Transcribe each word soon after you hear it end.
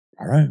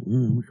All right,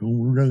 we're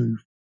going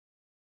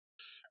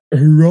to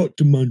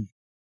Rotman.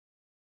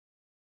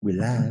 We're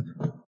live.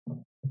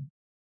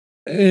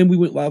 And we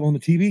went live on the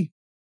TV.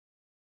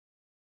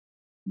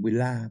 We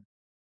live.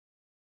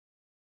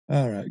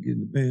 All right,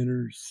 getting the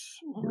banners.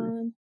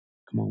 Come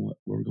on, what?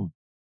 Where are we going?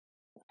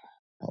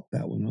 Pop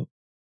that one up.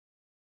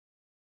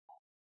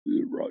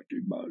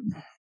 Rotman.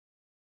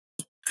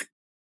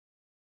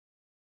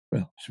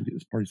 Well, should we get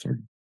this party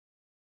started?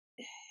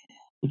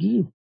 What'd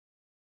you do?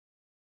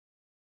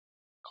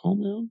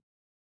 Calm down.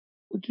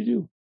 What'd you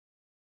do?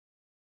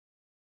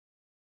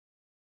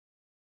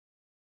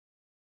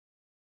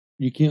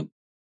 You can't.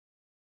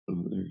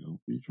 Oh, there you go. What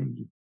are you trying to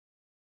do?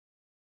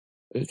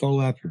 It's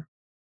all after.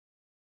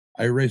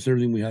 I erased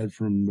everything we had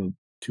from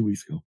 2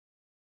 weeks ago.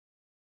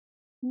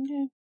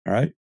 Okay. All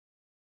right.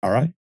 All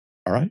right.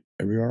 All right.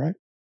 Are we all right?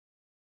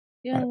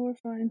 Yeah, all right. We're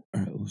fine.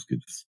 All right. Let's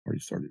get this party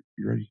started.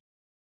 You ready?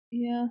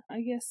 Yeah,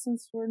 I guess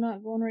since we're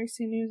not going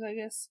racing news, I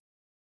guess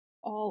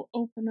I'll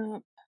open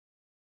up.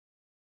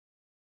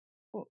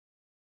 Oh,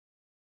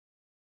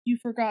 you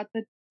forgot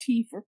the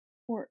T for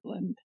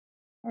Portland.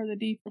 Or the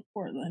D for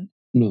Portland.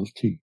 No, it's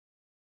T.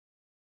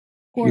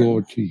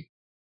 P-O-R-T.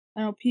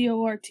 I know,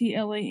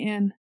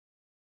 Portlan.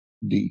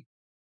 D.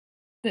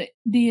 The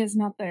D is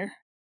not there.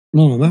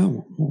 No, that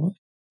one. What?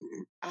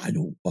 I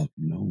don't fucking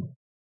know.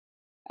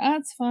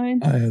 That's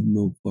fine. I have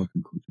no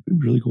fucking clue. It'd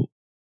be really cool.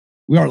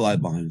 We are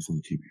live behind us on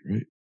the TV,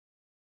 right?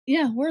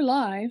 Yeah, we're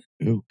live.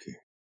 Okay.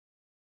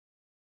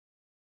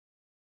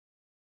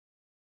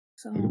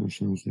 So I got my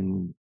sounds down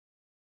on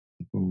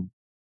the phone.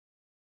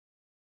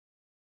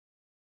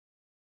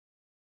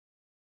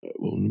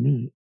 Well, in a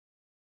minute.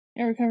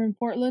 Are we covering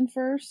Portland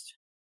first?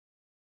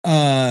 No.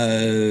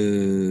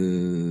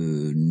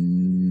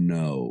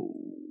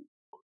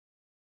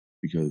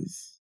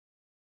 Because,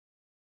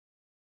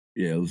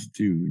 yeah, let's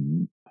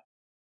do.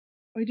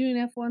 Are we doing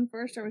F1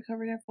 first? Are we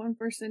covering F1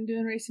 first and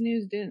doing racing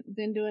news,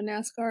 then doing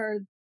NASCAR,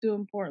 or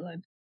doing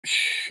Portland?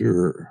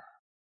 Sure.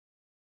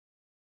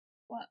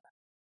 What?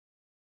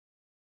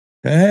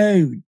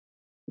 Hey,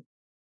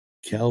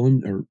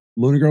 Kellen or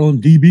Luna Girl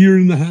and DB are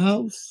in the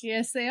house.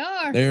 Yes, they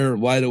are. They're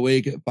wide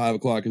awake at 5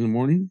 o'clock in the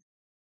morning.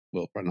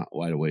 Well, probably not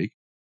wide awake,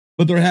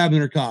 but they're having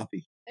their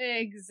coffee.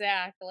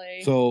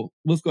 Exactly. So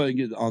let's go ahead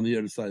and get on the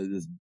other side of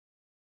this.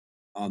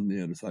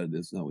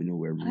 Now we know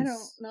where everything's. I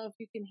don't know if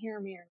you can hear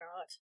me or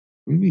not.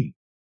 What do you mean?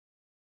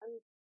 I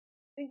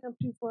think I'm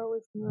too far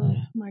away from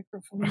the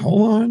microphone.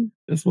 Hold on.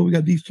 That's what we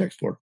got these checks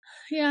for.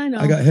 Yeah, I know.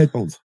 I got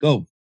headphones.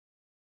 Go.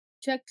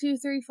 Check 2,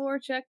 3, 4.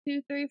 Check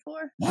 2, 3,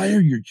 4. Why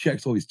are your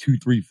checks always 2,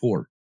 3,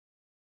 4?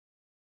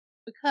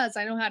 Because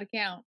I know how to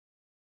count.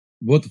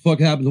 What the fuck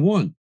happened to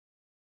one?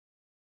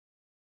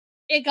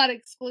 It got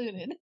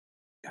excluded.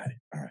 Got it.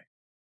 All right.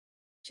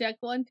 Check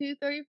 1, 2,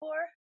 3,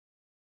 4.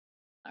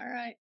 All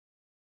right.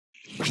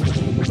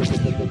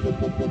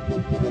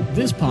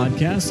 This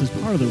podcast is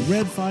part of the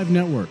Red 5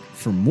 Network.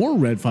 For more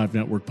Red 5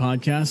 Network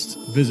podcasts,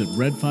 visit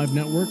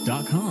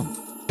red5network.com.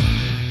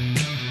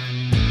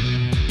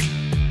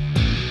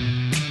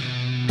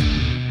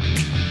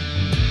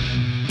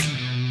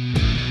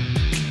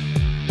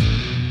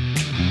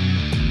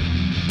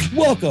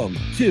 Welcome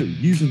to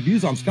Using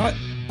Views. I'm Scott.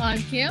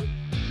 I'm Kim.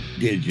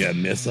 Did you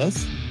miss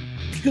us?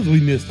 Because we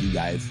missed you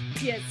guys.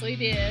 Yes, we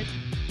did.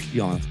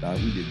 Be honest about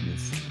it, we did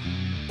miss.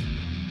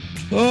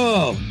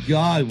 Oh,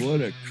 God,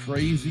 what a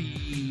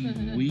crazy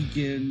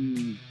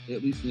weekend,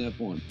 at least in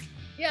F1.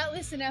 Yeah, at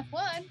least in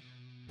F1.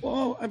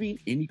 Well, I mean,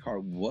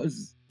 IndyCar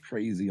was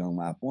crazy on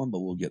lap 1, but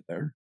we'll get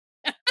there.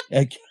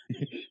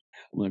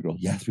 Little girl,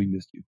 yes, we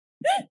missed you.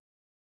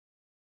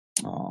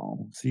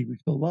 Oh, see, we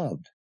feel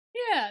loved.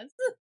 Yes.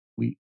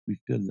 We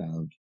feel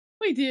loved.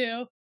 We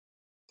do.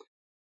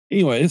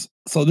 Anyways,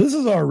 so this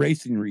is our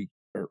racing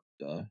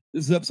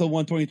this is episode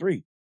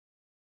 123.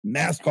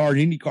 NASCAR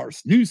and IndyCar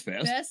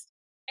Snoozefest. Best.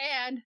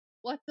 And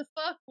what the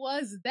fuck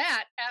was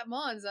that at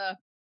Monza?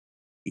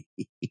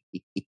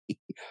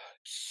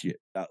 Shit,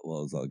 that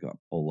was I got to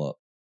pull up.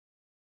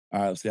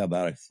 All right, let's see how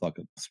bad I fuck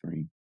up the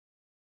screen.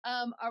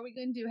 Are we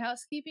going to do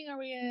housekeeping? Or are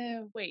we going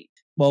to wait?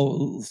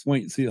 Well, let's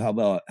wait and see how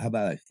bad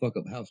I fuck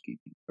up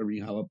housekeeping. I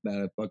mean, how bad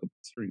I fuck up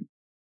the screen.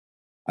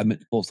 I meant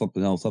to pull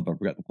something else up. I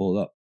forgot to pull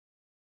it up.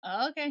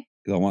 Okay.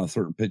 Because I want a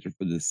certain picture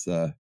for this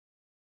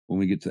when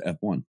we get to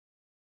F1.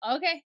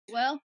 Okay,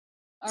 well.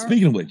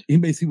 Speaking of which,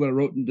 anybody see what I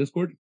wrote in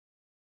Discord?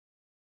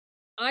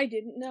 I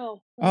didn't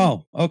know.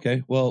 Oh,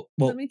 okay. Well,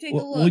 let me take a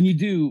look. When you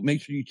do,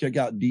 make sure you check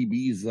out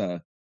DB's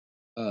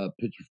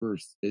picture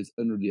first. It's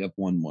under the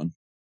F1 one.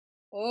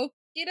 Okie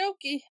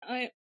dokie.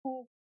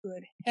 Oh,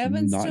 good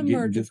heavens to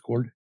merge.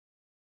 Discord?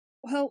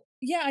 Well,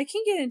 yeah, I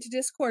can get into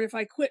Discord if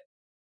I quit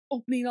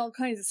opening all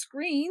kinds of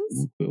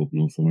screens. Quit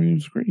opening so many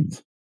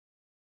screens.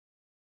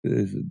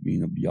 This is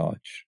being a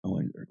biatch. Oh,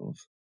 wait, there it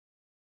goes.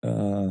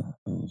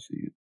 Let's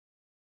see.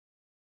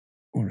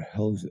 Where the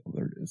hell is it? Oh,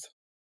 there it is.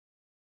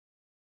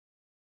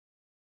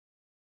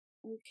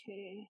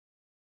 Okay.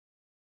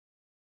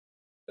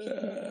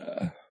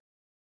 I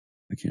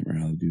can't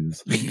remember how to do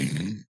this.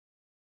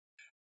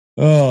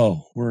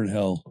 Oh, we're in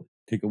hell.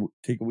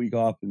 take a week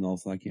off, and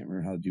also I can't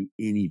remember how to do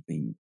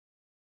anything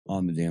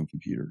on the damn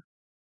computer.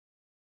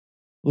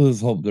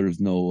 Let's hope there's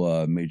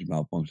no major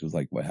malfunctions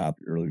like what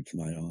happened earlier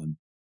tonight on.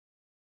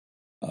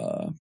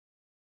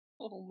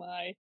 Oh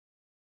my.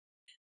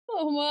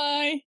 Oh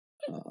my.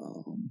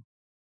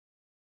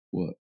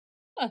 What?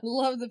 I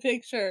love the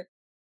picture.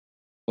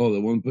 Oh,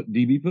 the one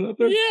DB put up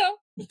there? Yeah.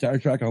 The tire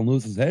track on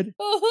Lewis's head?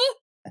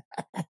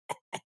 Uh-huh.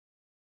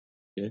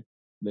 Okay.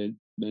 Then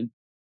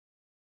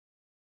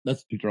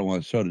that's the picture I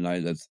want to show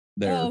tonight. That's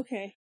there. Oh,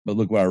 okay. But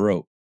look what I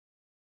wrote.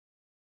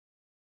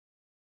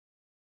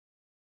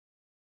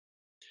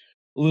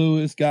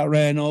 Lewis got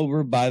ran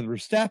over by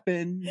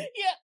Verstappen. Yeah,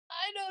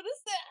 I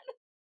noticed that.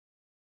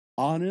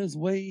 On his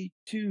way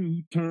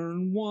to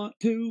turn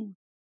 2.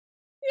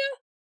 Yeah.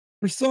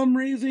 For some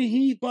reason,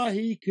 he thought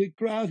he could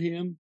crowd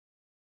him,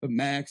 but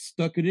Max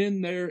stuck it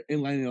in there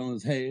and landed on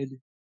his head.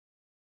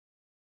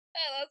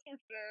 Yeah, that's for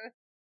sure.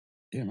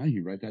 Damn, I need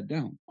to write that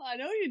down. I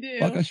know you do.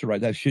 Fuck, I should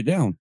write that shit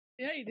down.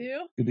 Yeah, you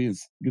do. Good thing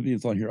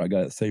it's on here. I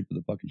got it saved for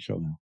the fucking show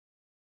now.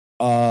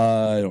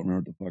 I don't remember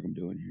what the fuck I'm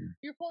doing here.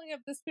 You're pulling up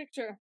this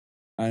picture.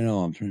 I know,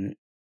 I'm trying to.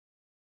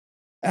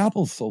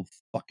 Apple's so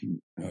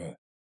fucking.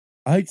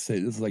 I'd say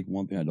this is like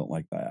one thing I don't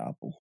like about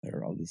Apple.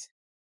 There, I'll just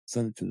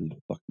send it to the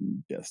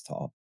fucking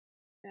desktop.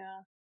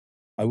 Yeah.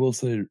 I will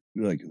say,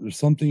 like, there's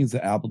some things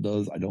that Apple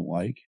does I don't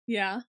like.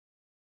 Yeah.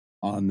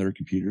 On their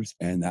computers,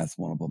 and that's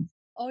one of them.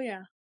 Oh,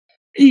 yeah.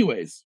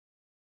 Anyways,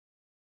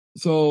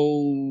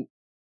 so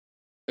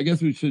I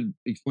guess we should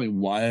explain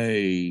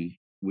why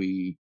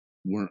we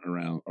weren't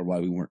around, or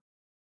why we weren't.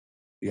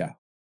 Yeah,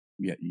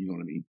 you know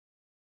what I mean.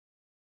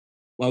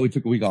 Why we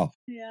took a week off.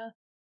 Yeah.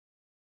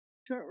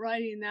 Start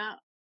writing that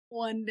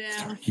one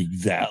down.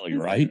 Exactly,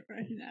 right?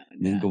 Writing that one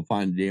And then go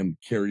find the damn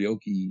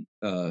karaoke,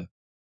 the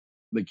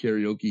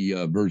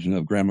karaoke version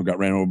of Grandma Got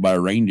Ran Over by a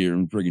Reindeer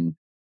and friggin'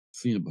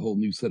 sing a whole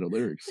new set of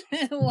lyrics.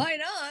 Why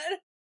not?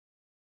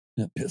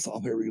 That piss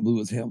off every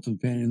Lewis Hamilton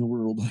fan in the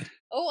world.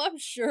 Oh, I'm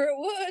sure it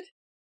would.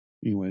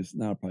 Anyways,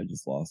 now I probably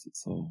just lost it.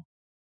 So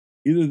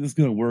either this is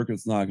gonna work or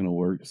it's not gonna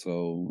work.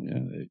 So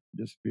yeah, it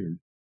disappeared.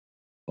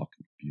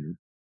 Fucking computer.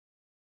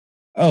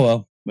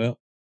 Oh well.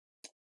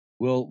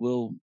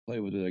 We'll play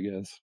with it, I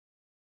guess.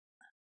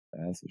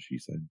 That's what she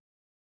said.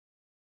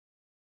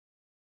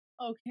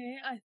 Okay,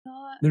 I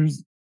thought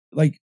There's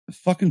like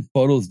fucking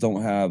photos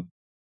don't have.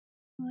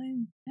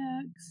 line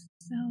text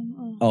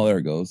sound. Oh, there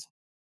it goes.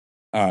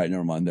 All right,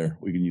 never mind. There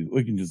we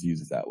can just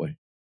use it that way.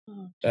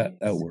 Oh,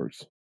 That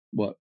works.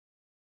 What?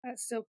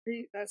 That's still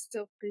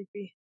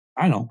creepy.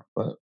 I know,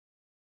 but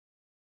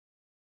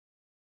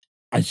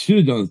I should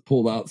have done is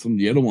pulled out some of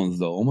the other ones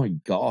though. Oh my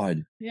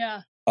god.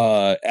 Yeah.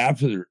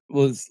 After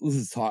let's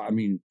just talk. I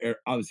mean,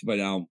 obviously by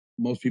now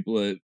most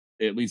people have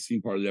at least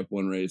seen part of the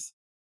F1 race,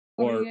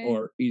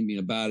 or anything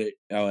about it.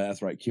 Oh,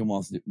 that's right. Kim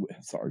wants to.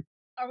 Sorry.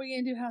 Are we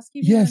gonna do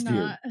housekeeping? Yes, or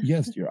dear. not?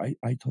 Yes, dear.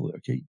 I told her.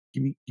 Okay,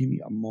 give me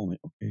a moment.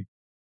 Okay,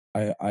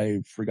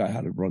 I forgot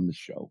how to run the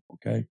show.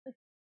 Okay.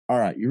 All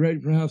right, you ready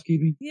for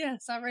housekeeping?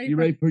 Yes, I'm ready. You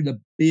ready for the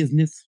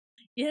business?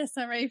 Yes,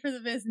 I'm ready for the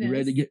business. You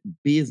ready to get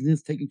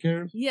business taken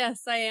care of?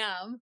 Yes, I am.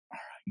 All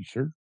right, you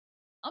sure?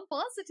 I'm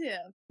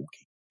positive.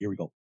 Okay, here we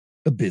go.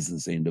 The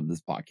business end of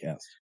this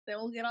podcast. Then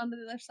we'll get on to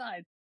the other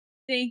side.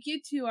 Thank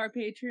you to our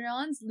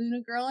Patreons,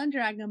 Luna Girl and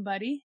Dragon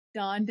Buddy,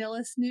 Don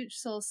Dilla Snooch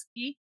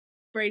Solski,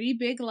 Brady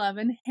Big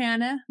Lovin',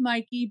 Hannah,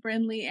 Mikey,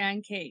 Brindley,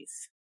 and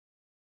Case.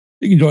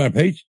 You can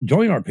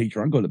join our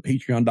Patreon. Go to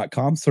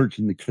patreon.com, search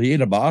in the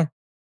creator bar,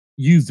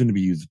 used and to be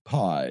used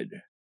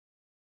pod.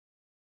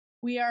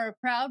 We are a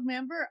proud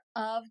member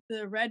of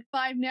the Red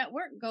 5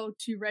 Network. Go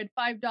to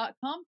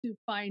red5.com to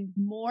find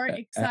more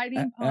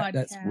exciting podcasts.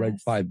 That's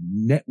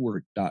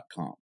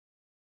red5network.com.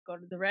 Go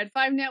to the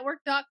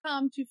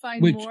red5network.com to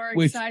find more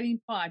exciting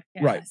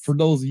podcasts. Right. For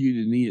those of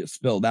you that need it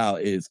spelled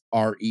out, is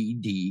RED,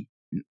 the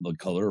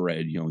color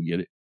red. You don't get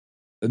it.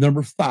 The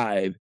number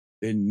 5,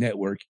 then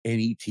network,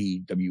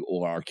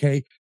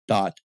 NETWORK.com.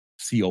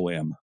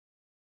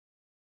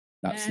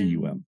 Not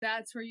CUM.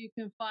 That's where you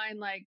can find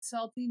like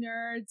Salty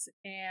Nerds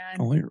and.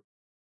 Oh, here.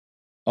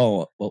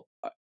 Oh, well,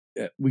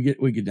 we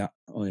get down.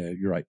 Oh, yeah,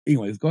 you're right.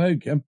 Anyways, go ahead,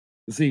 Kim.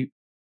 Let's see.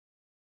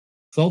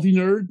 Salty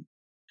Nerd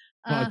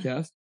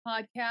podcast.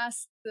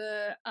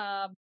 The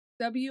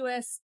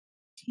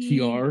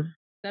WSTR,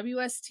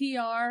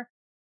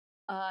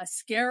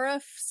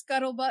 Scarif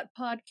Scuttlebutt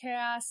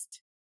podcast.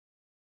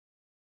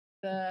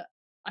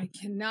 I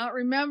cannot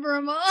remember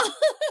them all.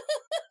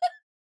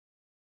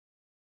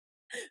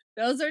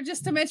 Those are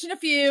just to mention a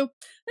few.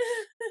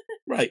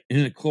 Right.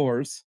 And of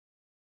course,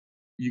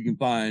 you can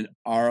find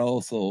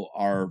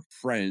our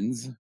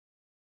friends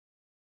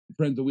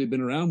that we've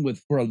been around with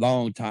for a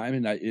long time,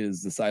 and that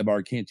is the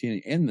Sidebar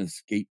Cantina and the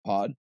Skate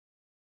Pod.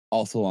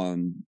 Also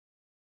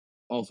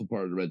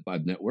part of the Red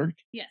 5 Network.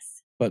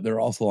 Yes. But they're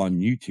also on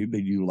YouTube.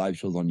 They do live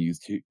shows on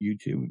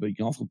YouTube, but you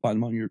can also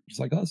find them just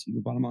like us, you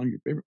can find them on your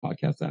favorite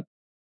podcast app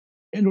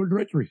and or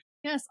directory.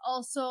 Yes,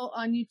 also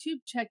on YouTube,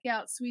 check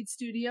out Sweet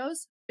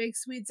Studios, Big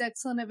Swede's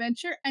Excellent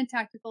Adventure, and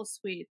Tactical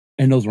Swede.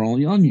 And those are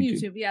only on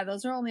YouTube. Yeah,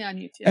 those are only on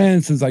YouTube.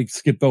 And since I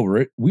skipped over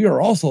it, we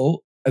are also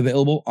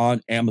available on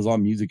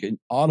Amazon Music and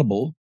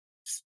Audible.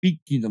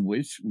 Speaking of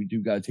which, we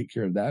do got to take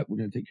care of that. We're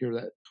going to take care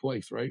of that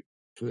twice, right?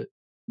 For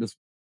this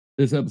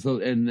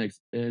episode and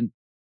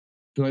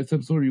tonight's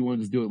episode, or you want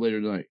to just do it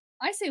later tonight?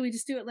 I say we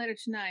just do it later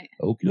tonight.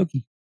 Okie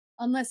dokie.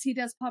 Unless he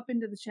does pop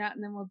into the chat,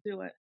 and then we'll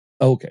do it.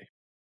 Okay.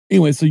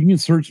 Anyway, so you can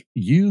search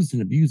Used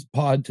and Abused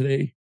Pod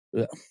today.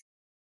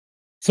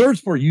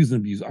 Search for Used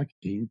and Abused. I can't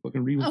even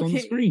fucking read what's on the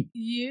screen.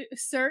 You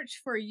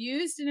search for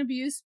Used and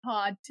Abused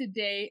Pod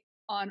today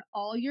on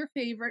all your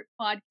favorite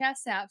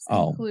podcast apps,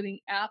 including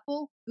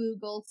Apple,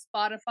 Google,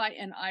 Spotify,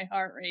 and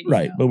iHeartRadio.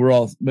 Right, but we're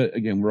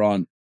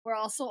on. We're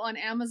also on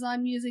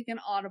Amazon Music and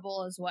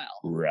Audible as well.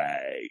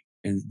 Right,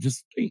 and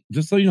just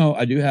so you know,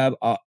 I do have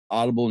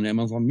Audible and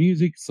Amazon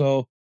Music,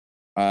 so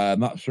I'm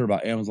not sure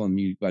about Amazon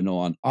Music, but I know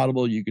on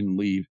Audible you can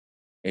leave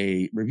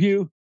a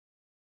review.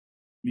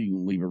 You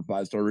can leave a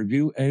 5-star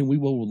review, and we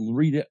will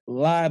read it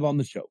live on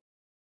the show.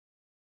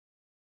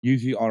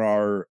 Usually on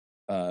our,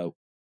 for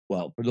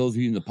those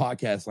of you in the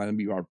podcast line, it'll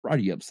be our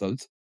Friday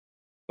episodes.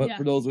 But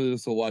for those of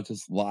us who watch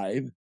us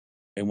live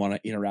and want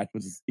to interact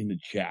with us in the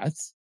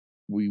chats,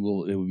 it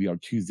will be our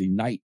Tuesday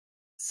night,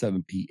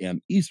 7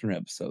 p.m. Eastern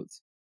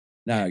episodes.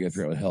 Now I got to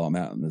figure out what the hell I'm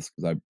at on this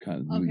because I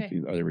kind of moved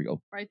things. Oh, there we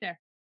go. Right there.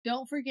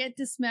 Don't forget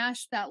to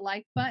smash that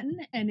like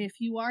button. And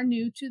if you are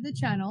new to the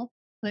channel,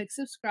 click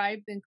subscribe,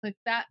 then click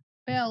that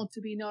bell to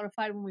be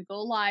notified when we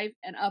go live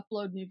and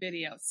upload new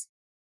videos.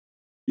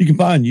 You can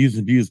find Used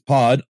and Abused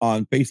Pod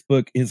on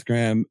Facebook,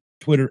 Instagram,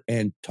 Twitter,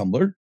 and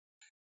Tumblr.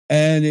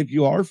 And if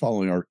you are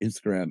following our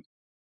Instagram,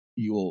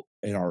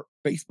 and our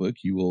Facebook,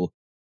 you will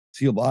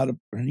see a lot of,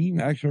 and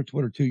even actually our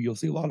Twitter too, you'll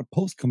see a lot of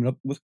posts coming up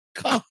with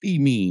coffee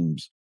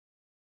memes.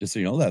 Just so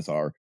you know, that's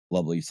our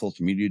lovely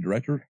social media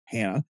director,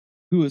 Hannah,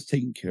 who is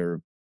taking care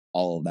of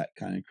all of that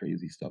kind of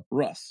crazy stuff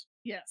for us.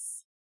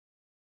 Yes.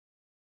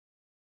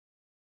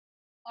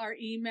 Our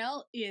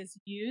email is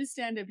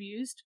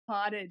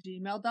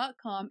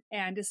usedandabusedpod@gmail.com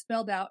and is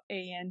spelled out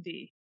AND.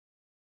 You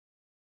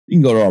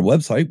can go to our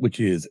website,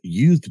 which is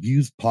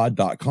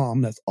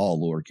usedabusedpod.com. That's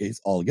all lowercase,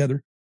 all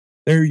together.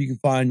 There you can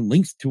find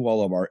links to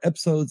all of our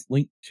episodes,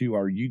 link to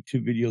our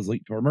YouTube videos,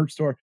 link to our merch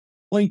store,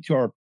 link to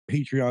our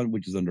Patreon,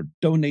 which is under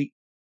donate,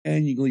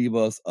 and you can leave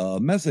us a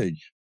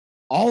message.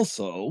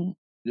 Also,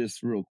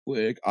 just real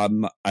quick, I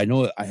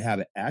know I have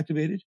it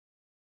activated.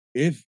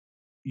 If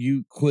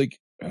you click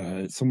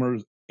somewhere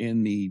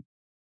in the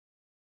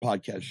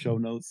podcast show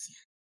notes,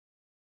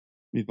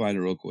 let me find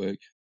it real quick.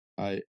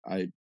 I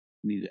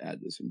need to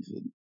add this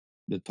into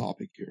the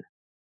topic here.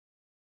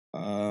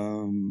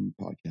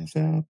 Podcast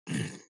app.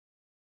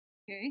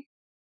 Okay.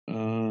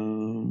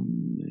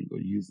 Then you go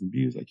to Use and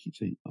Abuse. I keep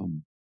saying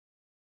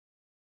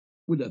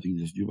what that thing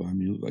just do behind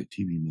me? It looks like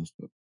TV messed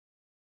up.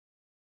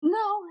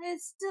 No,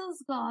 it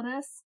still's got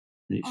us.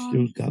 It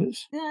still's got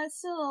us? Yeah,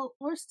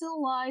 we're still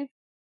live.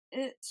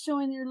 It's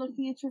showing you're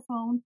looking at your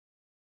phone.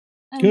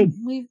 And good.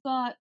 We've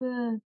got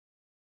the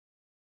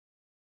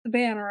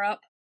banner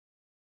up.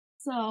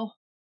 So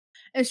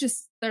it's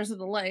just there's a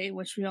delay,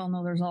 which we all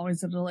know there's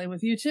always a delay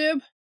with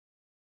YouTube.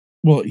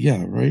 Well,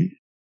 yeah, right.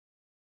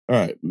 All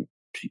right.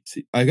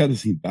 See, I got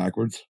this thing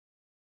backwards.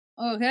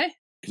 Okay.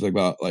 Because I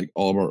got like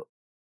all of our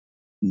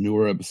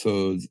newer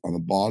episodes on the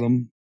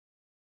bottom.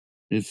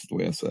 It's just the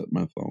way I set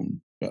my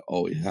phone. I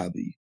always have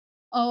the.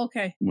 Oh,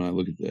 okay. When I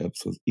look at the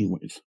episodes,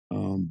 anyways, I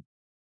want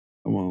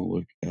to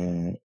look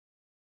at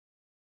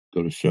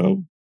go to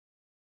show.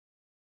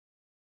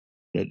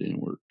 That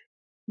didn't work.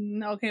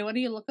 Okay, what are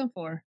you looking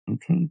for? I'm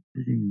trying to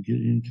freaking get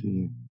into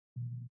the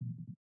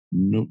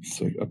notes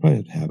section. I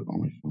probably have it on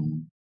my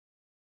phone.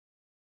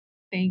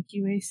 Thank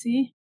you,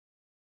 AC.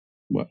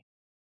 What?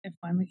 It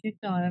finally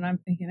kicked on, and I'm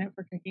thanking it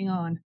for kicking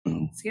on.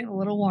 Oh. It's getting a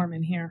little warm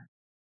in here.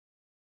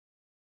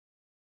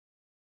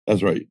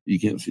 That's right. You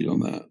can't see it on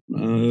that.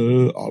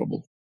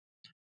 Audible.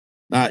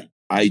 Not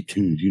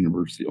iTunes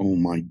University. Oh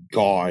my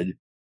God.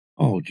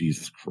 Oh,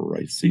 Jesus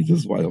Christ. See, this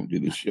is why I don't do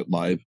this shit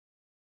live.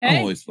 Hey. I'm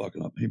always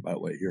fucking up. Hey, by the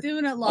way, here.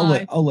 Doing it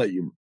live. I'll let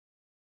you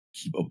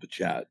keep up the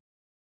chat.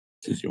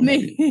 Since you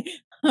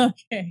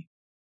okay.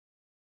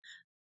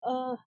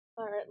 All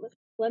right.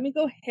 Let me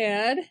go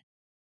ahead.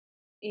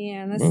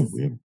 And this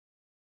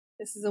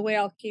is the way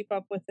I'll keep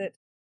up with it.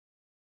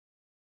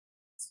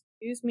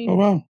 Excuse me. Oh,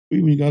 wow. We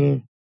even got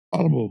a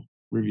Audible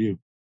review.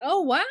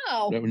 Oh,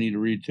 wow. That we need to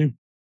read, too.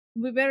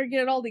 We better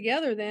get it all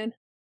together, then.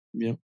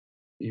 Yep.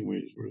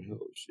 Anyways, where the hell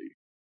is she?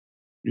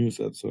 Newest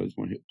episode, I just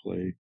want to hit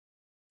play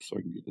so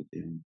I can get it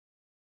in.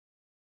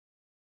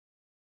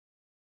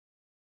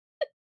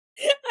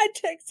 I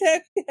text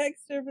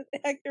Hector,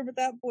 but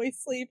that boy's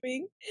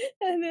sleeping.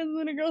 And then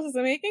Luna Girl says,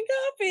 I'm making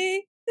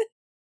coffee.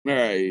 All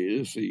right,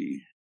 let's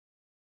see.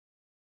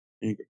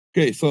 Anchor.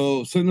 Okay,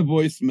 so send a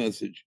voice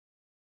message.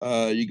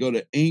 You go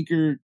to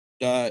Anchor.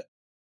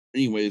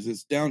 Anyways,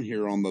 it's down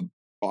here on the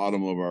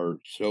bottom of our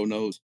show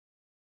notes.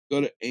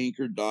 Go to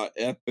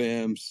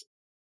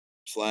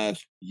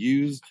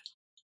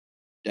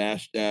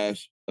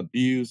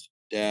anchor.fm/used-abused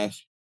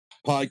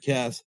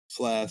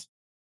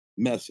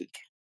podcast/message.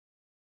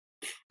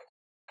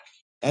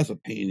 That's a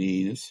pain in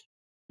the anus.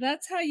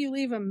 That's how you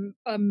leave a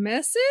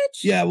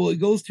message? Yeah, well, it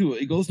goes to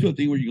a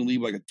thing where you can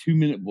leave like a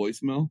 2-minute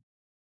voicemail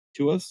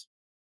to us,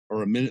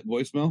 or a minute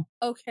voicemail.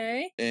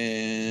 Okay.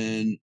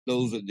 And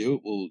those that do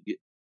it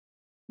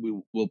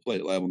we'll play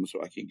it live on the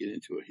show. I can't get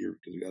into it here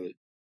because we got it.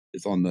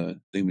 It's on the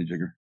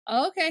thingamajigger.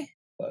 Okay.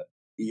 But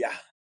yeah.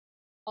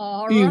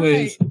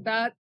 Anyways, right.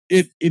 That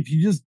if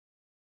you just,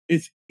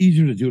 it's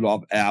easier to do it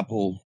off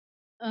Apple.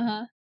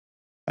 I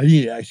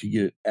need to actually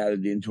get it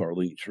added into our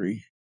link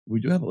tree. We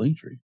do have a link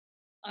tree.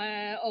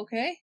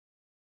 Okay.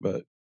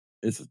 But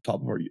it's at the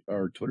top of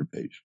our Twitter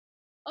page.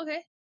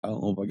 Okay. I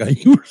don't know if I got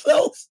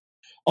URLs.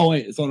 Oh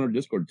wait, it's on our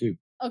Discord too.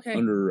 Okay. I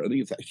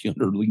think it's actually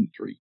under link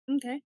tree.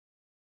 Okay.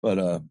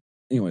 But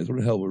anyways, where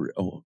the hell were we?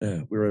 Oh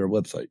yeah, we were at our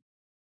website.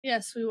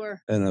 Yes, we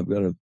were. And I've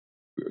got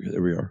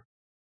there we are.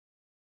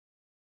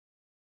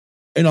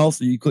 And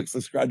also, you click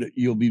subscribe,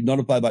 you'll be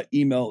notified by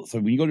email. So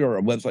when you go to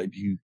our website, if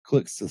you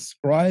click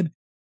subscribe,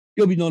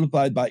 you'll be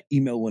notified by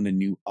email when a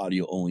new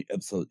audio-only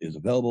episode is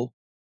available.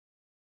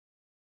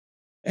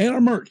 And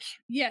our merch.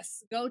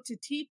 Yes, go to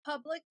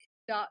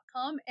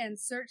tpublic.com and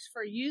search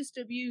for Used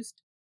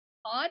Abused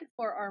Pod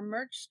for our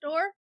merch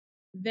store.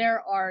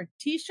 There are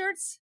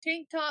t-shirts,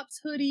 tank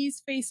tops,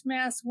 hoodies, face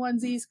masks,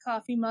 onesies,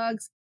 coffee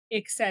mugs,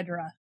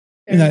 etc.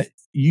 And that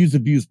Used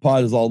Abused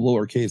Pod is all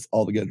lowercase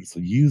all together. So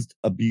Used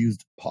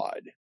Abused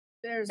Pod.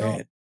 There's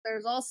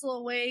also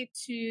a way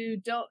to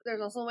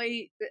there's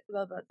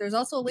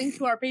also a link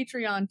to our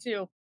Patreon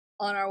too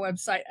on our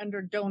website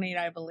under donate,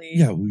 I believe.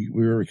 Yeah, we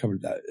already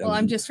covered that. Well,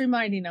 I'm just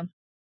reminding them.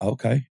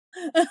 Okay.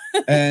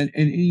 and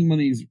any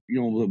monies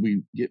that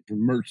we get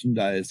from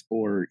merchandise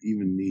or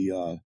even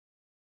the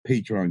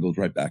Patreon goes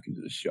right back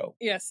into the show.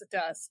 Yes, it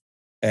does.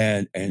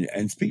 And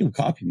speaking of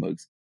coffee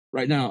mugs,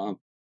 right now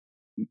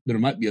there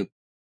might be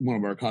one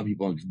of our coffee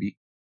mugs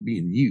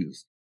being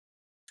used.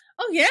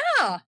 Oh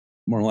yeah.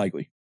 More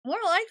likely,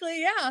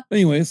 yeah.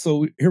 Anyway,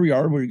 so here we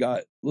are.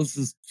 Let's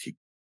just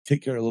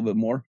take care of a little bit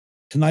more.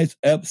 Tonight's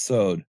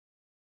episode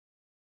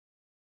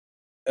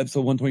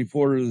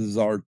 124, is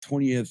our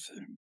 20th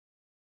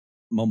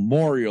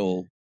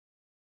memorial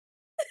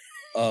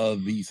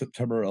of the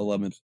September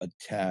 11th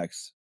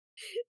attacks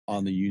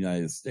on the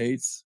United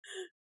States.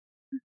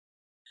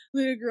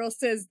 Little girl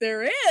says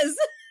there is.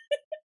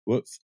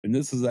 Whoops. And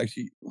this is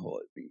actually,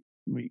 hold on,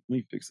 let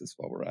me fix this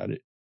while we're at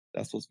it.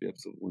 That's supposed to be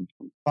episode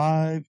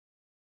 125.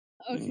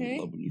 Okay. I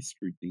love when you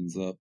screw things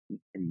up.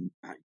 I mean,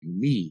 not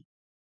me.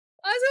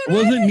 It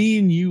wasn't me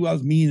and you. I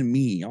was me and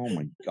me. Oh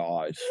my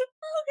gosh.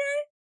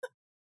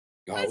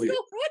 Okay. What did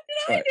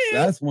I do? So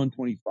that's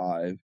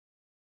 125.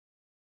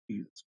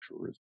 Jesus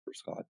Christ,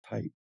 Scott,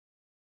 tight.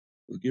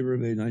 Let's give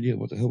everybody an idea of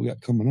what the hell we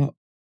got coming up.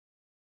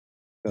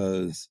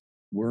 Because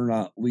we're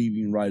not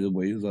leaving right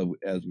away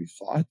as we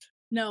thought.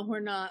 No,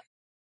 we're not.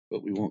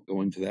 But we won't go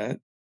into that.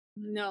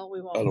 No,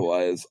 we won't.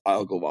 Otherwise,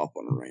 I'll go off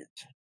on a rant.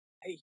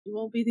 Hey, you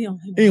won't be the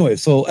only one. Anyway,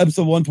 so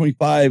episode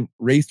 125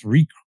 race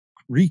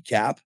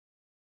recap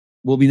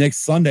will be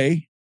next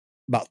Sunday,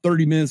 about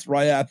 30 minutes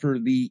right after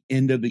the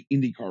end of the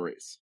IndyCar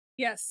race.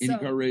 Yes.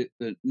 IndyCar race.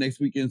 The next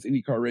weekend's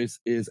IndyCar race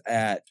is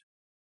at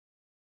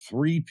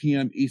 3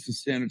 p.m. Eastern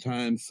Standard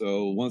Time.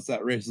 So once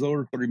that race is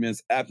over, 30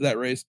 minutes after that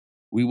race,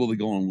 we will be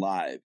going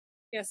live.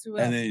 Yes, we will.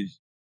 And then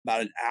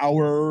about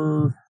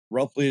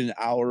roughly an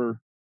hour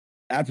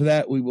after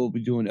that, we will be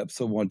doing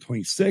episode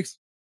 126.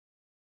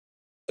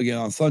 Again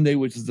on Sunday,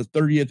 which is the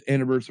 30th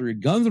anniversary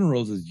of Guns N'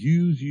 Roses'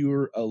 Use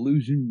Your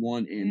Illusion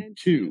 1 and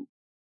 2.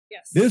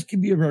 Yes. This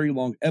can be a very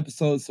long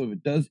episode, so if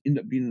it does end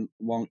up being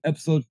a long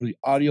episode for the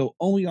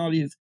audio-only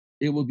audience,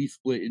 it will be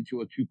split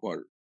into a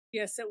two-parter.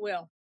 Yes, it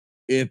will.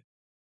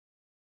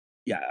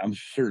 I'm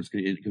sure it's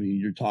going to end up,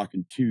 you're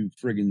talking two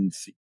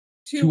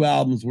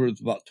albums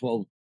worth about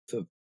 12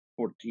 to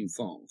 14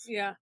 songs.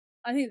 Yeah.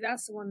 I think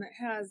that's the one that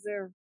has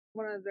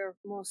one of their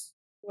most...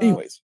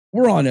 Anyways,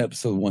 we're on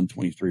episode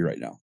 123 right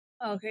now.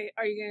 Okay,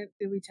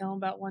 did we tell them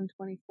about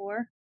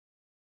 124?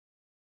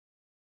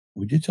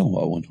 We did tell them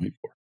about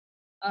 124.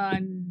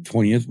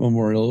 20th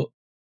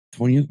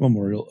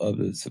memorial of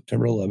the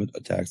September 11th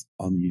attacks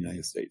on the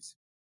United States.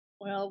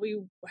 Well, we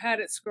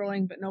had it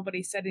scrolling, but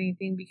nobody said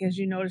anything because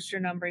you noticed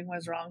your numbering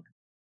was wrong.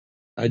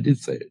 I did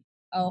say it.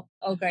 Oh,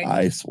 okay.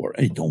 I swore.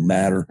 It don't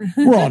matter.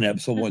 We're on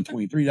episode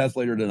 123. That's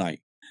later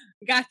tonight.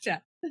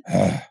 Gotcha.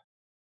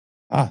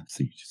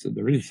 See, she said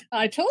there is.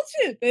 I told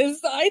you.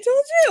 I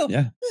told you.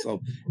 Yeah.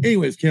 So,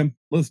 anyways, Kim,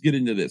 let's get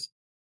into this.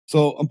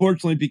 So,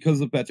 unfortunately, because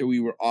of the fact that we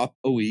were off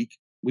a week,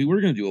 we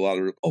were going to do a lot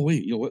of... Oh,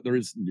 wait, you know what? There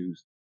is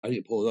news. I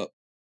didn't pull it up.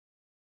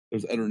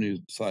 There's other news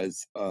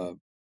besides...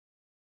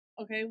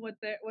 Okay,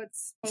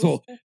 what's...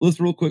 So, let's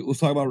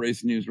talk about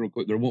racing news real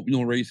quick. There won't be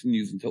no racing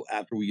news until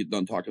after we get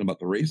done talking about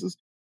the races,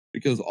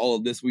 because all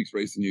of this week's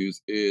racing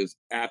news is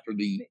after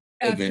the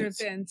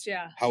events.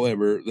 Yeah.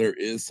 However, there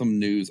is some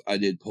news I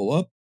did pull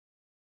up.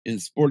 In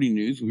sporting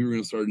news, we were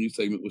going to start a new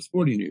segment with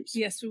sporting news.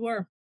 Yes, we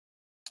were.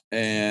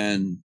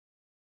 And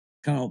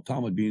kind of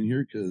Tom would be in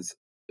here because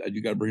I do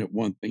got to bring up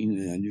one thing,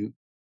 and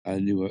I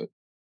knew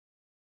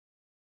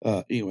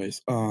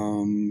Anyways,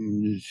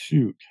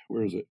 shoot,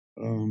 where is it?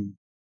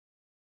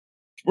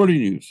 Sporting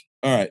news.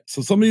 All right,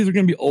 so some of these are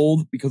going to be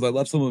old because I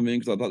left some of them in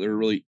because I thought they were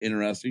really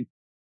interesting.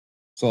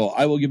 So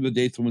I will give the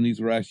dates of when these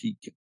were actually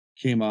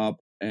came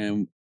up,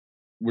 and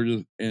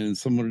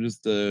some are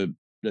just the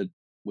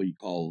what you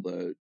call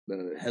the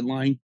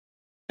headline,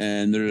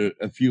 and there are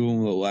a few of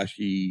them that will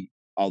actually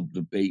I'll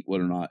debate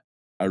whether or not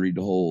I read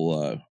the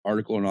whole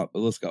article or not. But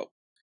let's go.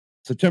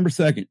 September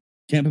 2nd,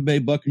 Tampa Bay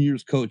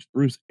Buccaneers coach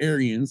Bruce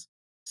Arians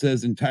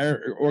says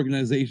entire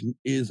organization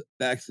is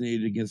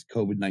vaccinated against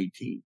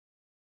COVID-19.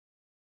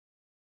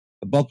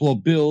 The Buffalo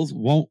Bills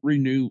won't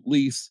renew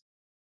lease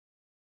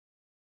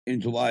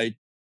in July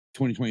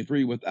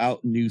 2023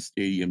 without new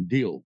stadium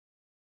deal.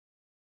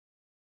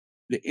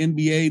 The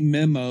NBA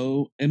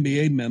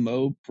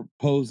memo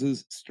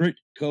proposes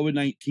strict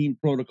COVID-19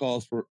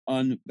 protocols for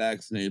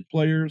unvaccinated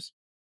players.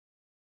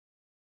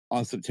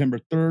 On September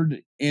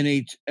 3rd,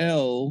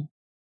 NHL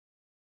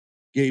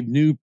gave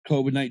new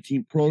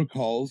COVID-19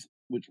 protocols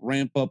which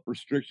ramp up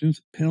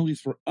restrictions,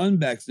 penalties for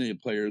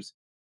unvaccinated players.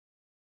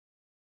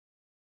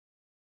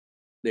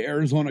 The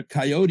Arizona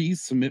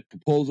Coyotes submit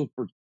proposal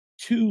for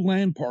 2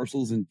 land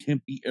parcels in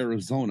Tempe,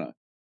 Arizona.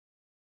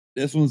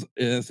 This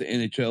is the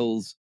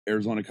NHL's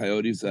Arizona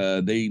Coyotes.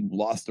 They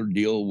lost their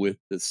deal with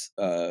this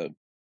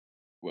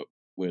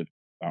with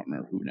I don't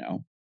remember who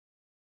now,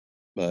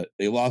 but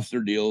they lost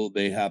their deal.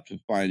 They have to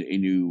find a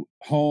new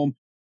home.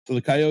 So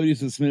the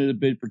Coyotes have submitted a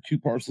bid for 2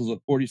 parcels of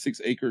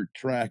 46-acre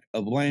tract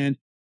of land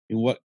in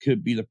what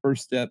could be the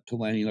first step to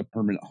landing a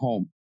permanent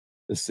home.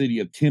 The city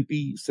of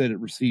Tempe said it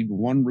received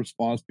 1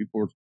 response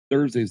before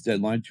Thursday's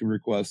deadline to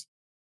request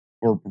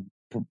for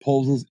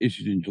proposals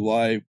issued in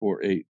July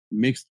for a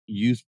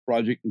mixed-use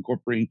project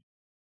incorporating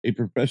a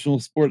professional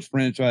sports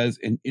franchise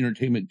and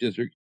entertainment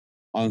district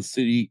on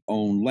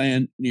city-owned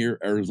land near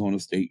Arizona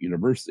State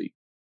University.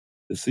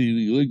 The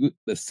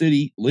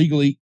city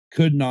legally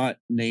could not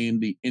name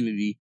the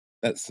entity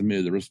that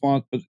submitted the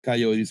response, but the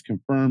Coyotes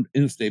confirmed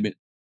in a statement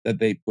that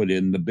they put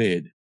in the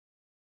bid.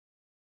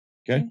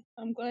 Okay.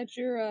 I'm glad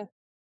you're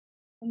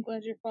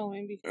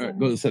following. All right,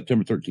 go to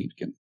September 13th,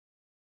 Kim.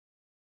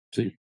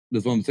 See,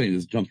 that's what I'm saying.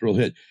 This jumps real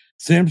hit.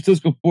 San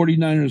Francisco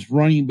 49ers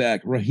running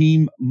back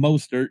Raheem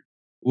Mostert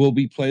will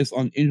be placed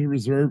on injured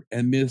reserve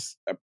and miss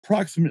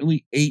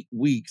approximately 8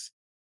 weeks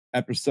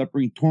after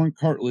suffering torn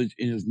cartilage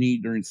in his knee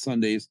during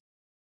Sunday's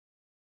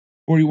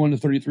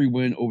 41-33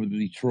 win over the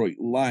Detroit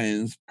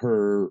Lions,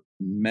 per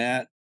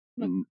Matt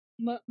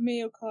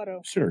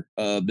Mayocado. Sure,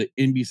 the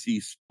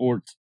NBC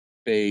Sports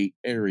Bay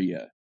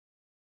Area.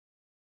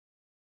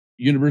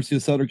 University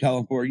of Southern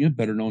California,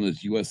 better known as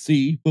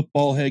USC,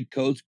 football head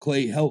coach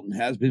Clay Helton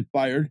has been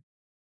fired.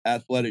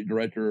 Athletic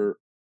director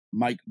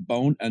Mike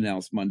Bone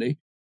announced Monday.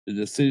 The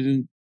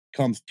decision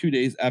comes 2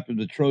 days after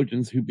the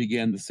Trojans, who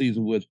began the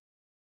season with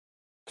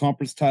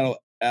conference title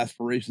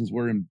aspirations,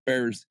 were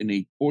embarrassed in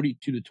a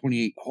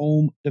 42-28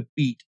 home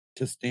defeat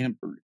to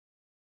Stanford.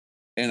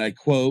 And I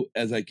quote,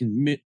 "As I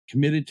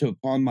committed to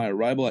upon my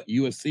arrival at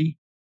USC,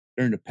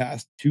 during the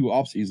past 2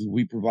 off seasons,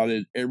 we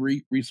provided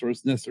every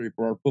resource necessary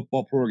for our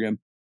football program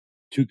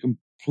to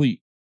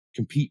compete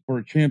for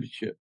a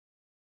championship.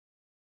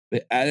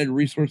 The added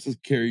resources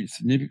carried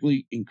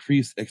significantly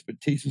increased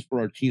expectations for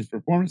our team's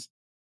performance,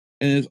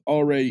 and it is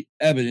already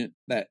evident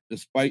that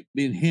despite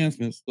the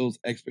enhancements, those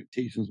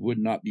expectations would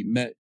not be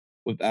met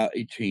without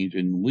a change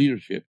in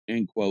leadership,"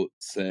 end quote,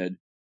 said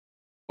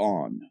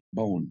Bond,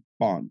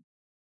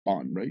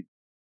 right?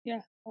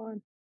 Yeah,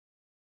 Bond.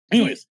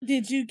 Anyways.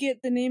 Did you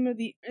get the name of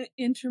the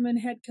interim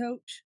head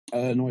coach?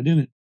 No, I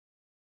didn't.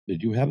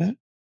 Did you have that?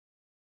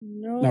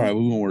 No. All right,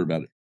 we won't worry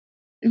about it.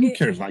 Who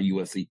cares about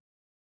USC?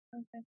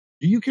 Okay.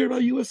 Do you care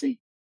about USC?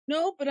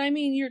 No, but I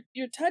mean,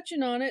 you're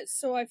touching on it,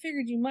 so I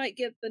figured you might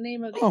get the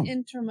name of the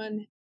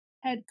interim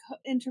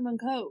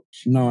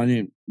coach. No, I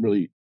didn't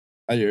really.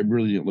 I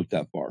really didn't look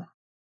that far.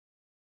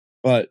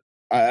 But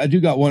I do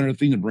got one other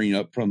thing to bring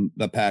up from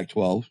the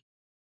Pac-12.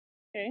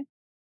 Okay.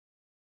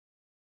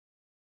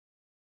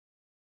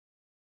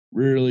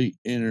 Really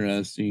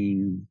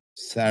interesting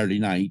Saturday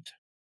night.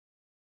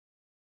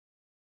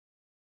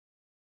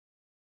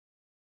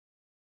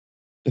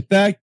 The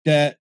fact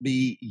that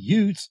the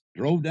Utes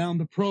drove down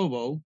to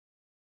Provo,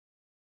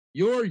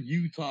 your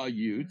Utah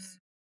Utes,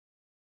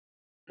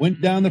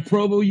 went down to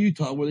Provo,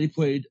 Utah, where they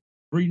played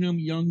Brigham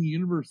Young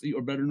University,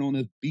 or better known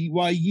as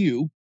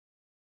BYU,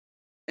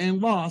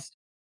 and lost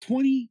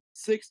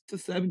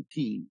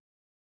 26-17.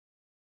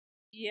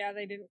 Yeah,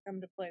 they didn't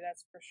come to play,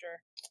 that's for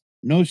sure.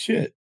 No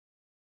shit.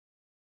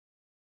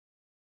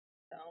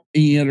 So,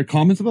 any other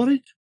comments about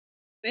it?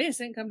 They just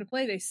didn't come to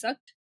play. They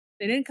sucked.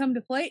 They didn't come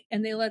to play,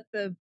 and they let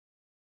the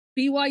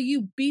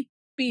BYU beat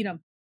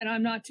them. And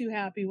I'm not too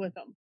happy with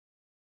them,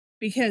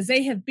 because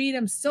they have beat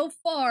them so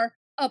far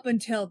up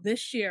until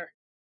this year.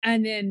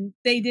 And then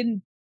they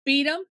didn't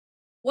beat them.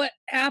 What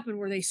happened?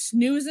 Were they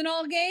snoozing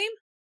all game?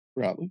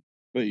 Probably.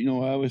 But you know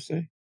what I always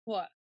say?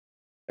 What?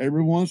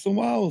 Every once in a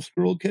while, a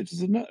squirrel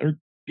catches a nut or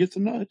gets a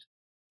nut.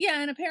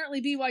 Yeah, and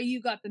apparently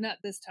BYU got the nut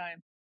this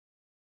time.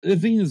 The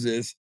thing is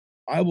this,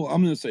 I'm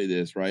going to say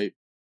this, right?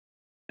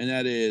 And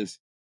that is,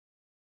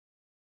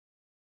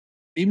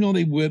 even though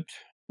they whipped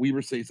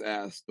Weber State's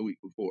ass the week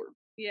before,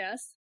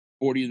 Yes.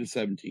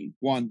 40-17.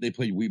 One, they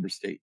played Weber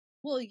State.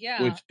 Well,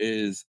 yeah. Which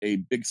is a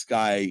Big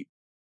Sky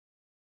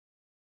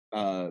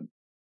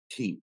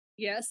team.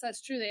 Yes,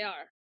 that's true. They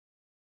are.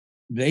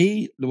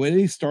 The way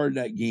they started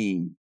that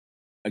game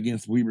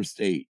against Weber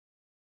State,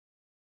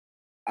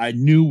 I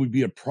knew would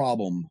be a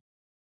problem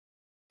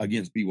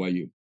against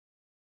BYU.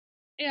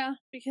 Yeah,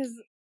 because.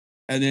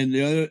 And then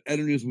the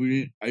other news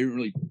I didn't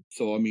really.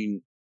 So I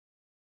mean,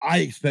 I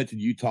expected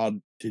Utah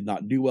to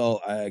not do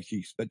well. I actually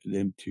expected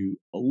them to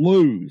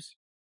lose.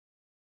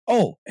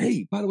 Oh,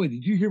 hey, by the way,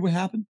 did you hear what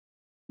happened?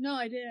 No,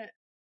 I didn't.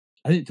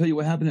 I didn't tell you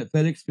what happened at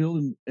FedEx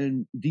Field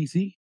in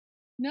DC?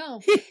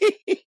 No.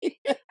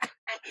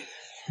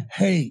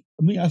 Hey,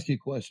 let me ask you a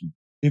question.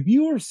 If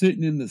you were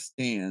sitting in the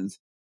stands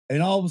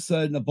and all of a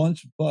sudden a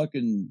bunch of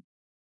fucking,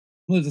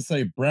 let's just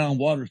say, brown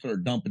water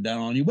started dumping down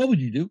on you, what would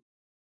you do?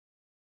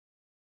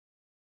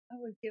 I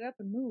would get up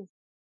and move.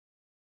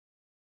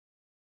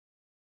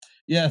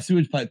 Yeah,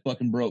 sewage pipe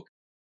fucking broke.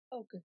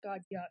 Oh, good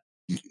God, yuck.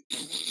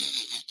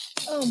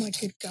 Oh, my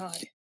good God.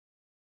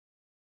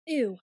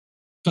 Ew.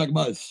 Talk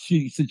about a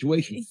shitty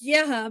situation.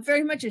 Yeah,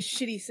 very much a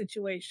shitty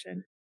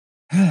situation.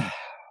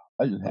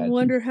 I just had I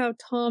wonder how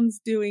Tom's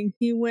doing.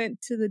 He went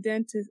to the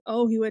dentist.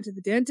 Oh, he went to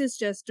the dentist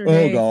to.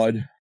 yesterday. Oh,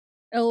 God.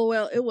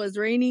 LOL, it was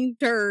raining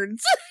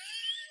turds.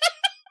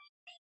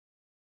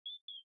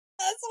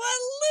 That's what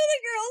Luna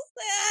Girl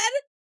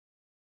said.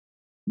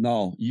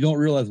 No, you don't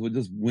realize what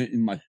just went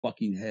in my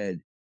fucking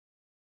head.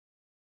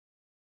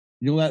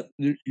 You know that?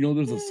 You know,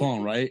 there's a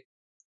song, right?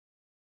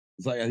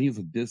 It's like, I think it's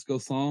a disco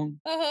song.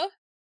 Uh-huh.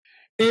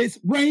 It's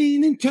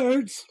raining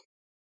turds.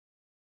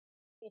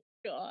 Oh,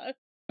 God.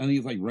 I think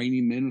it's like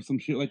Raining Men or some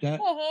shit like that.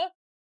 Uh-huh.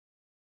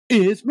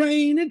 It's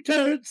raining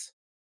turds.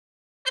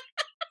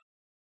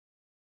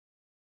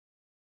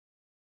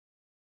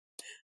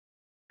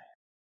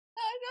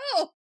 I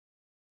know.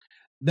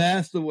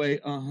 That's the way.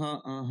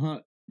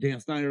 Dan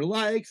Snyder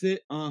likes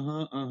it.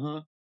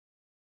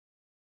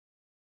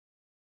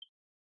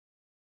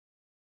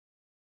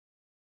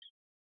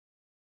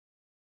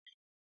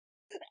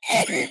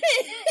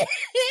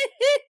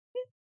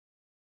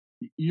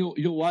 You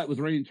know why it was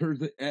raining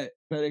turds at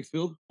FedEx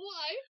Field?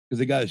 Why? Because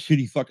they got a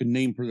shitty fucking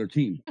name for their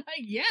team.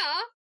 Yeah.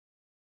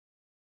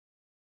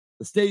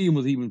 The stadium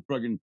was even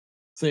fucking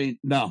saying,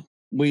 "No,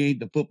 we ain't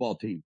the football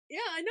team." Yeah,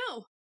 I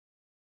know.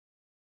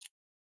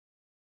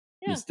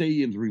 Yeah. The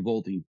stadium's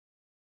revolting.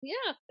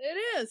 Yeah,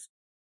 it is.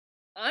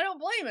 I don't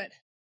blame it.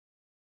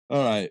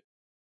 All right,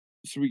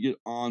 should we get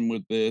on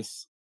with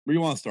this? Where do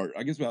you want to start?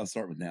 I guess we ought to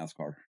start with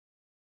NASCAR.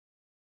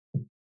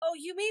 Oh,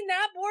 you mean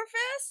that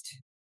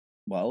Warfest?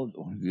 Well,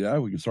 yeah,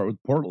 we can start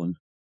with Portland.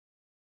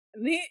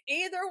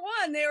 Either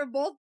one. They were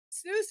both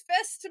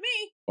Snoozefest to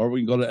me. Or we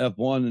can go to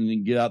F1 and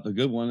then get out the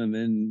good one and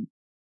then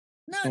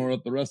snort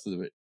up the rest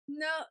of it.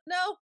 No.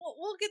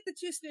 We'll get the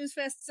two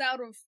Snoozefests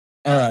out of.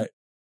 All right.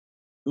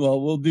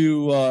 Well, we'll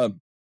do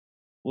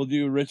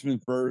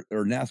Richmond first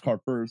or NASCAR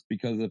first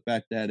because of the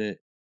fact that it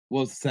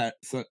was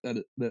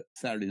the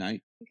Saturday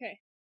night. Okay.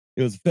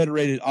 It was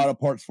Federated Auto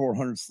Parts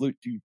 400 salute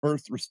to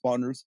first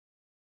responders,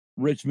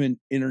 Richmond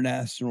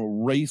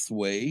International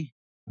Raceway.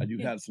 I do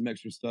have some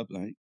extra stuff.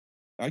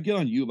 I get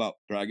on you about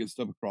dragging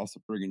stuff across the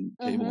friggin'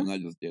 table, and I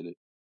just did it.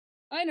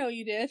 I know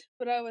you did,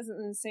 but I wasn't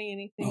going to say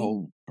anything.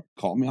 Oh,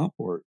 call me out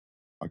for it.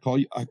 I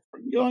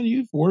get on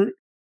you for it.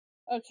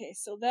 Okay,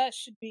 so that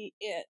should be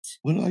it.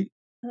 What did I?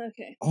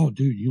 Okay. Oh,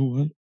 dude, you know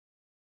what?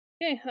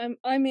 Okay,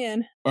 I'm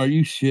in. Are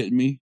you shitting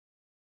me?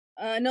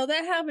 No,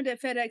 that happened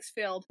at FedEx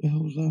Field. The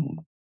hell was that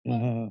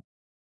one?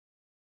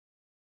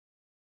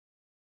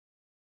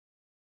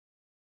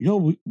 You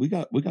know, we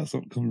got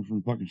something coming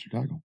from fucking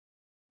Chicago.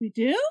 We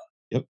do?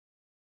 Yep.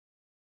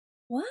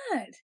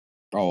 What?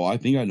 Oh, I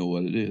think I know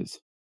what it is.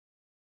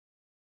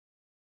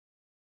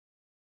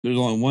 There's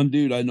only one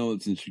dude I know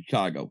that's in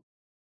Chicago.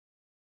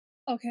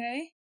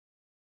 Okay.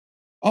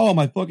 Oh,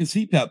 my fucking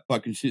CPAP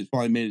fucking shit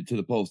finally made it to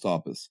the post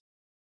office.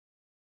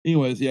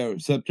 Anyways, yeah,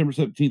 September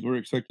 17th, we're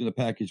expecting a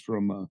package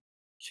from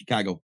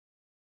Chicago.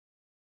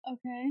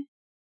 Okay.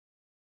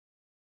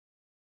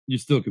 You're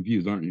still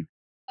confused, aren't you?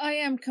 I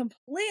am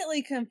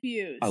completely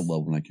confused. I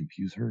love when I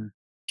confuse her.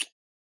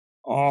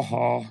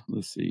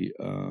 Let's see.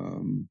 Put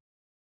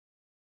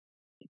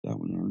that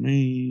one in our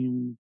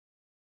name.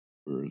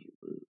 Where is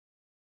it?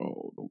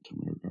 Oh, don't tell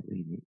me I got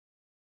rid of it.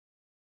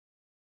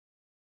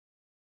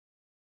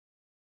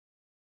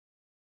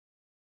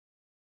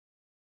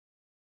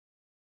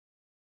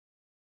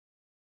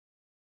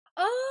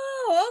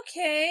 Oh,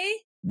 okay.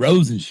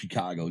 Rose in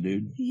Chicago,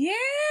 dude. Yeah.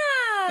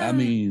 That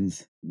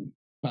means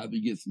probably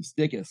get some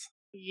stickers.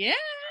 Yeah.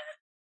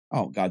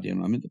 Oh,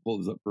 goddamn. I meant to pull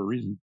this up for a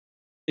reason.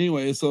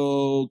 Anyway,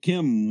 so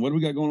Kim, what do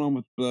we got going on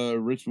with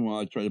Richmond while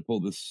I try to pull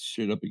this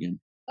shit up again?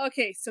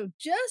 Okay, so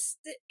just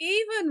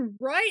even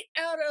right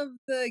out of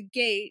the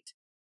gate,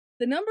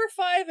 the number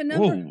 5 and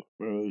number.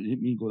 Whoa, you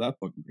didn't mean go that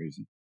fucking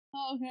crazy.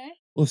 Oh, okay.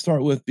 Let's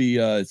start with the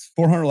it's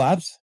 400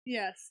 laps.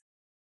 Yes.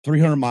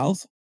 300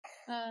 miles.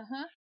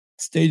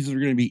 Stages are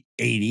going to be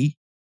 80,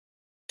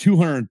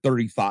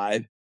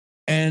 235,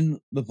 and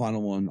the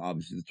final one,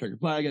 obviously, the checker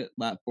flag at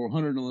lap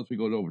 400, unless we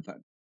go to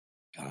overtime.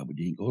 God, we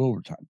didn't go to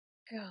overtime.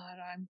 God,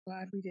 I'm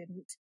glad we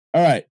didn't.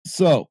 All right,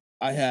 so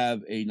I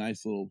have a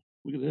nice little,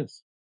 look at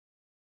this.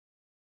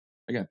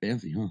 I got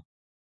fancy, huh?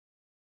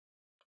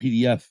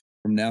 PDF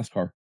from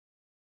NASCAR.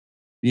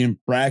 The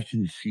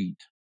infraction sheet.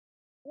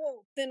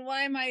 Well, then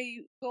why am I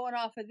going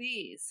off of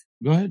these?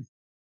 Go ahead.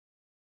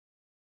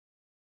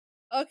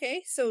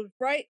 Okay, so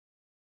right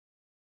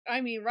out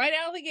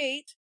of the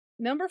gate,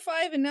 number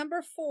 5 and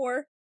number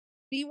 4,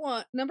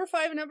 number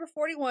 5 and number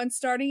 41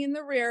 starting in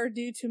the rear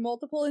due to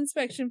multiple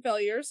inspection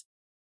failures.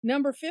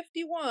 Number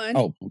 51.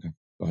 Oh, okay.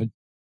 Go ahead.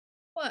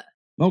 What?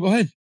 No, go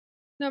ahead.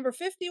 Number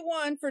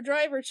 51 for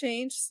driver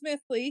change,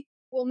 Smithley,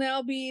 will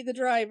now be the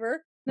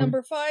driver.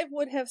 Number 5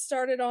 would have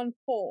started on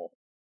pole.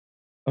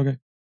 Okay.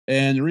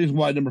 And the reason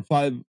why number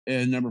 5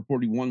 and number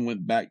 41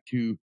 went back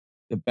to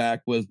the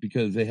back was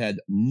because they had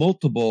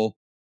multiple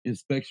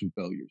inspection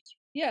failures.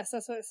 Yes,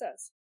 that's what it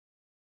says.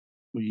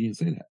 Well, you didn't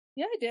say that.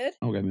 Yeah, I did.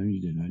 Okay, maybe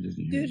you didn't. I just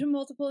didn't hear Due to you.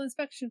 multiple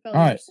inspection failures.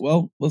 All right.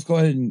 Well, let's go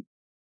ahead and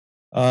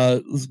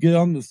let's get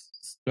on this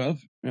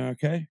stuff.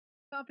 Okay.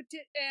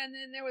 And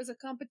then there was a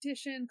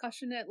competition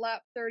caution at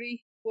lap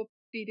 30.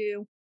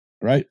 Whoop-de-doo.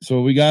 Right.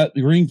 So we got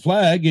the green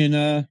flag, and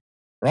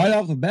right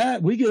off the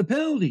bat, we get a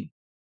penalty.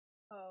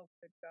 Oh,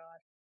 good God.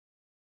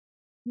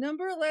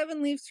 Number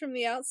 11 leaves from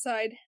the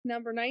outside.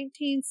 Number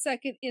 19,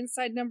 second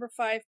inside number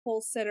 5,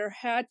 pole setter,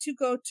 had to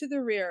go to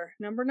the rear.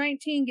 Number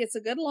 19 gets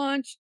a good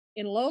launch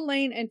in low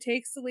lane and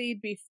takes the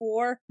lead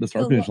before the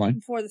start-finish line.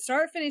 Before the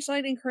start-finish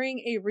line,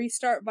 incurring a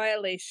restart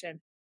violation.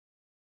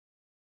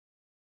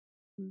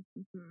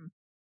 Mm-hmm.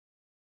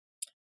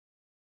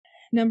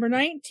 Number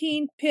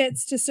 19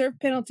 pits to serve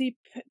penalty,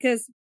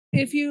 because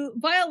if you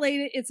violate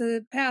it, it's a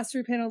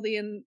pass-through penalty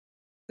in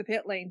the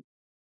pit lane.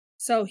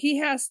 So he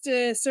has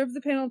to serve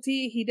the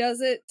penalty. He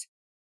does it.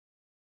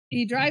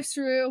 He drives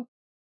through,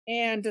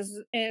 and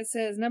it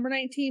says number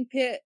 19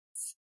 pits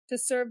to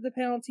serve the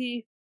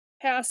penalty.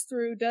 Pass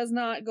through, does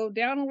not go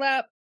down a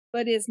lap,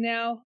 but is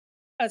now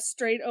a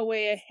straight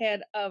away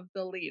ahead of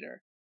the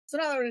leader. So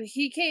in other words,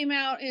 he came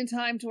out in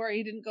time to where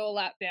he didn't go a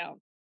lap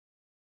down.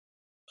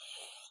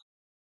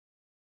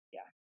 Yeah.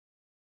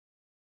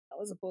 That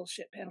was a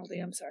bullshit penalty.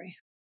 I'm sorry.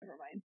 Never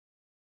mind.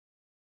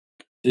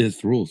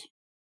 It's the rules.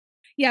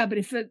 Yeah, but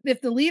if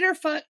the leader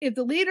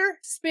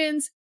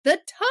spins the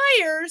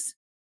tires,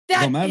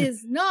 that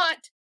is not.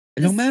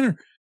 It don't matter.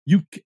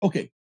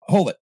 Okay?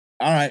 Hold it.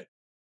 All right,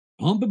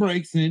 pump the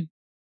brakes in.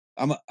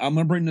 I'm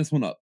gonna bring this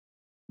one up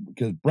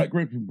because Brett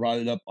Griffin brought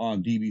it up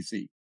on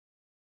DBC,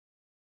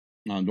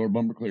 on Door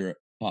Bumper Clear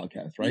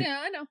podcast, right?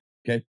 Yeah, I know.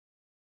 Okay.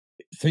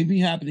 Same thing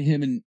happened to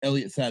him and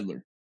Elliott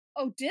Sadler.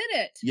 Oh, did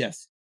it?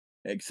 Yes,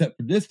 except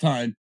for this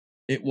time,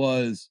 it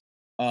was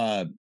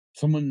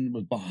someone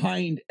was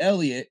behind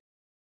Elliott.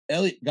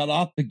 Elliott got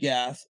off the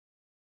gas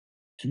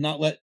to not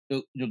let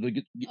because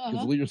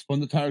the leader spun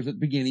the tires at the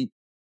beginning.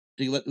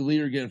 To let the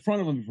leader get in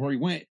front of him before he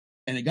went,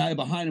 and the guy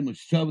behind him was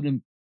shoving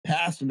him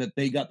past him. That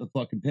they got the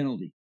fucking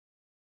penalty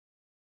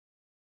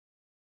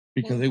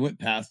because they went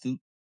past the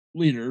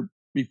leader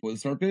before the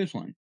start finish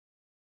line.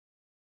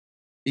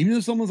 Even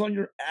if someone's on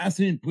your ass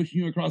and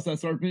pushing you across that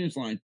start finish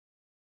line,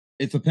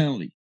 it's a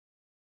penalty.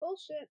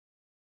 Bullshit.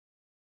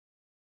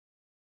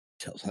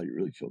 Tell us how you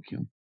really feel,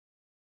 Kim.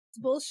 It's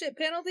a bullshit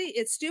penalty.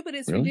 It's stupid.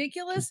 It's really?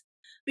 Ridiculous.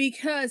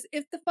 Because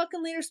if the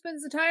fucking leader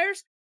spins the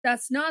tires,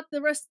 that's not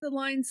the rest of the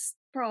line's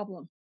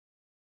problem.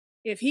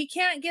 If he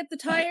can't get the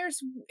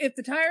tires, if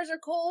the tires are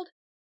cold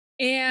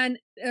and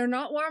they're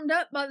not warmed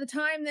up by the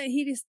time that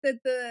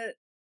the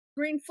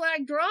green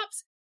flag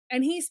drops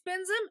and he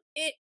spins them,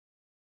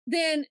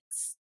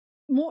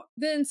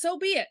 then so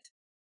be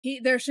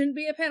it. There shouldn't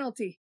be a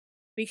penalty,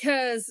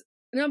 because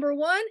number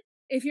one,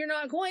 if you're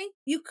not going,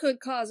 you could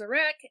cause a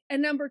wreck,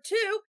 and number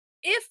two,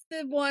 if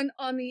the one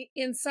on the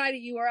inside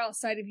of you or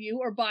outside of you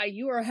or by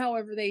you or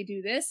however they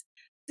do this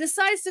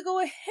decides to go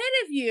ahead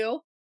of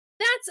you,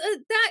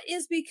 that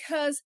is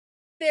because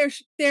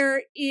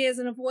there is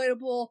an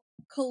avoidable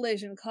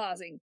collision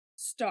causing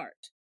start.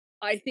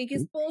 I think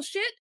it's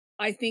bullshit.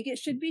 I think it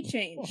should be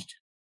changed.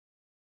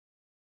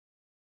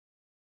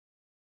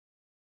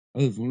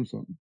 I just learned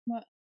something.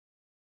 What?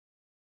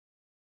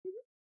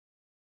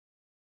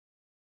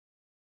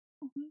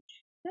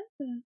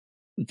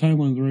 The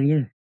timeline's right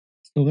there.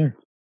 Still there.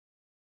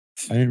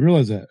 I didn't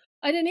realize that.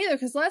 I didn't either,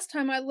 because last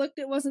time I looked,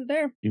 it wasn't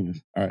there.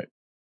 Anyways, all right.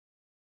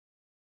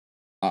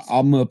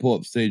 I'm gonna pull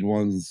up stage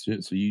ones and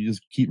shit, so you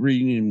just keep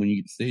reading, and when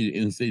you get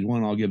in stage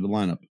one, I'll give the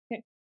lineup.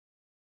 Okay.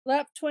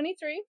 Lap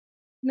 23,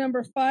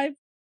 number 5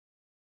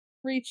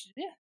 reached.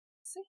 Yeah.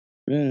 See.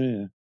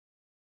 Yeah.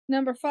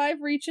 Number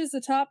 5 reaches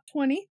the top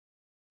 20.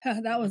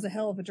 That was a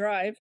hell of a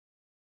drive.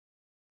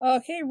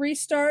 Okay,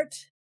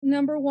 restart.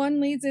 Number 1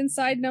 leads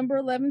inside number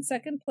 11,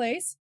 second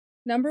place.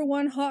 Number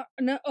 1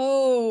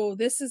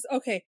 this is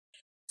okay.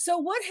 So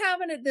what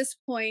happened at this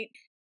point?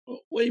 Oh,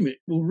 wait a minute.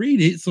 We'll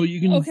read it so you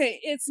can. Okay,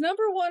 it's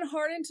number 1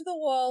 hard into the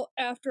wall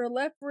after a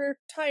left rear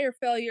tire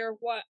failure.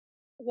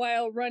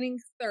 while running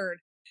third.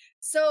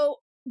 So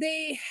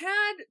they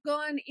had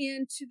gone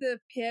into the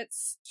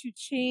pits to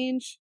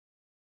change.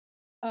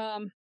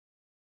 Okay.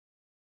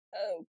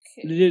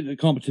 They did the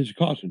competition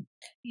caution.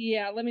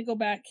 Yeah, let me go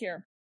back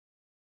here.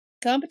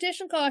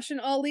 Competition caution,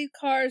 all lead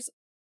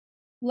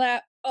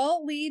lap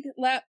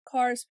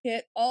cars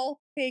pit, all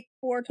take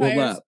 4 tires. What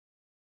lap?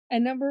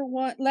 And number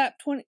 1, lap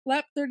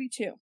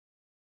 32.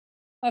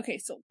 Okay,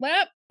 so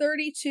lap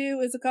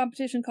 32 is a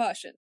competition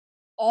caution.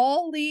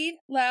 All lead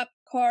lap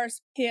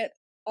cars pit,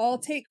 all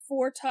take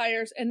 4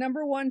 tires, and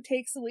number 1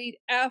 takes the lead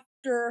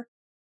after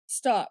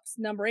stops.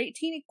 Number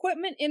 18,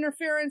 equipment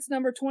interference.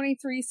 Number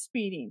 23,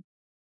 speeding.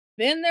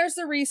 Then there's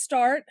the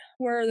restart,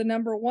 where the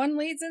number 1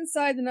 leads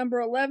inside, the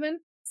number 11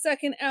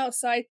 second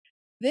outside.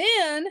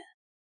 Then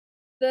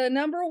the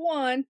number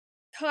 1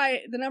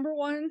 hard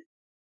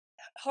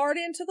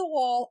into the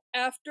wall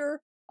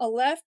after a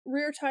left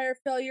rear tire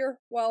failure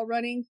while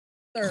running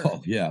third.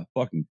 Oh yeah,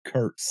 fucking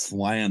Kurt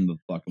slammed the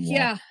fucking wall.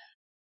 Yeah.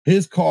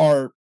 His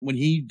car, when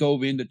he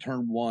dove into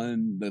turn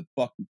 1, the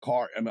fucking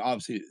car, I mean,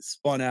 obviously it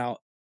spun out.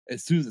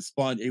 As soon as it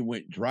spun, it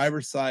went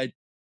driver's side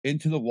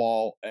into the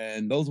wall.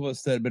 And those of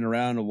us that have been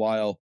around a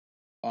while,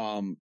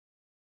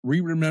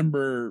 we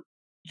remember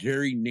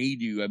Jerry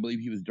Nadeau. I believe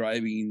he was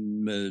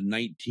driving the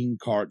 19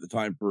 car at the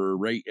time for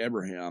Ray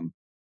Abraham.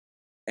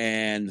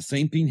 And the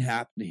same thing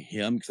happened to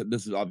him, except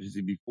this is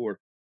obviously before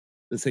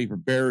the safer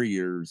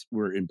barriers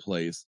were in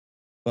place.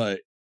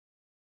 But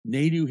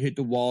Nadeau hit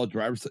the wall,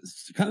 driver's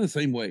side, kind of the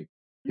same way.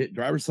 Hit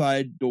driver's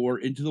side door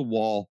into the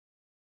wall.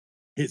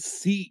 His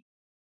seat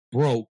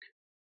broke.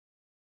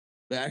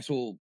 The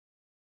actual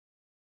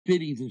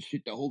fittings and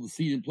shit that hold the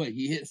seat in place.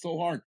 He hit so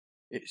hard,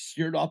 it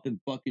sheared off the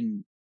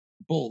fucking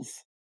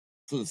bolts.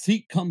 So the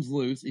seat comes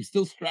loose. He's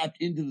still strapped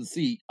into the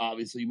seat,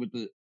 obviously, with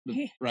the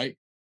right.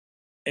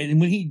 And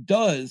when he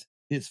does,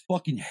 his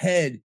fucking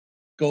head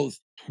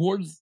goes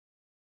towards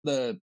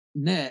the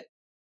net,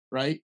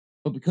 right?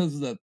 But because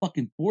of the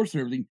fucking force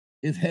and everything,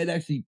 his head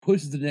actually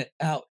pushes the net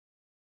out.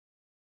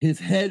 His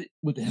head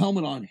with the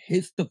helmet on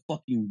hits the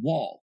fucking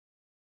wall.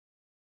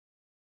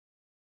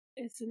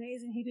 It's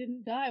amazing he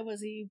didn't die.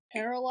 Was he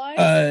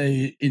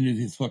paralyzed? In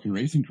his fucking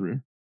racing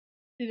career.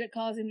 Did it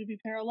cause him to be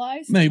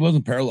paralyzed? No, he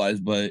wasn't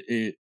paralyzed, but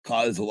it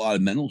caused a lot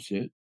of mental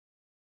shit.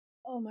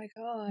 Oh my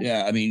god.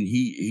 Yeah, I mean,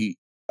 he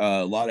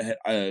a lot of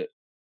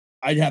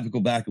I'd have to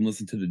go back and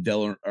listen to the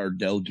Dell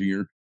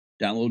Jr.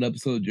 download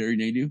episode of Jerry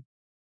Nadeau.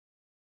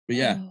 But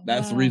yeah,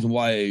 that's the reason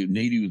why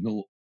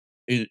Nadeau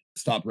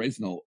stopped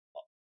racing all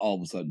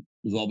of a sudden.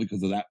 It was all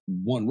because of that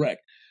one wreck.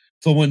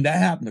 So when that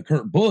happened to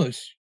Kurt Busch,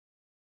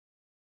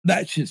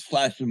 that shit's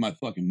flashed in my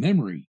fucking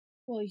memory.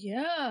 Well,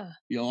 yeah.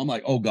 You know, I'm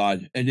like, oh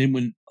god. And then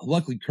when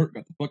luckily Kurt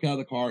got the fuck out of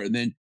the car and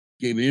then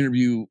gave an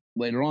interview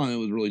later on, it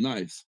was really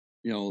nice.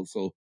 You know,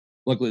 so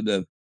luckily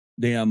the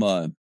damn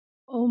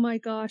oh my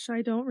gosh,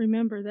 I don't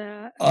remember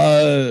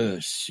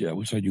that. Shit, I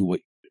wish I knew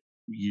what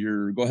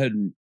year. Go ahead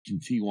and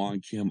continue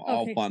on, Kim. Okay.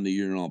 I'll find the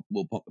year and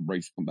we'll pump the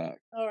brakes and come back.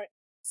 All right.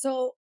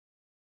 So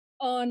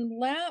on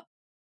lap,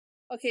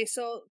 okay,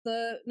 so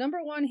the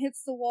number 1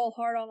 hits the wall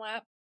hard on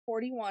lap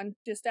 41,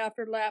 just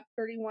after lap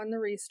 31, the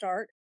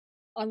restart.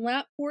 On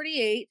lap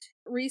 48,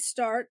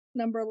 restart,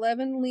 number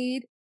 11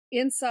 lead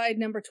inside,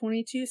 number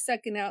 22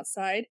 second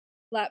outside.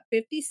 Lap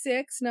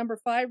 56, number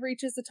 5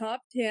 reaches the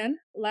top 10.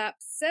 Lap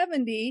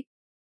 70,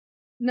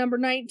 number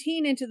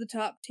 19 into the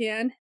top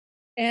 10.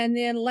 And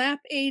then lap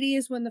 80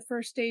 is when the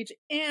first stage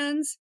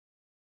ends.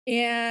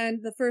 And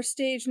the first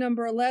stage,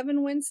 number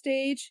 11 wins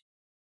stage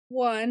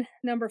 1.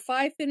 Number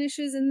 5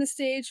 finishes in the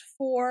stage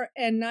 4.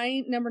 And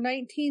number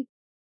 19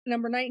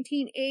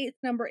 8th,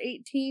 number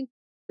 18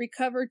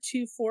 recovered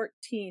to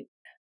 14th.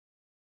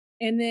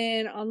 And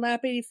then on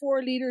lap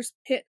 84, leaders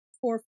pit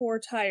for 4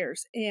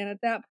 tires. And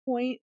at that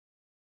point,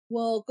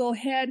 we'll go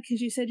ahead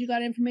because you said you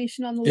got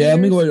information on the leaders. Yeah,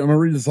 I'm gonna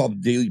read this off the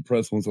Daily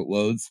Press once it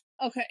loads.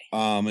 Okay.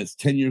 It's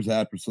 10 years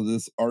after, so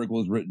this article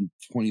was written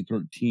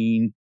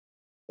 2013.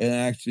 And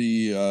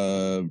actually,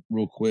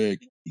 real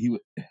quick,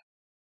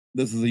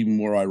 this is even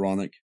more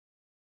ironic.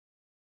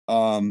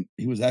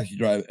 He was actually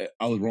driving.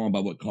 I was wrong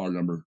about what car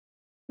number.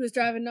 He was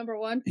driving number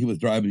 1? He was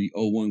driving the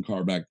 01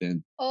 car back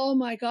then. Oh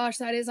my gosh,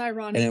 that is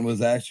ironic. And it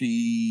was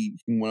actually,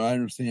 from what I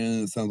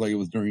understand, it sounds like it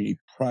was during a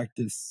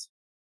practice.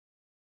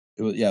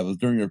 It was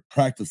during a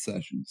practice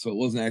session. So it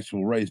wasn't an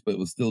actual race, but it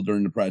was still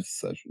during the practice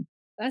session.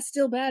 That's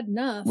still bad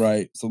enough.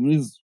 Right. So let me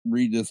just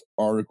read this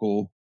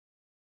article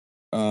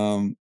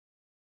from,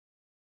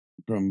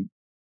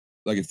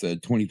 like I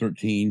said,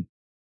 2013.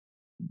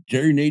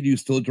 Jerry Nadeau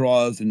still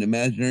draws an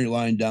imaginary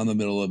line down the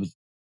middle of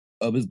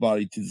his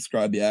body to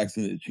describe the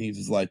accident that changed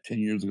his life 10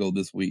 years ago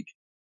this week.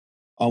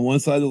 On one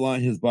side of the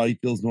line, his body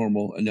feels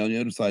normal, and on the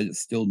other side, it's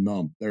still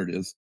numb. There it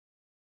is.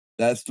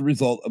 That's the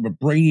result of a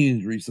brain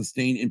injury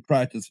sustained in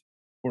practice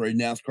for a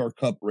NASCAR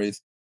Cup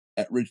race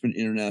at Richmond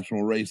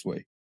International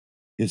Raceway.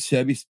 His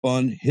Chevy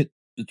spun, hit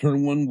the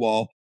turn 1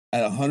 wall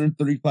at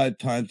 135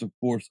 times the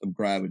force of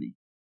gravity.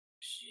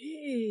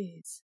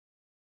 Jeez.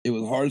 It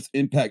was the hardest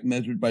impact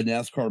measured by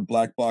NASCAR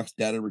black box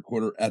data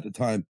recorder at the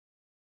time.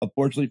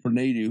 Unfortunately for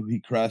Nadu, he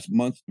crashed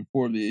months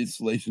before the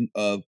installation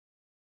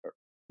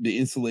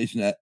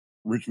at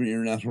Richmond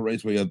International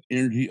Raceway of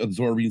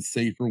energy-absorbing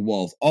safer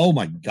walls. Oh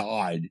my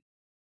God.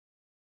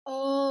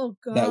 Oh,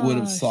 gosh. That would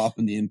have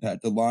softened the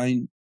impact. The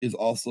line is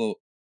also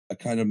a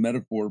kind of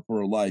metaphor for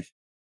a life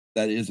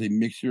that is a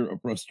mixture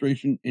of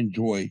frustration and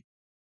joy,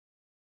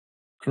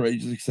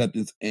 courageous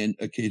acceptance, and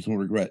occasional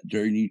regret.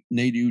 Jerry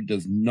Nadu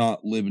does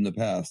not live in the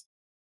past.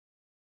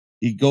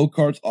 He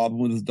go-karts often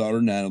with his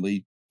daughter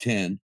Natalie,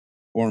 10,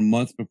 or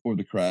months before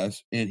the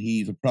crash, and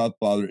he's a proud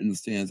father in the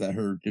stands at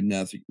her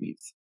gymnastic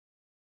meets.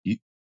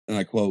 And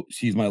I quote,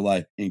 "She's my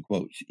life," end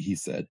quote, he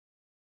said.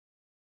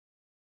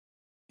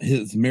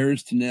 His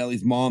marriage to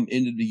Natalie's mom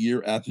ended the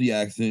year after the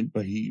accident,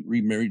 but he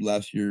remarried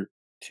last year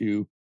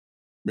to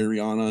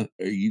Mariana,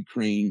 a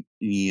Ukrainian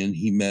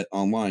he met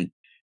online.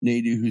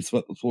 Nadu, who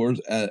swept the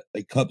floors at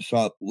a cup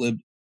shop,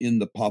 lived in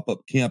the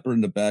pop-up camper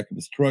in the back of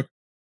his truck.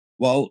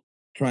 While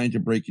trying to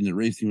break into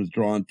racing, was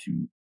drawn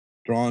to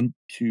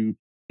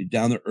a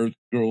down-to-earth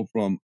girl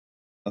from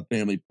a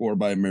family poor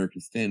by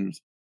American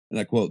standards. And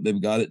I quote, "They've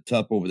got it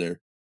tough over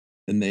there,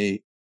 and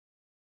they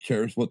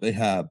cherish what they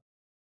have.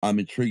 I'm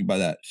intrigued by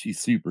that. She's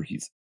super,"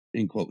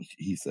 end quote,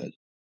 he said.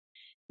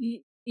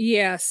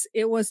 Yes,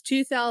 it was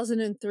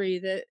 2003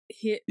 that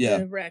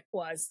the wreck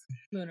was,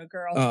 Luna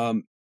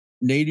Girl.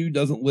 Nadu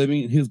doesn't live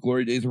in his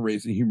glory days of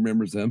racing. He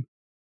remembers them.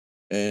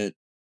 And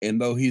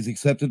though he's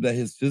accepted that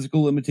his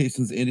physical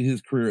limitations ended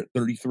his career at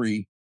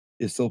 33,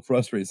 it still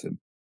frustrates him.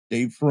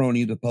 Dave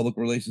Ferroni, the public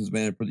relations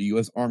man for the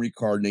U.S. Army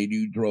car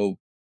Nadu drove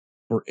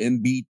for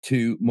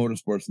MB2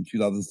 Motorsports in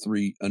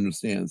 2003,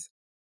 understands.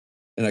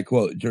 And I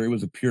quote, "Jerry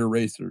was a pure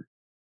racer.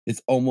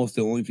 It's almost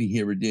the only thing he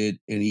ever did,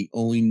 and he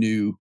only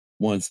knew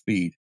one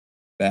speed,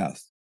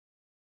 fast,"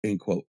 end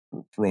quote,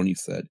 Ferroni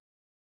said.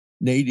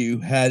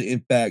 Nadu had,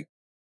 in fact,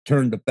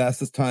 turned the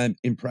fastest time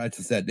in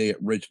practice that day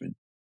at Richmond.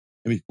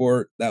 And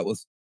before that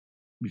was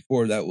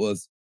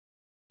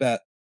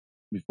fastest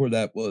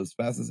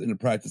in the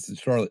practice in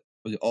Charlotte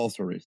for the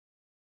All-Star race.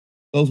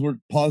 Those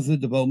were positive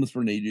developments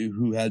for Nadu,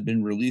 who had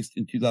been released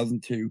in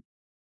 2002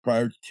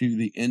 prior to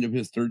the end of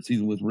his third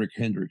season with Rick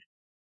Hendrick,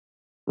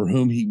 for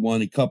whom he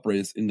won a cup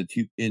race in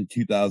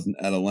 2000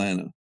 at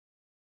Atlanta.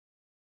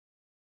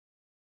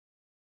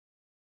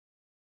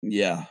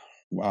 Yeah.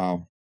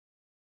 Wow.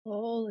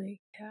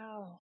 Holy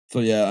cow. So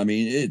yeah, I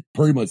mean, it's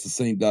pretty much the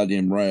same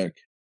goddamn wreck.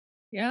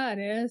 Yeah, it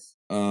is.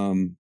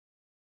 The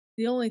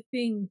only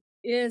thing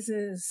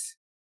is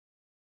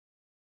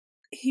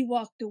he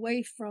walked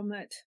away from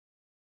it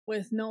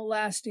with no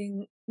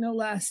lasting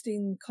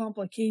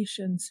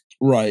complications.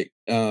 Right.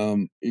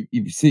 If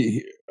you see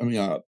here, I mean,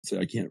 I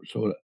can't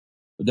show it,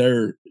 but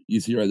there, you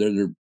see right there,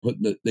 they're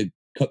putting they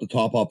cut the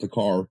top off the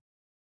car,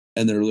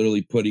 and they're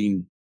literally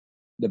putting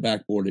the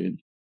backboard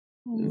in.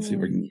 Let's see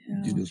if I can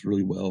do this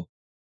really well.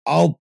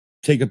 I'll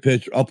take a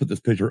picture. I'll put this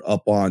picture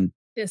up on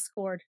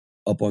Discord.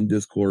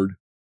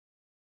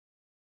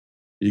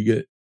 You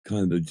get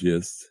kind of the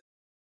gist.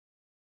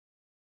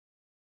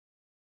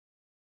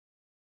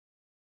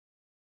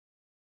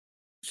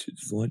 Shit,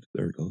 just like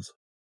there it goes.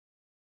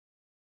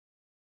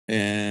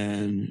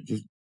 And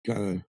just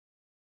kind of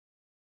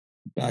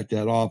back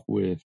that off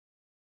with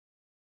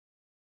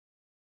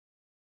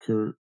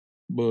Kurt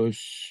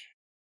Busch.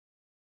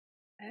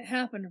 It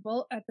happened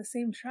both at the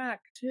same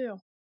track too.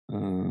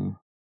 The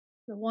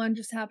one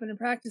just happened in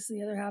practice,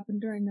 the other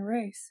happened during the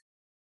race.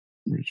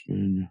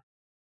 Richmond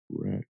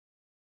wreck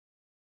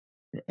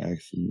or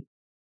accident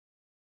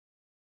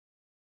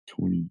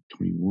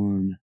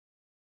 2021.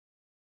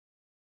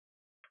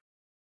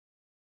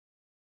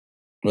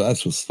 Well,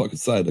 that's what's fucking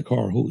side of the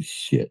car. Holy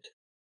shit.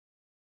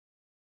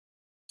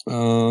 Yeah,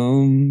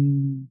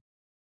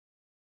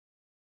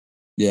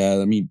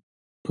 I mean,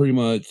 pretty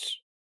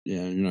much.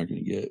 Yeah, you're not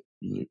gonna get.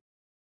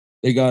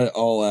 They got it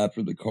all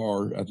after the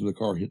car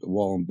hit the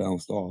wall and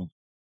bounced off.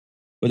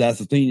 But that's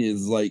the thing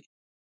is, like,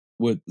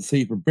 with the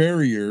safer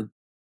barrier,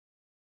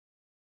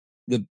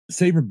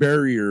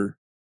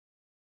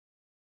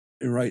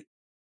 and right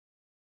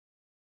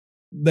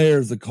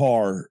there's the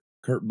car,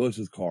 Kurt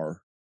Busch's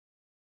car.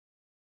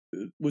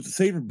 With the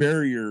safer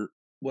barrier,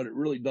 what it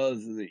really does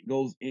is it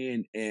goes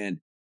in, and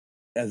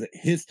as it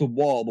hits the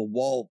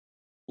wall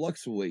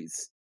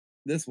fluctuates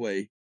this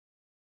way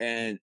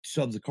and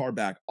shoves the car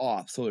back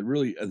off. So it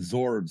really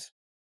absorbs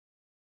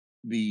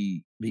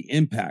the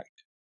impact.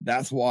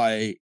 That's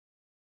why,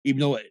 even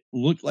though it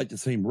looked like the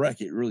same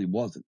wreck, it really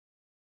wasn't.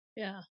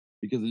 Yeah.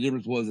 Because the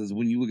difference was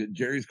when you look at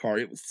Jerry's car,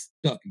 it was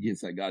stuck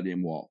against that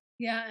goddamn wall.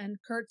 Yeah, and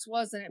Kurt's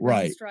wasn't. It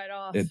Right. bounced right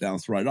off. It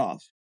bounced right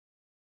off.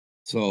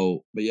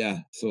 So, but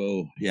yeah.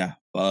 Fuck. Yeah.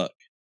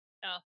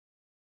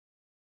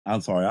 I'm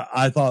sorry.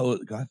 I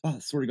thought,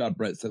 swear to God,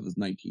 Brett said it was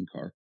 19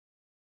 car.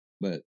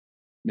 But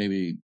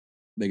maybe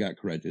they got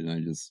corrected and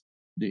I just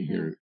didn't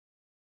hear it.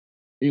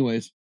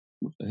 Anyways,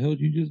 what the hell did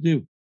you just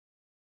do?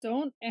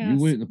 Don't ask. You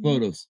went in the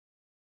photos.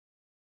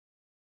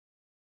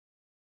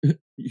 The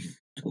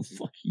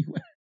fuck you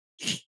at?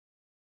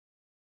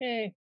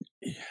 Hey.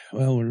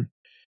 Well,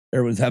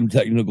 everyone's having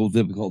technical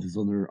difficulties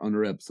on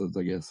their episodes,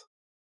 I guess.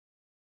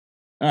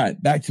 All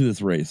right, back to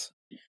this race.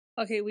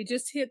 Okay, we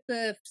just hit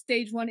the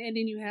stage 1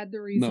 ending. You had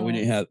the result. No, we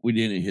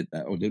didn't hit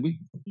that. Oh, did we?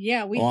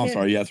 Yeah, we. Oh, I'm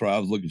sorry. Yeah, that's right. I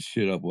was looking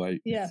shit up.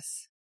 Right.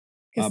 Yes.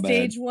 My Because bad.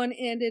 stage 1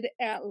 ended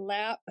at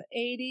lap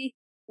 80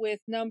 with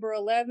number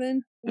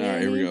 11. All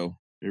right, here we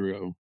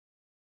go.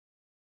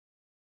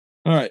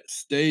 All right,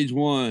 stage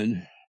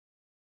 1.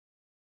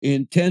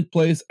 In 10th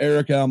place,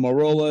 Eric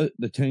Almirola,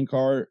 the 10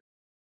 car.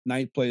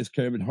 9th place,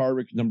 Kevin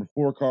Harvick, number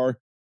 4 car.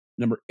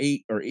 Number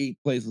 8th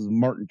place was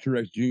Martin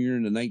Truex Jr.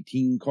 in the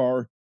 19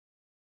 car,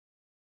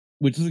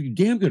 which is a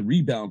damn good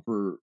rebound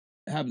for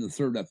having to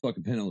serve that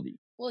fucking penalty.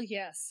 Well,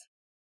 yes.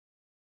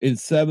 In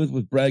 7th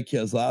was Brad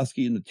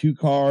Keselowski in the 2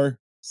 car.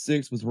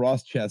 6th was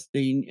Ross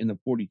Chastain in the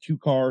 42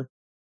 car.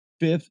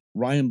 5th,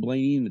 Ryan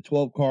Blaney in the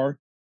 12 car.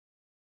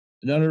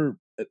 Another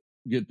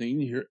good thing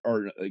here,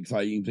 or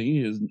exciting thing,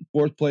 is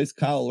 4th place,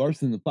 Kyle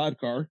Larson in the 5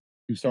 car,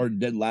 who started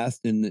dead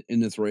last in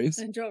this race.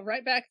 And drove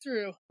right back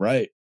through.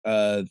 Right.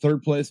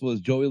 3rd place was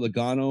Joey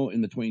Logano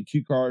in the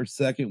 22 car.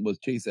 2nd was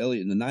Chase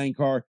Elliott in the 9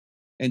 car.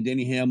 And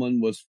Denny Hamlin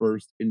was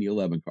 1st in the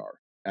 11 car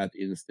at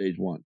the end of stage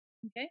 1.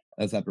 Okay.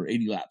 That's after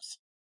 80 laps.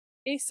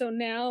 Okay, so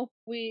now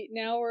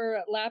we're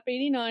at lap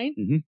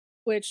 89,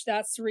 which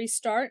that's the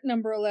restart.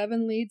 Number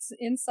 11 leads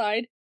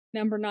inside.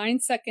 Number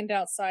 9 second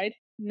outside.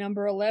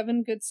 Number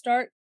 11 good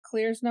start,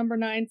 clears number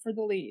 9 for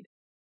the lead.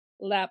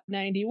 Lap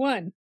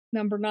 91.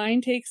 Number 9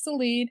 takes the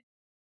lead.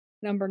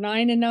 Number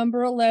 9 and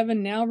number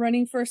 11 now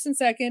running first and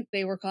second.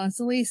 They were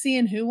constantly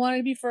seeing who wanted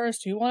to be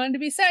first, who wanted to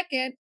be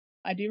second.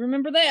 I do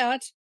remember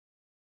that.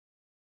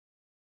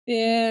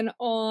 Then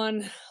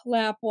on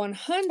lap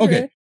 100.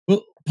 Okay,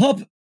 well,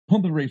 pump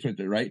the race right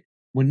there, right?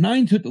 When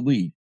 9 took the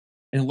lead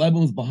and 11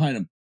 was behind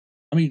him,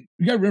 I mean,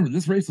 you got to remember,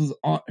 this race was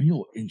on,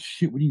 and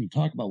shit, we didn't even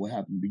talk about what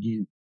happened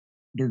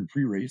during the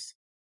pre-race.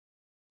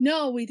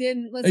 No, we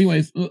didn't.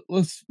 Anyways,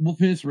 we'll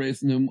finish the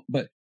race,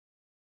 but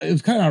it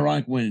was kind of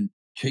ironic when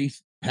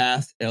Chase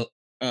passed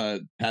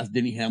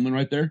Denny Hamlin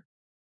right there,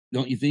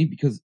 don't you think?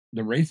 Because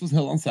the race was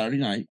held on Saturday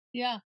night.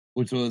 Yeah.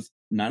 Which was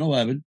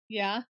 9/11.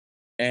 Yeah.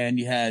 And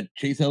you had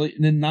Chase Elliott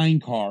in the 9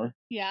 car.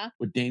 Yeah.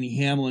 With Danny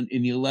Hamlin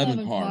in the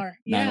 11 car.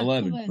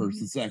 9/11, first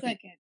and second.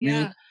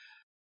 Yeah.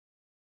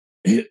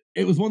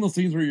 It was one of those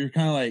things where you're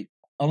kind of like,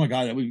 oh my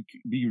God, that would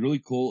be really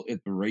cool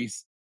if the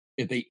race,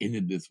 if they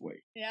ended this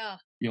way. Yeah.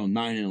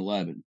 9 and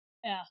 11.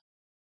 Yeah.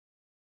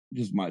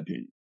 Just my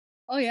opinion.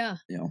 Oh, yeah.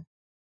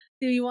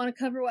 Do you want to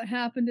cover what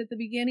happened at the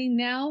beginning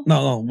now?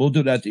 No, we'll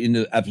do that at the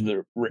end after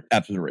the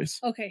race.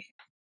 Okay.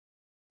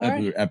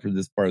 After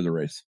this part of the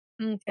race.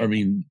 Okay. I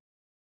mean,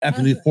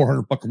 after these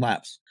 400 fucking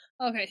laps.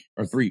 Okay.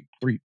 Or three,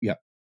 yeah.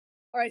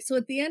 All right, so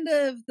at the end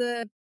of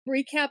the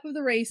recap of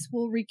the race,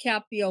 we'll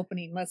recap the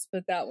opening. Let's put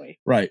it that way.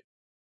 Right.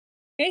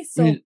 Okay,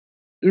 so it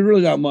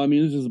really got money. I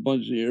mean, it's just a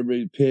bunch of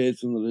everybody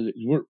pits, and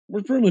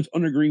we're pretty much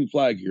under green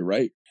flag here,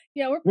 right?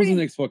 Yeah, Where's the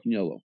next fucking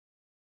yellow?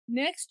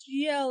 Next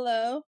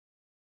yellow.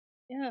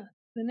 Yeah,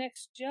 the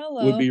next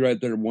yellow would be right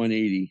there at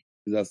 180,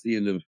 because that's the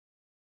end of.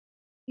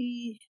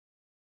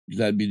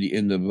 That'd be the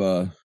end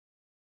of.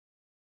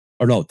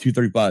 Or no,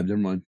 235. Never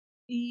mind.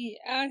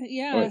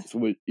 Yeah. All right,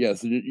 so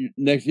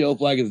next yellow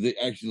flag is the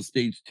actual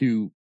stage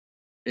 2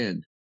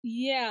 end.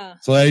 Yeah.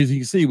 So as you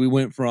can see, we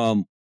went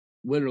from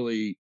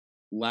literally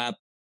lap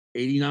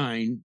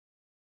 89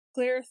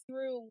 clear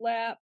through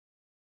lap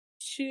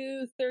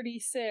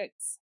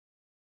 236.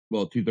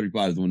 Well,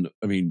 235 is when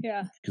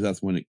because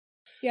that's when it.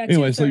 Yeah.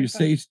 Anyway, so your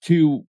stage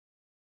 2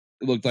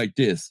 looked like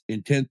this.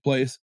 In 10th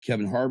place,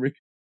 Kevin Harvick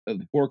of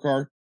the 4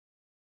 car.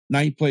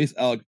 9th place,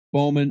 Alex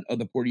Bowman of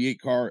the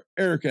 48 car.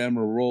 Eric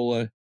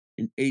Almirola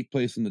in 8th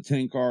place in the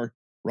 10 car.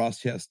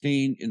 Ross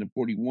Chastain in the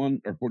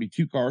 41 or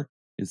 42 car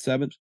in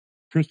 7th.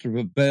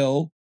 Christopher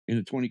Bell in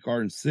the 20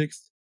 car in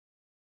 6th.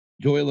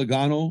 Joey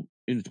Logano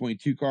in the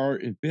 22 car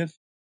in 5th.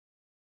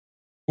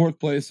 4th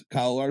place,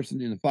 Kyle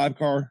Larson in the 5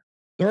 car.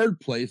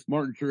 3rd place,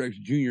 Martin Truex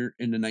Jr.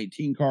 in the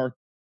 19 car.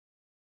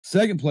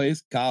 2nd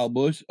place, Kyle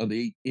Busch in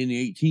the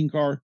 18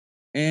 car.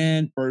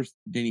 And 1st,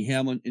 Denny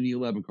Hamlin in the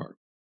 11 car.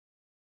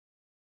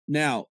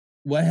 Now,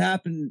 what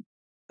happened,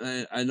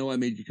 I know I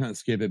made you kind of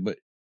skip it, but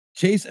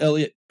Chase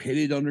Elliott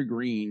pitted under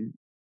green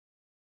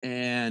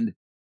and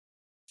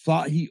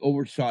thought he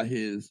overshot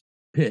his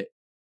pit.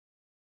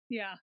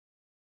 Yeah.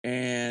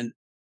 And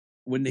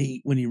when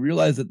he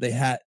realized that they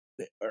had,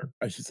 or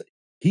I should say,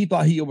 he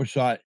thought he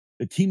overshot.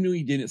 The team knew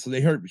he didn't, so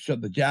they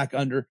shut the jack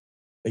under.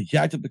 They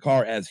jacked up the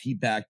car as he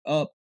backed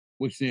up,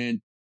 which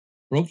then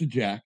broke the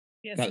jack,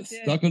 got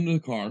stuck under the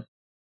car.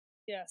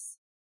 Yes.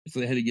 So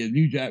they had to get a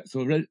new jack.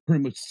 So it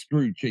pretty much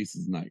screwed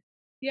Chase's night.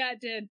 Yeah, it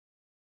did.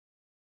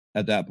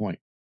 At that point.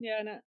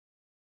 Yeah, no.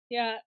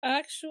 Yeah,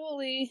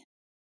 actually,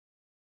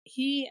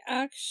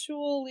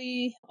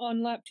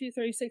 on lap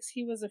 236,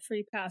 he was a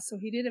free pass, so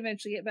he did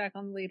eventually get back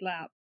on the lead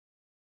lap.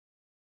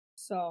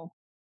 So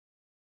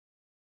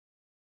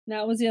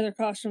that was the other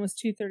caution, was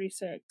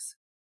 236.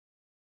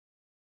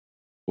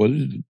 What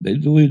they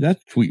deleted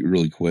that tweet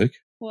really quick?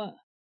 What?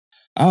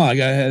 Oh, I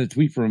had a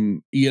tweet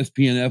from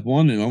ESPN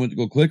F1, and I went to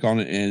go click on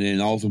it, and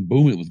then all of a sudden,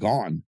 boom, it was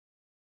gone.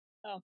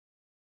 Oh.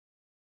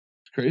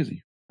 It's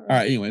crazy. All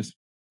right, anyways.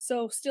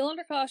 So still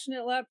under caution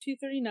at lap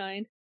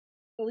 239.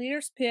 The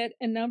leaders pit,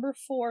 and number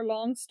 4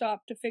 long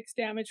stop to fix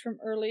damage from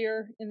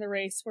earlier in the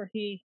race where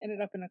he ended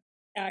up in an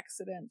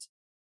accident.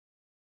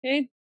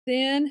 Okay,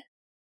 then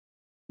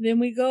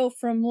we go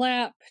from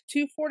lap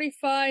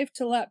 245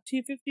 to lap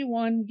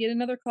 251, get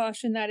another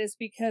caution. That is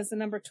because the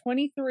number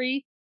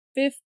 23,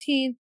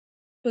 15th,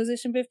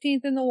 position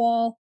 15th in the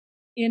wall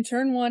in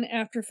turn 1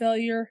 after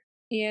failure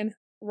in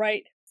the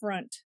right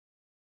front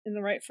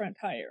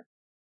tire.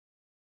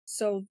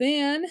 So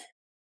then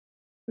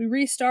we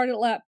restart at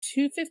lap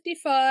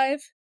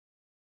 255,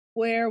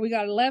 where we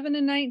got 11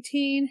 and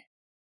 19.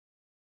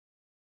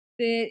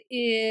 That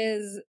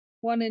is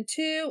 1 and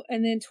 2,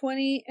 and then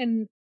 20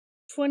 and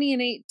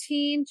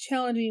 18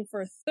 challenging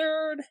for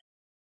third.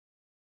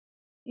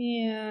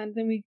 And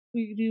then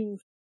we do,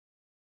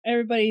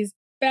 everybody's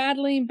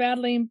battling.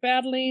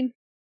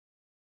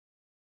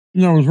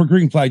 No, we're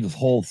green flag this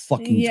whole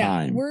fucking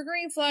time. We're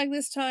green flag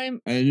this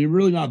time. And you're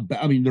really not,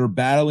 they're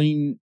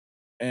battling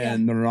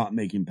and they're not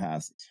making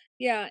passes.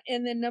 Yeah,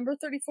 and then number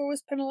 34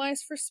 was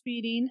penalized for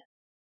speeding.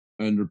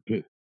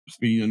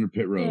 Speeding under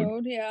pit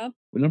road. Yeah.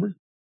 What number?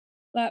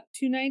 Lap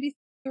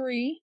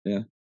 293.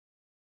 Yeah.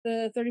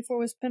 The 34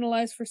 was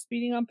penalized for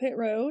speeding on pit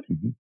road.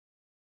 Mm-hmm.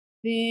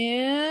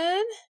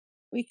 Then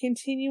we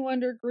continue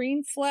under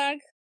green flag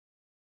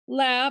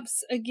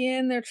laps.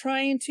 Again, they're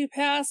trying to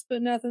pass,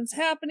 but nothing's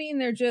happening.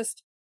 They're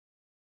just,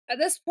 at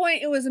this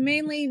point, it was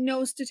mainly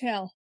nose to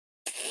tail.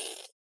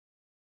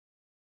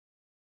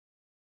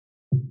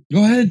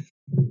 Go ahead.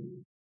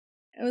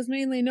 It was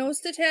mainly nose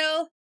to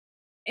tail.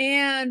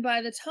 And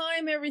by the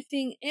time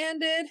everything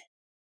ended,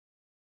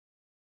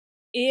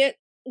 it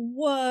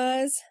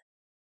was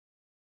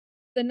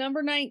the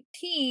number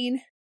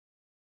 19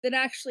 that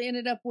actually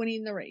ended up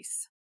winning the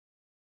race.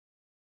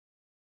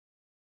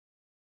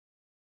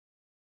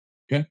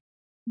 Okay.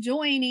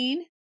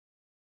 Joining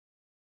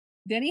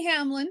Denny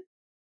Hamlin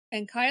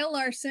and Kyle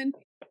Larson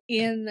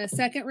in the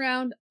second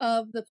round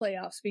of the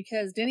playoffs,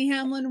 because Denny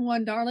Hamlin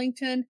won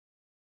Darlington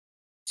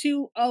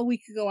a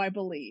week ago, I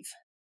believe.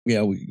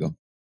 Yeah, a week ago.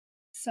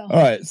 So, all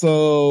right.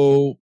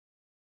 So,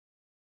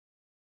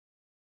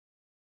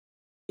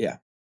 yeah.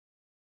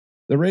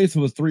 The race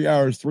was 3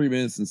 hours, 3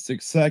 minutes, and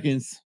 6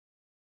 seconds.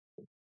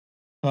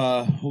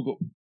 We'll go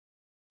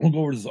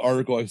over this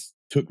article I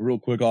took real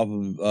quick off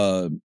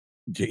of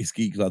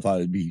J-Ski because I thought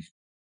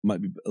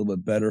might be a little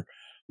bit better.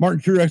 Martin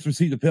Truex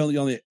received a penalty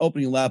on the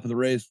opening lap of the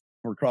race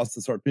for across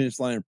the start finish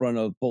line in front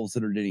of pole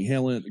sitter Denny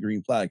Hamlin at the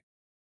green flag.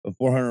 But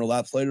 400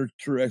 laps later,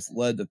 Truex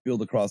led the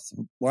field across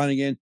the line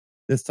again,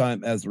 this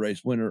time as the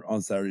race winner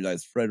on Saturday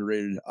night's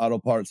Federated Auto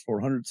Parts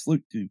 400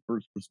 salute to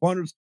first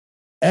responders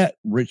at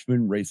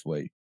Richmond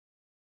Raceway.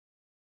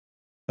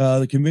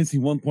 The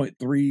convincing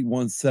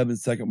 1.317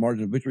 second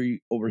margin of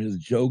victory over his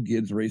Joe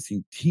Gibbs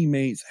Racing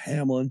teammates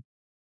Hamlin,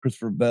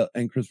 Christopher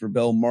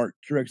Bell marked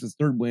Truex's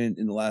third win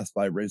in the last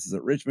 5 races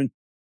at Richmond,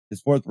 his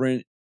fourth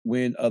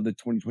win of the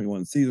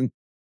 2021 season,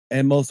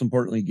 and most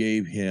importantly,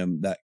 gave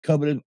him that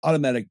coveted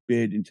automatic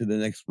bid into the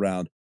next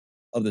round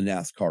of the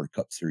NASCAR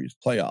Cup Series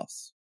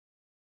playoffs.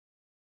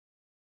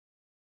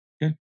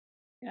 Okay.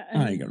 Yeah,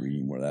 I ain't gonna read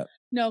any more of that.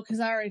 No, because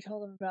I already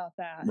told him about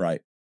that.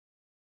 Right.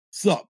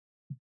 So,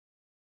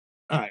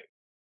 all right.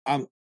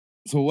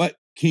 So what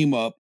came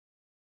up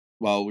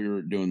while we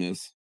were doing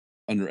this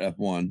under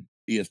F1,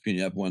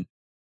 ESPN F1?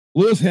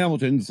 Lewis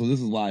Hamilton, so this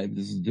is live.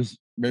 This is just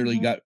barely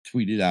got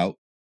tweeted out.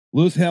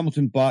 Lewis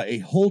Hamilton bought a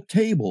whole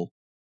table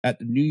at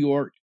the New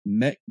York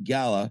Met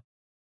Gala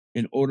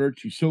in order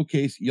to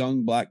showcase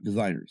young black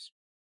designers.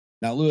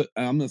 Now, Lewis,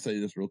 I'm going to say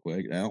this real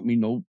quick. I don't mean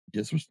no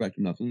disrespect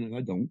or nothing.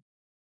 I don't.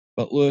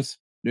 But Lewis,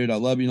 dude, I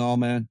love you and all,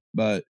 man.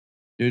 But,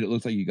 dude, it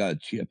looks like you got a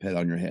chip head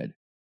on your head.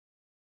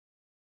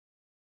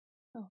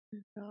 Oh,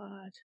 good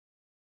God.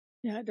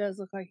 Yeah, it does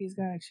look like he's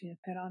got a chip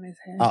head on his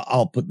head.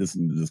 I'll put this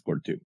in the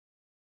Discord, too.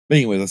 But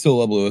anyways, I still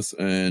love Lewis,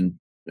 and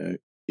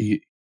he's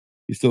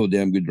still a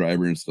damn good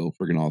driver and still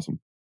freaking awesome.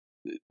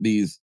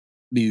 These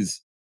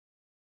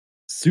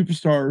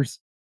superstars,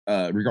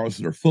 regardless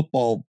of their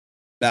football,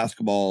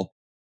 basketball,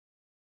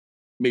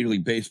 Major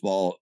League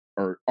Baseball,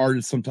 or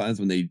artists sometimes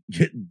when they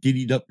get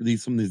giddied up to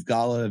some of these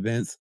gala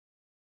events.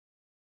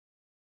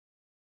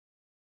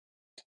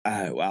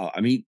 Wow.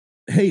 I mean,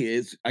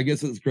 hey, I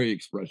guess it's great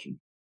expression,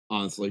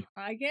 honestly.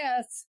 I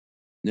guess.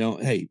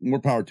 Hey, more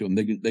power to them.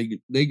 They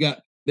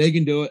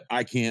can do it.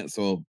 I can't,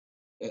 so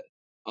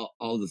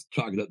I'll just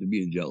chalk it up to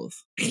being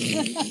jealous.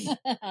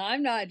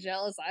 I'm not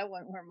jealous. I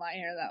wouldn't wear my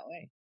hair that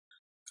way.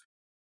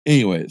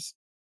 Anyways,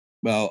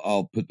 well,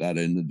 I'll put that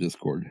in the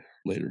Discord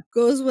later.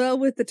 Goes well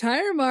with the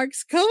tire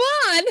marks. Come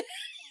on.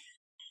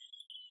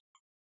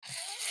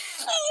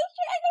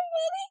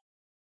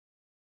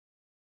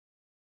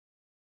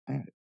 All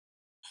right.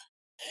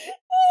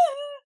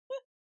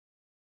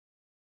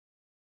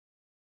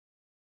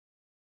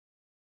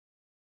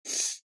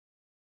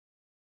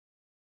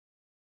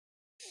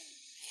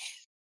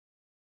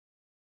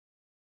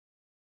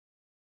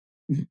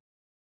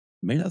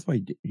 Maybe that's why he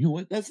did. You know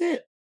what? That's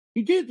it.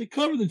 He did to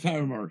cover the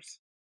tire marks.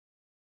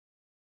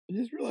 I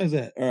just realized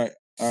that. All right.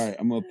 All right,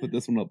 I'm gonna put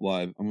this one up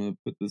live. I'm gonna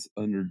put this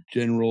under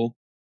general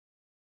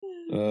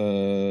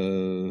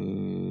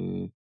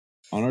on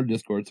our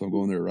Discord. So I'm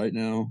going there right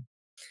now.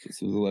 As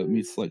soon as they let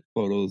me select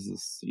photos,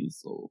 this seems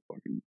so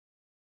fucking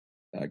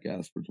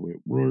jackass for the way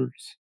it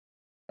works.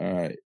 All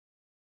right,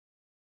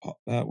 pop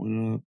that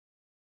one up,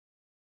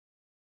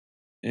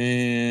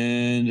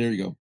 and there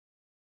you go.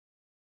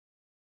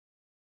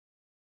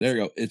 There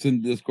you go. It's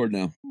in Discord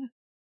now.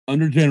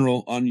 Under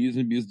general on Use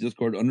and Abuse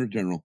Discord. Under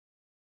general,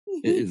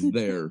 it is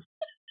there.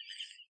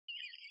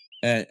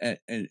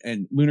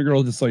 And Lunar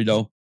Girl, just so you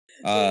know,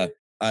 I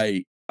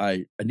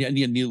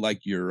need to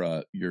like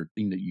your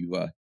thing that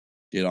you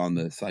did on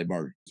the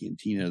Sidebar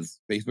Cantina's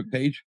Facebook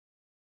page,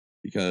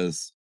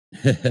 because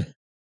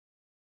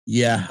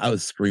yeah, I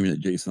was screaming at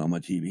Jason on my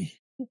TV.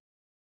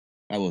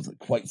 I wasn't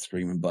quite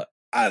screaming, but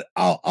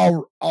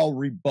I'll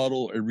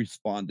rebuttal and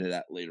respond to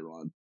that later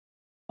on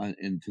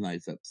in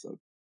tonight's episode.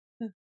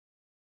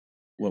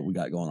 What we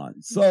got going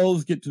on. So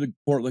let's get to the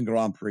Portland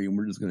Grand Prix, and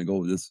we're just going to go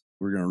with this.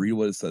 We're going to read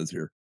what it says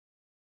here.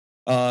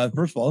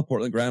 First of all, the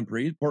Portland Grand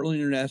Prix. Portland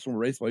International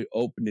Raceway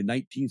opened in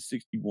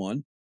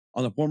 1961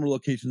 on the former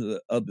location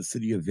of the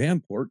city of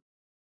Vanport,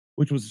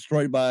 which was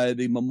destroyed by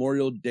the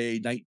Memorial Day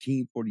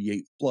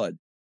 1948 flood.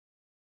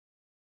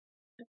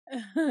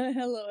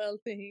 LOL,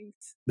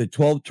 thanks. The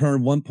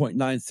 12-turn,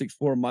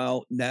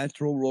 1.964-mile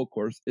natural roll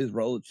course is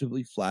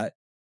relatively flat,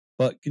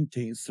 but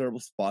contains several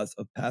spots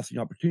of passing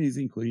opportunities,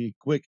 including a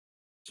quick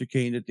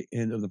chicane at the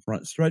end of the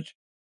front stretch,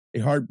 a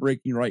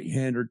hard-braking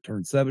right-hander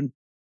turn 7,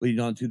 leading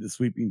onto the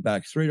sweeping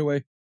back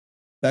straightaway,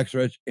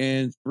 backstretch,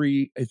 and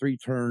a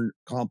three-turn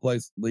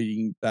complex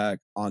leading back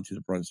onto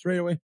the front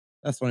straightaway.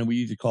 That's funny. We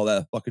usually call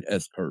that a fucking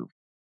S curve.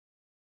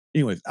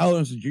 Anyways, Al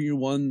Unser Jr.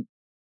 won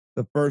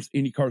the first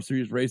IndyCar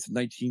Series race in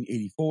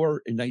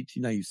 1984. In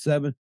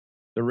 1997,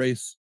 the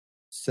race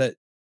set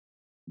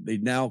the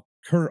now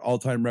current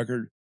all-time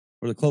record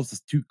for the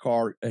closest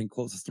two-car and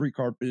closest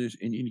three-car finish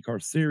in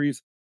IndyCar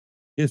Series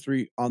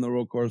history on the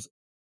road course.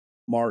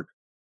 Mark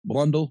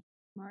Blundell.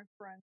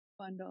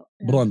 Blundell.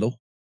 Yeah.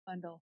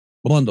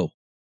 Blundell.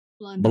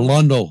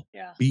 Blundell.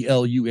 Yes.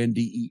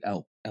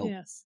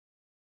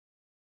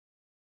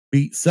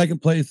 Beat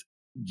second place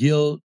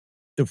Gil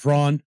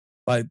DeFron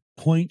by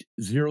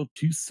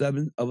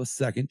 0.027 of a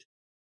second,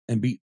 and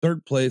beat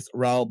third place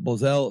Raul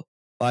Bozel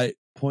by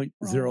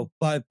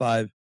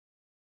 0.055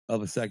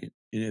 of a second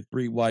in a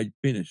three-wide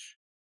finish.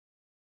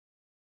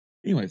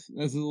 Anyways,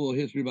 that's a little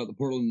history about the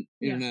Portland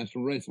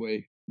International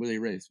Raceway where they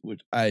race,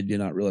 which I did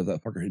not realize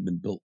that fucker had been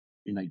built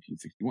in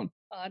 1961.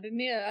 Didn't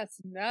you? That's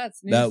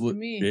news to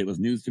me. It was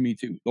news to me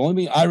too. The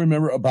only thing I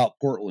remember about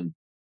Portland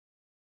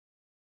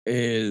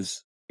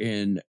is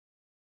in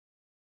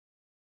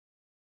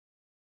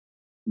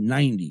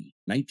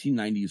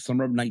 1990,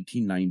 summer of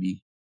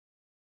 1990,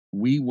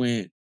 we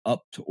went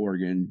up to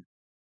Oregon.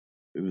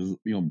 It was,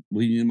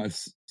 leading in my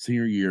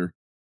senior year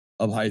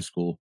of high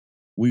school.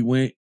 We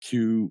went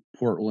to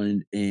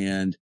Portland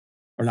we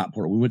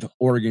went to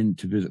Oregon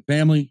to visit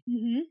family.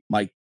 Mm-hmm.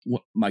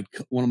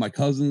 One of my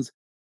cousins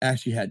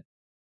actually had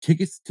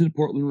tickets to the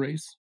Portland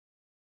race.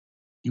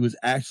 He was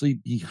actually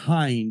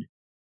behind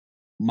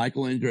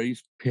Michael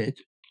Andretti's pit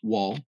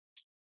wall.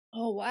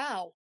 Oh,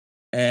 wow.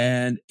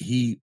 And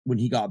when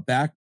he got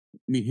back,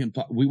 me and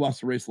him we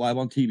watched the race live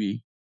on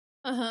TV.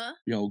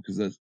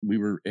 Because we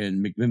were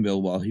in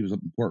McMinnville while he was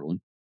up in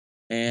Portland.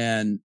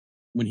 And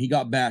when he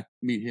got back,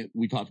 me and him,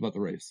 we talked about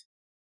the race.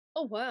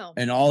 Oh, wow.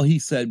 And all he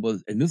said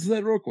was, and this is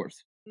at road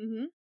course.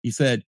 Mm-hmm. He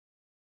said,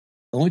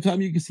 the only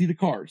time you can see the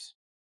cars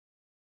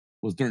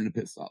was during the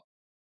pit stop.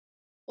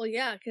 Well,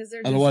 yeah, because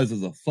they're otherwise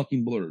it's a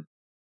fucking blur.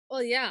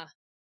 Well, yeah.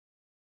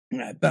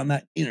 And I found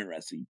that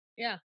interesting.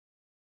 Yeah.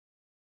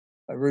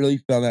 I really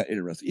found that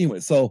interesting. Anyway,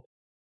 so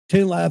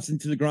 10 laps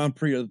into the Grand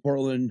Prix of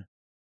Portland.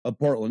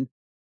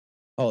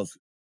 Oh, it's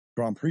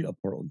Grand Prix of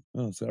Portland.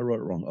 Oh, so I wrote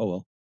it wrong. Oh,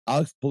 well.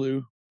 Alex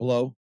Palou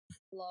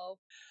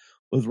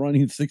was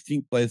running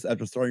 16th place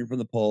after starting from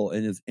the pole,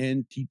 and his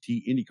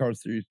NTT IndyCar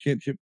Series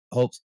Championship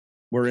hopes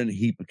were in a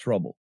heap of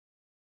trouble.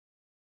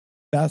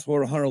 Fast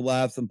forward 100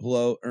 laps, and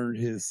Palou earned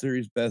his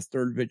series best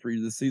third victory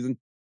this season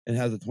and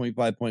has a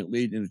 25-point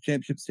lead in the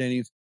championship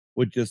standings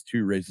with just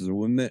two races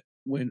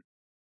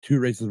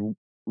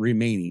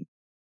remaining.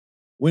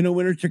 Win a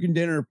winner chicken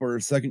dinner for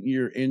his second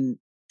year in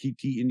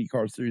TT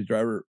IndyCar Series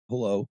driver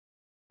Palou,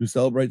 who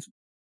celebrates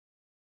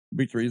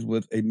victories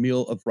with a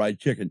meal of fried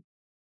chicken.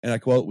 And I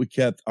quote, "We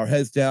kept our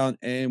heads down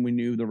and we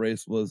knew the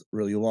race was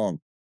really long.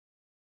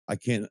 I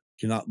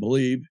cannot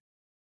believe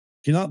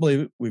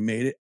it. We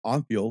made it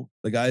on fuel.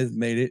 The guys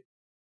made it.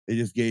 They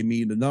just gave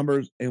me the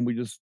numbers and we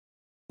just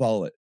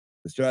follow it.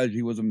 The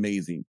strategy was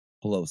amazing,"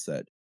 Palou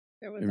said.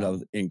 That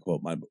was end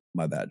quote. My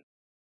bad.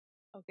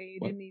 Okay,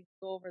 you didn't even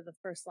go over the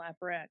first lap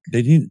wreck.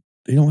 They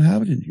don't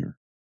have it in here.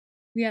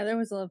 Yeah, there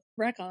was a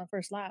wreck on the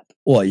first lap.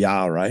 Well,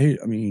 yeah, right.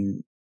 I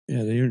mean,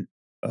 yeah, they didn't.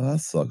 Oh, that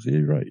sucks.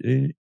 You're right.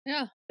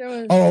 Yeah, there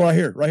was. Oh, right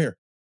here.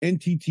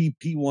 NTT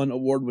P1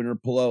 award winner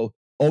Palou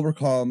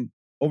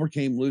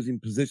overcame losing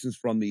positions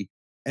from the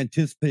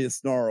anticipated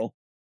snarl.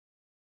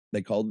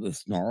 They called it a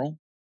snarl.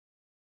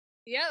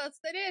 Yeah, that's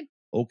what they did.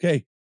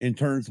 Okay. In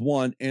turns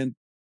 1 and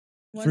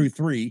through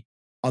 3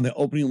 on the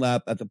opening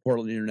lap at the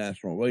Portland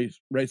International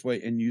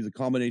Raceway, and use a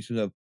combination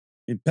of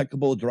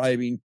impeccable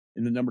driving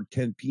in the number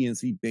 10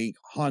 PNC Bank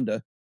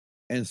Honda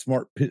and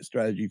smart pit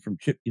strategy from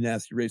Chip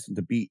Ganassi Racing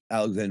to beat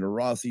Alexander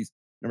Rossi's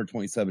number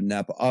 27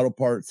 Napa Auto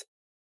Parts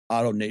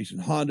Auto Nation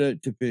Honda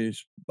to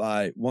finish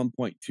by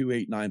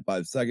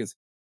 1.2895 seconds.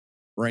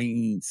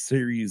 Reigning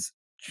series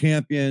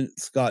champion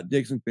Scott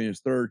Dixon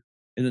finished third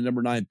in the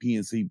number 9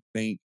 PNC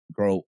Bank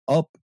Grow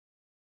Up.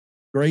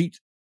 Great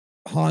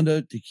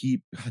Honda to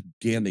keep. God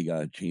damn, they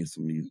gotta change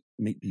some of these,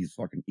 make these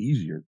fucking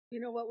easier. You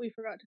know what we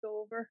forgot to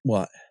go over?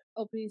 What?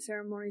 Opening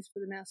ceremonies for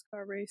the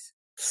NASCAR race.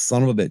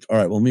 Son of a bitch. All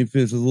right, well, let me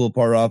finish this little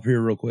part off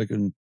here real quick,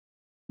 and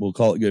we'll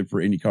call it good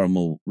for IndyCar, and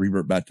we'll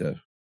revert back to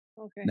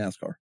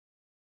NASCAR.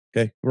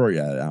 Okay, we're already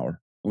at an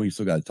hour, and we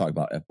still got to talk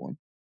about F1,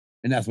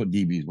 and that's what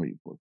DB's waiting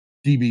for.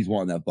 DB's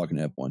wanting that fucking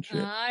F1 shit.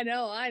 I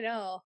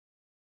know.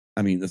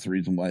 I mean, that's the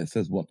reason why it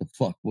says, "What the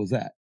fuck was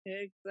that?"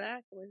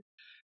 Exactly.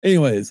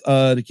 Anyways,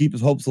 to keep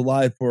his hopes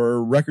alive for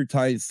a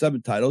record-tying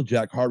 7th title,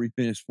 Jack Harvey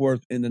finished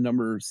 4th in the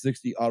number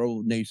 60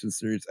 Auto Nation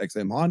Series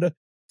XM Honda.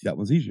 See, that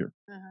one's easier.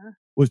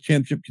 With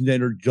championship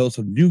contender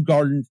Joseph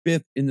Newgarden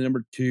 5th in the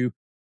number 2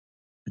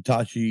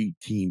 Hitachi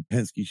Team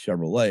Penske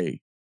Chevrolet.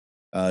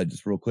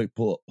 Just real quick,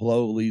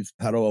 Pelot leads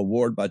Pato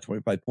Award by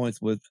 25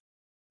 points with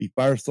the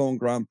Firestone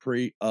Grand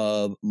Prix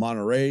of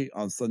Monterey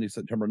on Sunday,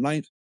 September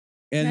 9th.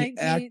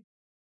 And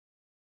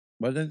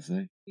what did I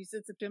say? You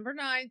said September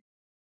 9th.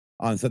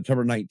 On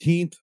September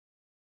 19th.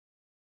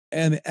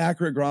 And the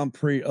Acura Grand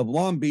Prix of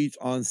Long Beach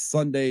on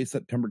Sunday,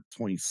 September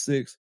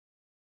 26th.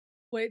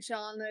 Which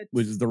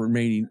is the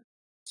remaining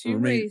two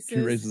races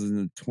in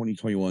the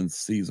 2021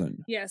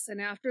 season. Yes, and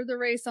after the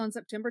race on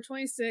September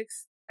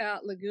 26th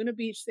at Laguna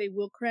Beach, they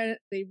will crown.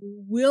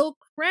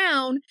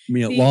 You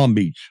mean at Long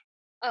Beach?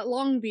 At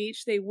Long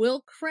Beach, they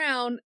will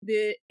crown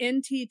the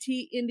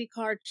NTT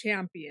IndyCar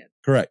champion.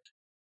 Correct.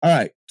 All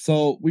right,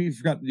 so we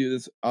forgot to do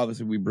this.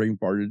 Obviously, we brain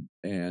farted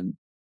and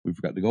we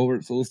forgot to go over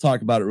it. So let's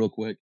talk about it real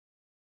quick.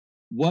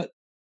 What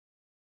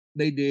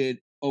they did,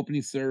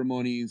 opening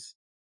ceremonies.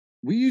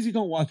 We usually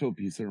don't watch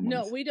opening ceremonies.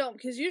 No, we don't,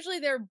 because usually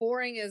they're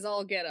boring as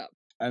all get up.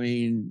 I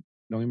mean,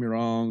 don't get me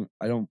wrong.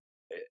 I'd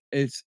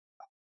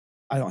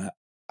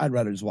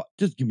rather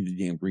just give me the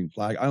damn green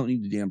flag. I don't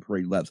need the damn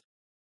parade laps.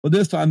 But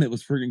this time it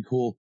was freaking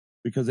cool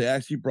because they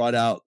actually brought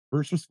out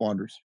first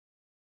responders.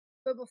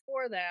 But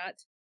before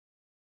that,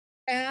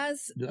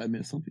 did I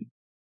miss something?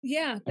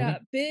 Yeah,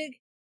 that big.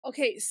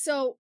 Okay,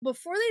 so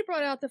before they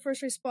brought out the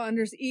first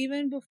responders,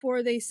 even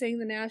before they sang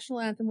the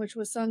national anthem, which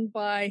was sung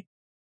by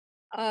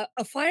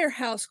a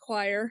firehouse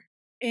choir,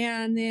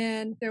 and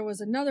then there was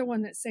another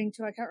one that sang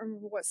too. I can't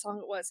remember what song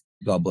it was.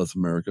 God Bless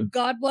America.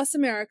 God Bless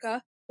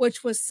America,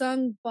 which was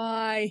sung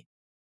by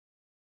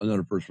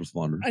another first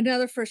responder.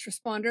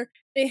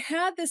 They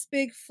had this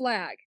big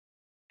flag,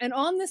 and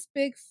on this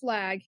big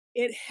flag,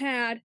 it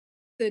had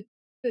the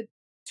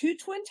 2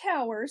 twin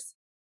towers,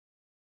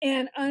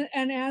 and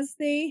as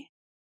they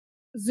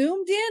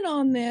zoomed in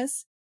on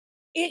this,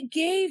 it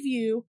gave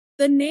you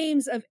the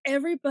names of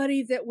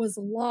everybody that was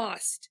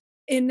lost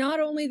in not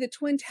only the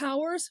Twin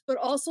Towers, but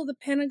also the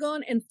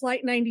Pentagon and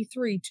Flight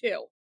 93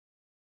 too.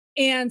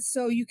 And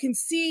so you can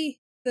see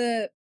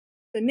the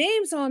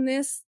names on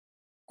this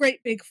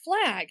great big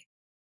flag,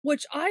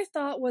 which I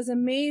thought was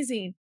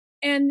amazing.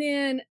 And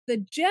then the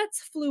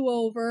Jets flew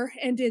over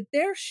and did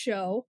their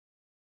show.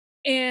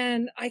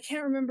 And I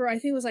can't remember, I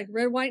think it was like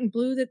red, white, and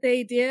blue that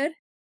they did.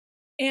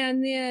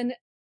 And then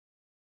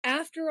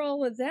after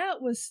all of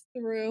that was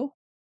through,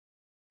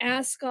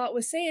 as Scott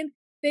was saying,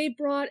 they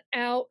brought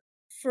out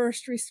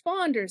first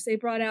responders. They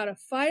brought out a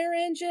fire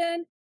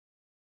engine.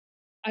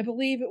 I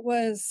believe it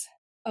was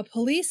a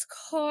police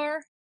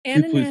car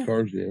and 2 police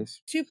cars,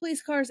 yes. 2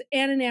 police cars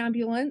and an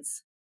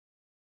ambulance.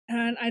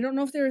 And I don't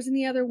know if there was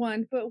any other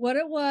one, but what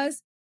it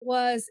was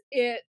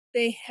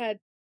they had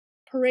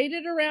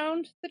paraded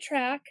around the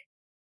track.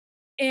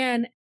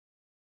 And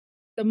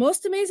the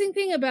most amazing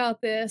thing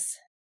about this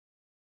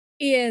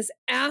is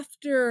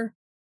after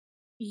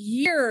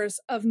years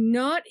of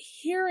not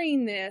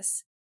hearing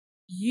this,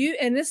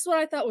 and this is what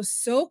I thought was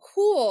so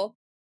cool,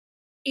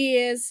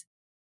 is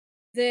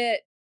that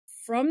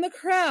from the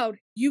crowd,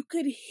 you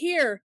could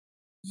hear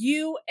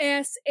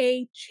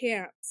USA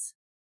chants.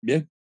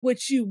 Yeah.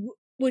 Which you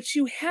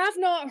have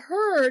not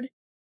heard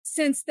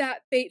since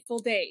that fateful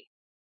day.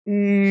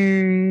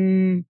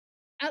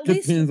 At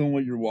least depends on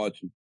what you're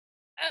watching.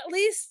 At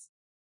least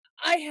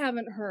I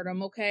haven't heard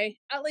them, okay?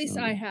 At least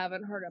I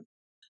haven't heard them.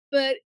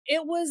 But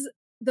it was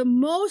the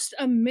most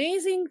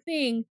amazing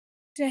thing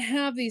to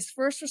have these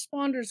first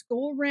responders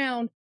go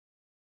around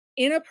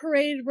in a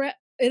parade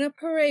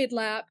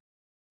lap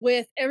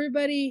with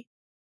everybody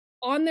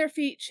on their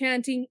feet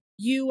chanting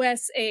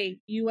USA,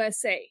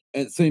 USA.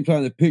 At the same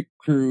time, the pit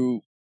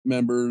crew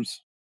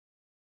members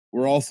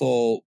were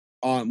also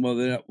on, while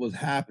that was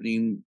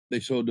happening,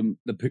 they showed them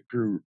the pit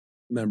crew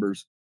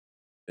members.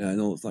 And I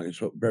know it's not going to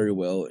show up very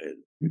well. And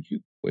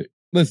wait,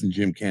 listen,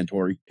 Jim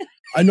Cantori,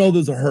 I know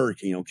there's a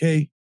hurricane,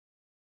 okay?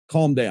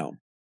 calm down.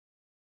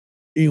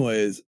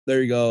 Anyways,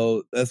 there you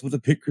go. That's what the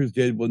pit crews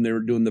did when they were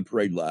doing the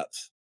parade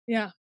laps.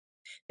 Yeah.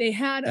 They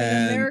had an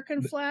And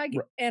American flag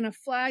and a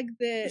flag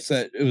that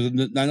said it was a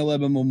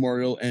 9/11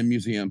 Memorial and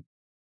Museum.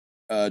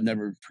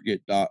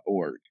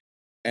 Neverforget.org.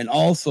 And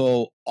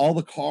also, all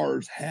the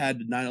cars had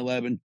the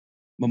 9/11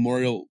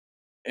 Memorial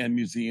and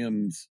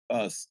Museums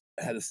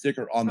had a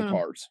sticker on the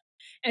cars.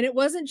 And it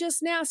wasn't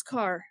just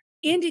NASCAR.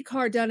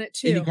 IndyCar done it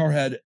too. IndyCar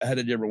had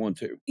a different one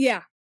too.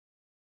 Yeah.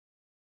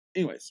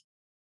 Anyways,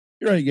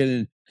 you're ready to get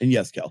in. And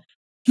yes, Cal.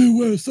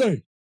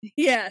 USA.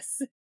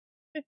 Yes.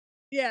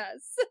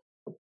 Yes.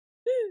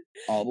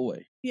 All the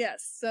way.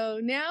 Yes. So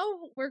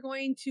now we're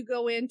going to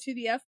go into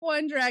the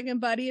F1 Dragon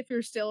Buddy if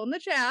you're still in the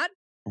chat.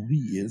 Oh,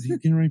 he is. He's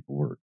getting ready for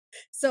work.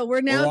 So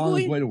we're now on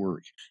his way to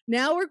work.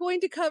 Now we're going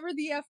to cover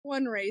the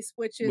F1 race,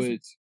 which is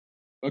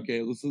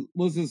okay.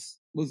 Let's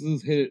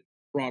just hit it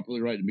properly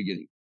right at the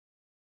beginning.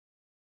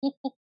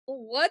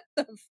 What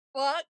the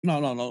fuck?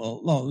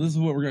 No. This is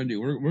what we're gonna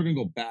do. We're gonna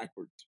go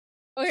backwards.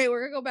 Okay,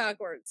 we're gonna go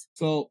backwards.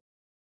 So,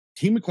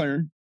 Team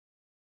McLaren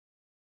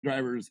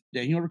drivers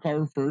Daniel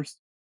Ricciardo first,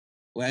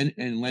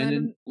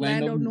 Lando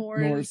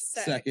Norris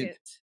second,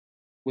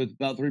 with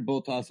Valtteri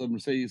Bottas of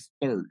Mercedes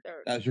third.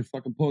 That's your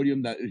fucking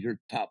podium. That is your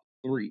top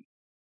three.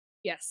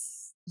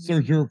 Yes.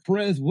 Sergio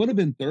Perez would have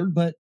been third,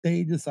 but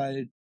he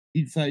decided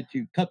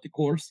to cut the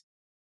course,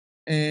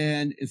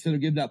 and instead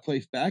of giving that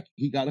place back,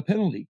 he got a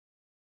penalty.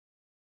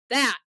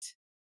 That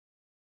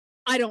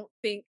I don't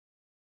think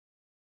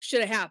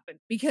should have happened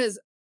because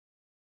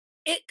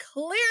it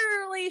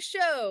clearly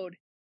showed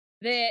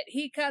that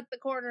he cut the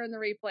corner in the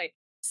replay.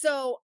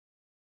 So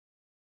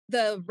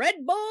the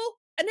Red Bull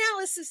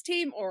analysis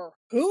team or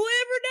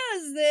whoever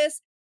does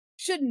this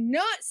should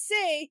not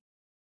say,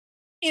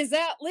 is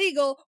that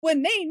legal,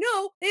 when they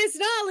know it's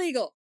not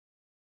legal.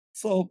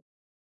 So,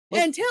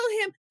 and tell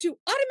him to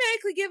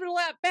automatically give it a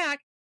lap back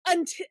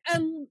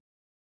until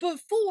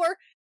before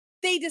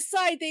they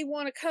decide they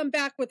want to come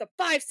back with a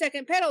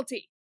 5-second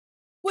penalty,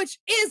 which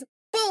is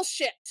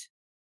bullshit.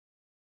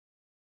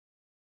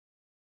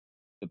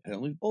 The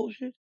penalty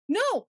bullshit?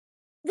 No,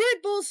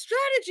 Red Bull's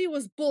strategy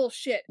was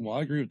bullshit. Well,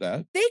 I agree with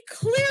that. They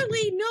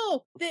clearly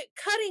know that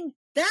cutting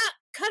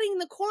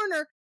the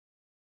corner,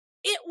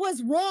 it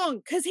was wrong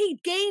because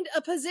he gained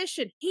a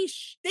position. They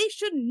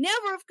should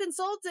never have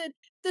consulted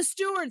the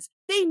stewards.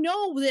 They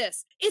know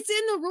this. It's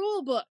in the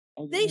rule book.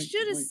 They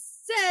should have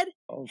said,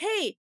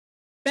 "Hey,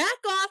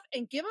 back off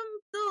and give him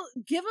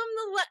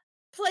the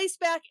place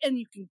back, and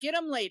you can get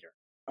him later."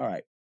 All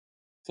right.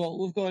 So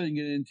let's go ahead and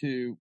get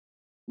into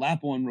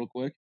lap one real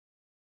quick.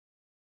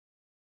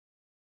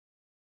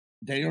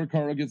 Daniel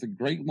Ricciardo gets a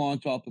great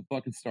launch off the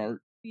fucking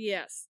start.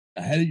 Yes.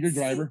 Ahead of your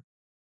driver.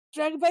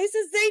 Dragon Buddy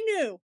says they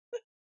knew.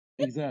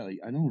 Exactly.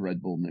 I know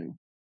Red Bull knew.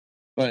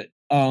 But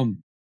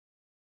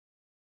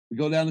we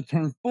go down to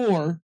turn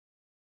 4,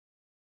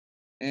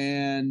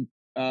 and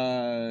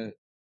turn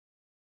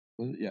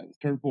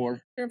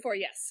 4. Turn 4,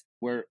 yes.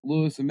 Where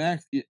Lewis and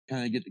Max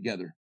kind of get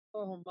together.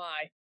 Oh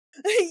my.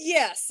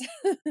 Yes.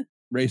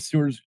 Race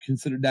stewards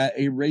considered that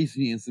a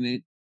racing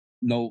incident.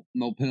 No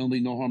penalty,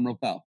 no harm, no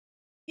foul.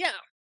 Yeah.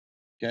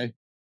 Okay.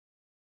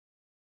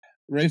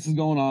 The race is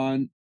going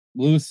on.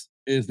 Lewis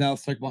is now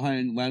stuck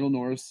behind Lando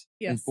Norris.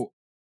 Yes.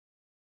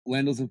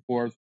 Lando's in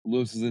 4th.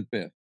 Lewis is in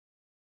 5th.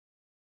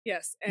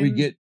 Yes. And we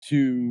get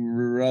to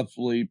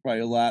roughly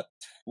probably lap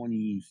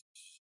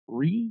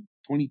 23,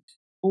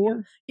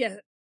 24? Yeah.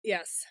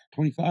 Yes.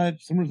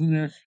 25, somewhere in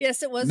there.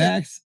 Yes, it was.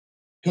 Max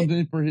comes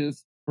in for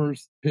his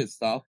first pit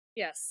stop.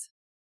 Yes.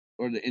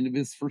 Or the end of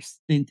his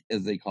first stint,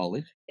 as they call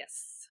it.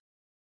 Yes.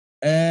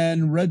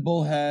 And Red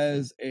Bull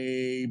has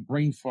a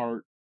brain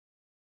fart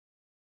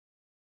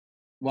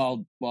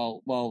while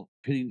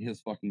pitting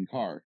his fucking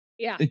car.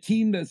 Yeah. The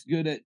team that's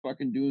good at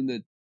fucking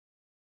doing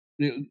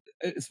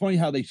it's funny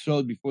how they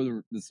showed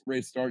before this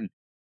race started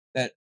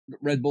that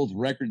Red Bull's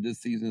record this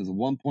season is a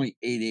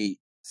 1.88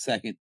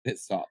 second pit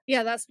stop.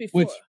 Yeah, that's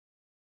before.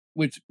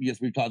 Which yes,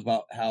 we've talked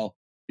about how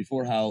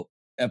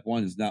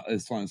F1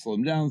 is trying to slow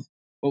them down,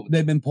 but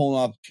they've been pulling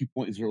off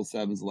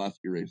 2.07s the last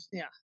few races.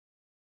 Yeah.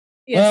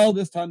 Yes. Well,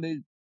 this time they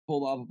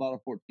pulled off about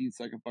a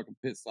 14-second fucking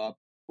pit stop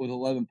with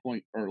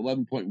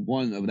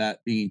 11.1 of that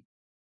being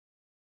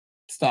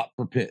stop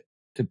for pit.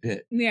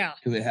 Yeah.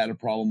 Because they had a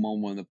problem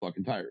on one of the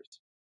fucking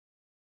tires.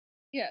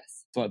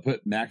 Yes. So I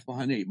put Max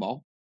behind the 8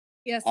 ball.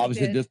 Yes.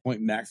 Obviously, at this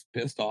point, Max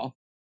pissed off.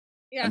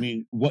 Yeah. I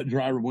mean, what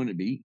driver wouldn't it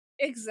be?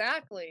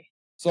 Exactly.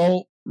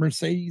 So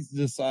Mercedes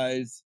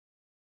decides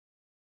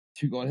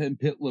to go ahead and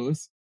pit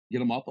Lewis,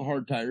 get him off the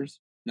hard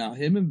tires. Now,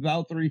 him and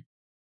Valtteri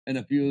and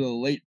a few of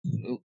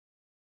the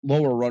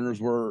lower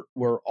runners were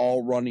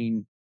all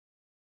running.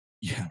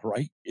 Yeah,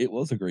 right. It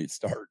was a great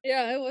start.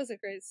 Yeah, it was a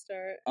great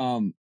start.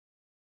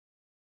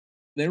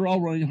 They were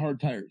all running hard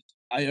tires.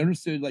 I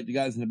understood, like, the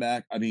guys in the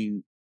back. I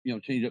mean,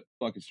 change up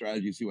the fucking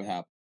strategy, see what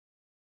happened.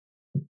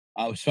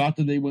 I was shocked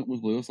that they went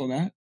with Lewis on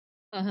that.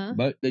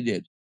 But they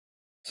did.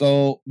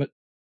 So, but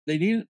they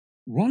didn't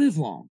run as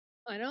long.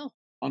 I know.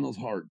 On those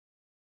hard.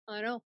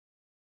 I know.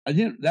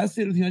 That's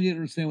the other thing I didn't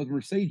understand with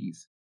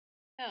Mercedes.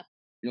 Yeah.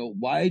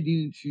 why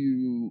didn't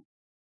you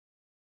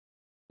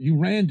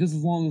ran just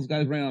as long as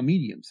guys ran on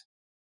mediums?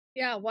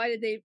 Yeah, why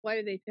did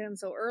they pin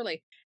so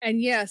early? And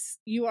yes,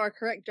 you are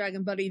correct,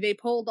 Dragon Buddy. They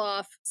pulled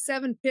off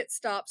 7 pit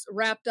stops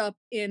wrapped up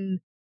in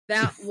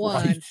that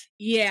one. Right.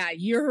 Yeah,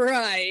 you're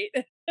right.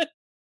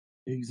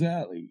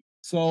 Exactly.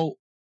 So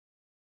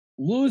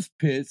Lewis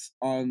pits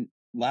on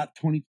lap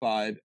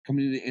 25,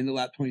 coming to the end of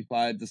lap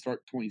 25 to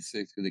start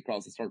 26 because they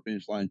crossed the start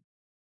finish line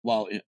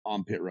while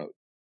on pit road.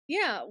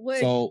 Yeah,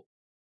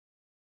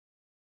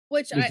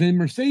 But then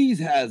Mercedes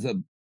has a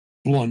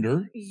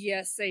blunder.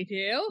 Yes, they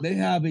do. They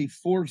have a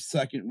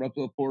 4-second,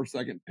 roughly a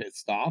 4-second pit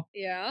stop.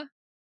 Yeah.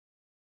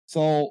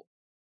 So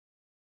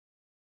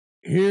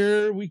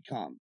here we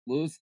come.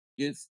 Lewis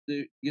gets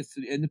to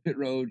the end of pit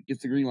road,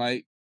 gets the green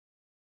light,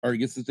 or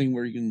gets the thing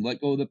where you can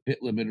let go of the pit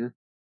limiter,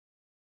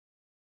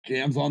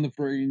 jams on the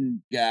friggin'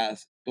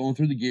 gas, going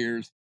through the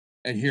gears,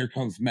 and here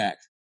comes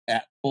Max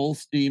at full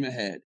steam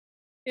ahead.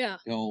 Yeah.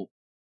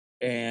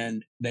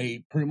 And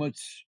they pretty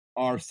much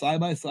are side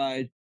by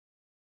side.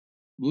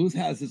 Lewis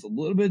has this a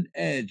little bit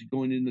edge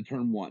going into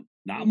turn 1.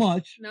 Not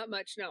much. Not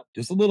much, no.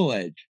 Just a little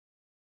edge.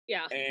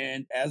 Yeah.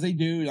 And as they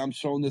do, I'm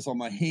showing this on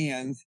my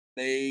hands,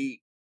 they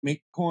make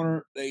the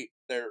corner,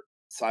 they're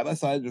side by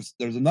side.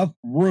 There's enough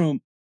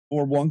room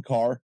for one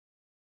car.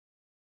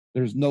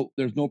 There's no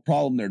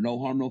problem there. No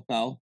harm, no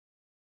foul.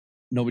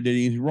 Nobody did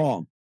anything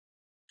wrong.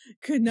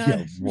 Could not.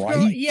 Yeah,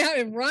 right?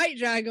 Yeah, right,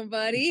 Dragon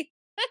Buddy.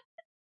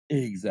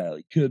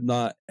 Exactly. Could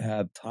not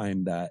have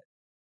timed that.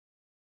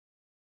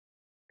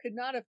 Could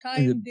not have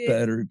timed it.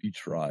 Better if you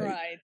tried.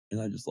 Right.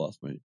 And I just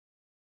lost my.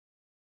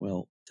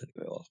 Well,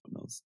 technically, I lost my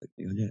notes.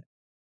 Technically, yeah.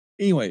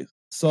 Anyways,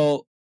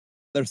 so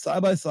they're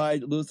side by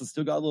side. Lewis has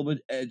still got a little bit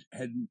of edge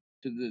heading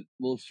to the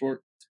little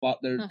short spot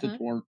there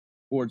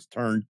towards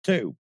turn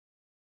 2.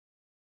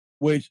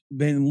 Which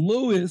then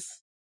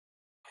Lewis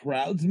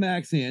crowds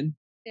Max in.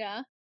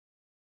 Yeah.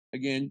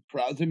 Again,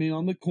 crowds him in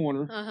on the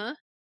corner. Uh-huh.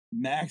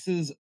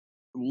 Max's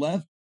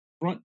left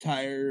front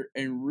tire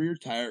and rear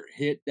tire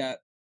hit that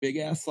big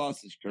ass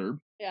sausage curb.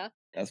 Yeah.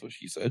 That's what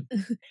she said.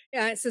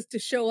 Yeah, it says to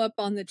show up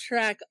on the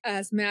track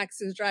as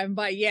Max is driving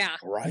by. Yeah.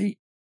 Right.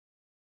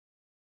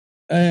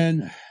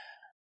 And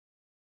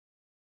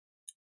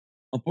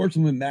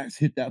unfortunately, when Max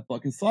hit that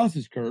fucking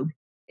sausage curb,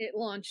 it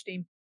launched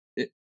him.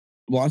 It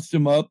launched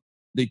him up.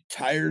 The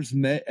tires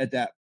met at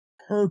that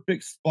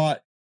perfect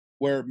spot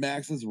where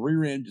Max's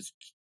rear end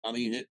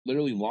it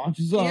literally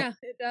launches up. Yeah,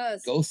 it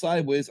does. Goes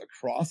sideways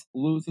across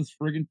Lewis's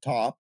friggin'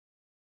 top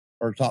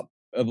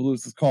of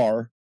Lewis's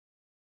car.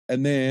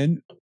 And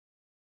then,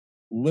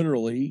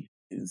 literally,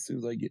 as soon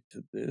as I get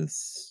to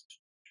this,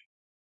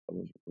 I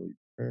wasn't really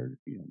prepared.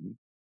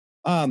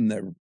 I'm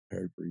never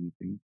prepared for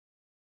anything.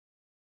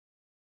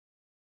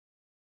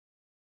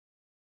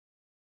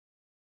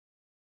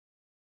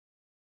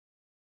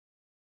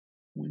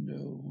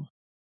 Window.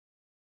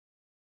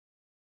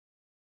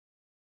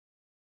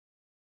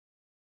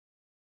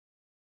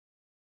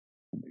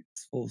 I'll make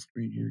this full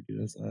screen here,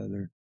 get us out of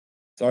there.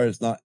 Sorry,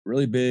 it's not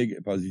really big.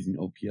 If I was using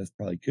OPS,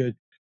 probably could.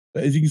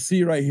 But as you can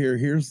see right here,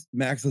 here's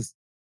Max's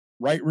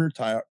right rear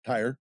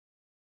tire.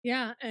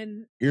 Yeah,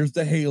 and here's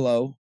the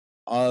halo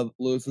of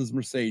Lewis's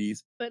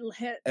Mercedes.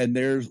 And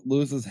there's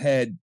Lewis's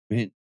head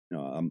bent.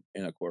 And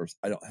of course,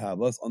 I don't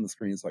have us on the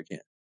screen, so I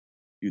can't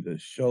do the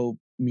show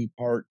me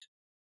part.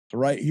 So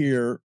right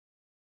here,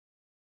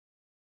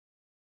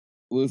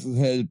 Lewis's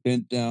head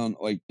bent down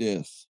like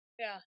this.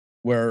 Yeah.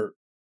 Where,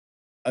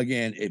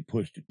 again, it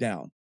pushed it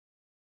down.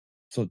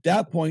 So at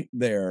that point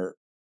there,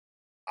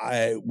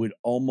 I would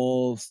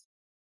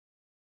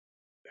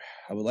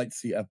like to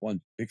see F1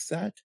 fix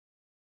that.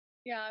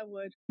 Yeah, I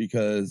would.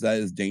 Because that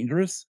is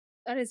dangerous.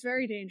 That is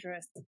very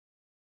dangerous.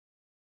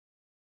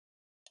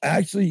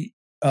 Actually,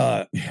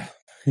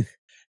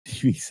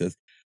 he says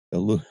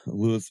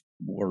Lewis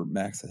or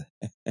Max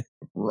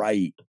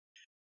right.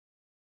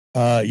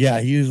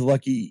 Yeah, he was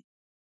lucky.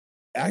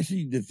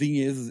 Actually, the thing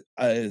is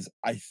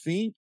I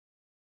think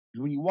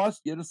when you watch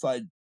the other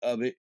side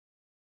of it,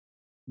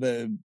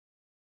 the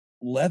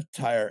left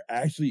tire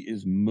actually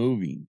is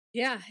moving.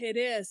 Yeah, it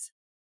is.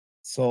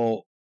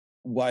 So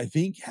what I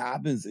think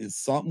happens is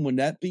something when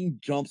that thing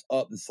jumps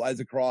up and slides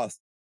across,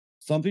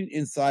 something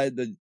inside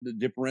the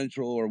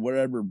differential or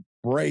whatever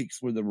breaks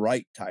where the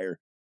right tire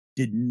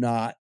did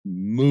not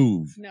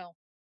move. No.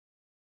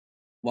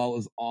 While it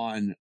was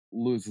on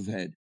Lewis's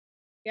head.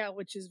 Yeah,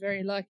 which is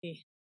very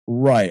lucky.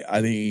 Right. I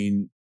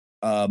mean,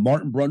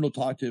 Martin Brundle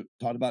talked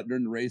about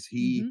during the race.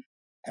 He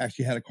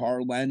actually had a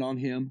car land on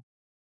him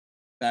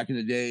back in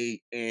the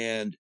day,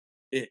 and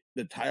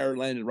the tire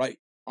landed right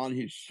on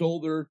his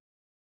shoulder,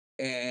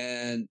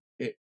 and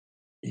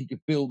he could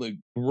feel the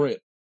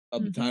grip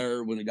of the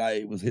tire when the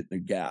guy was hitting the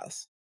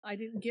gas. I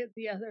didn't get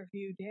the other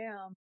view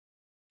down.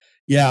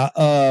 Yeah.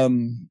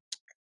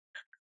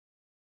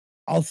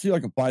 I'll see if I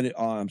can find it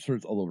on. I'm sure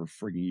it's all over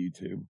friggin'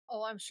 YouTube.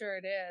 Oh, I'm sure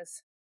it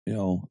is.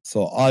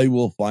 So I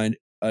will find.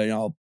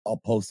 I'll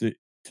post it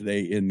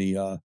today in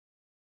the.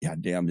 Yeah,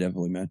 damn,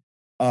 definitely, man.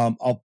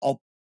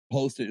 I'll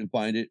post it and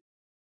find it.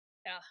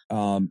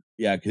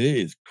 Yeah, because it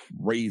is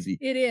crazy.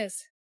 It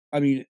is. I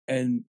mean,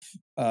 and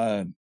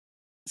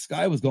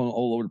Sky was going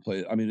all over the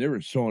place. I mean, they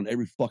were showing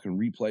every fucking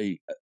replay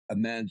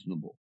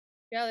imaginable.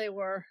 Yeah, they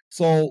were.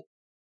 So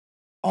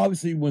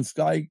obviously, when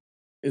Sky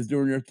is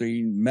doing their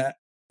thing,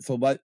 so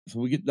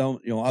we get down.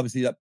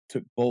 Obviously that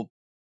took both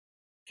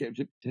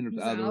championship contenders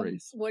out of the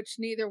race, which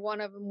neither one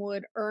of them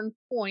would earn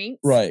points,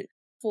 right?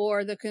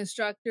 For the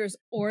constructors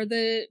or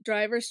the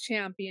drivers'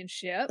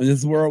 championship. And this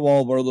is where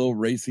all of our little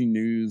racing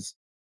news.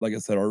 Like I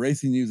said, our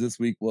racing news this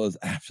week was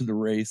after the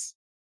race.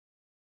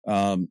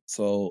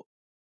 So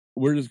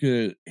we're just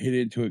gonna hit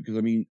into it because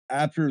I mean,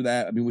 after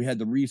that, we had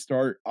the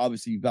restart.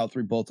 Obviously,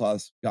 Valtteri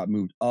Bottas got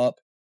moved up,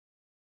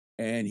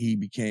 and he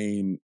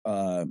became.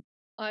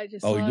 I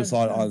just you just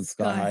saw it on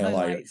Sky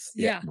Highlights.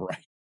 Yeah,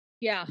 right.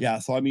 Yeah.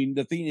 So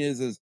the thing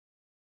is,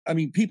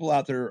 people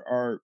out there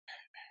are.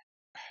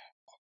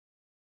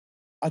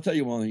 I'll tell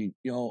you one thing.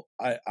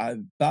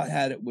 I've about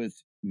had it with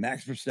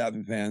Max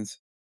Verstappen fans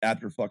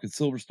after fucking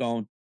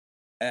Silverstone,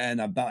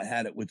 and I've about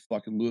had it with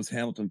fucking Lewis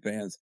Hamilton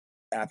fans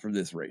after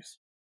this race.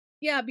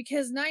 Yeah,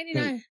 because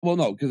 99. Well,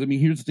 no, because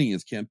here's the thing: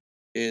 Kim,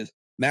 is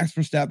Max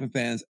Verstappen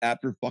fans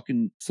after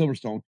fucking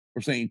Silverstone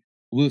were saying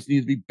Lewis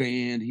needs to be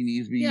banned. He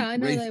needs to be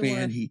race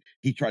banned. He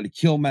tried to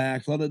kill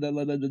Max.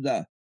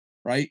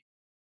 Right?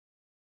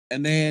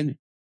 And then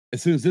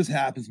as soon as this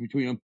happens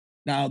between them,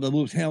 now the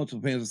Lewis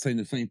Hamilton fans are saying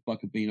the same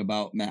fucking thing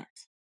about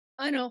Max.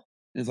 I know.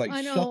 And it's like,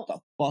 shut the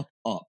fuck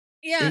up.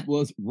 Yeah. It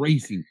was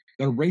racing.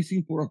 They're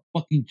racing for a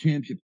fucking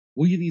championship.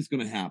 What do you think is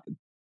going to happen?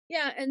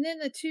 Yeah, and then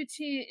the two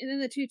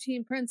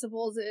team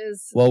principles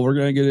is. Well, we're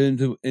going to get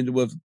into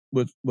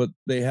with what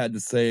they had to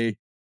say,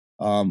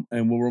 and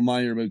we'll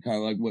remind everybody kind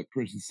of like what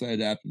Christian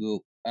said after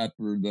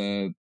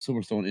the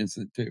Silverstone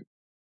incident too.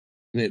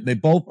 They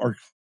both are.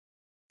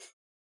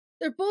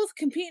 They're both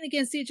competing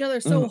against each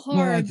other so hard.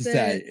 Well, like to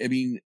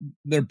say,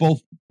 they're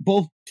both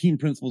team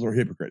principals are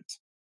hypocrites.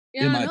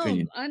 Yeah, in my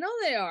opinion, I know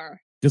they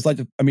are. Just like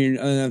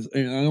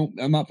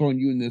I'm not throwing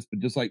you in this, but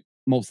just like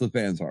most of the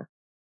fans are.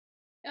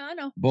 Yeah, I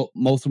know. But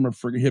most of them are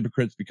freaking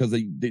hypocrites because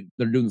they're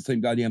doing the same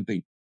goddamn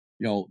thing.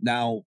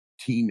 Now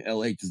Team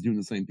LH is doing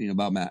the same thing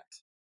about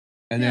Max,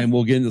 and then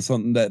we'll get into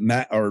something that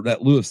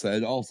that Lewis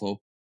said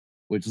also,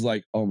 which is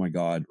like, oh my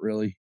god,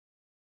 really?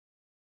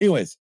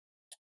 Anyways,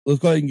 let's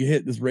go ahead and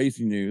hit this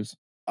racing news.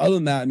 Other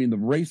than that, the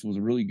race was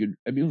a really good.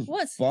 It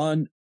was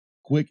fun,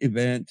 quick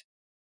event.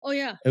 Oh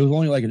yeah, it was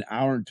only like an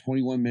hour and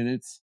 21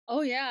 minutes.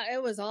 Oh yeah,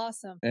 it was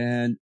awesome,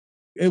 and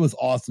it was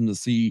awesome to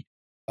see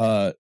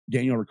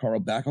Daniel Ricciardo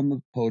back on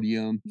the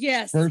podium.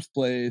 Yes, first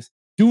place,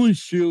 doing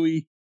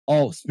shoey.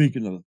 Oh,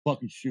 speaking of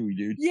fucking shoey,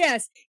 dude.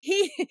 Yes,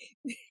 he.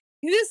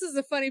 This is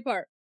the funny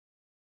part.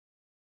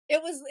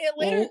 It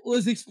later. Well,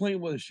 let's explain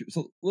what a shoe.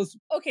 So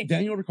Okay.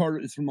 Daniel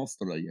Ricciardo is from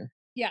Australia.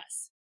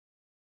 Yes.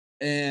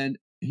 And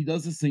he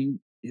does this thing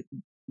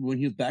when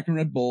he was back in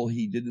Red Bull.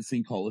 He did this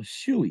thing called a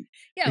shoey.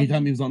 Yeah.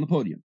 Anytime he was on the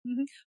podium.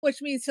 Mm-hmm.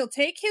 Which means he'll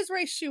take his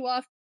race shoe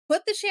off,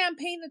 put the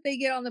champagne that they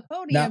get on the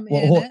podium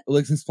in it.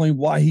 Let's explain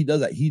why he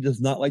does that. He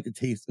does not like to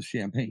taste the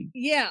champagne.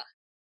 Yeah.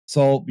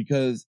 So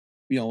because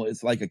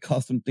it's like a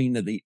custom thing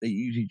that they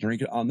usually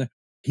drink it on there.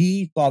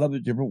 He thought of a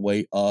different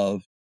way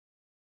of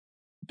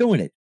doing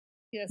it.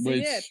 Yes,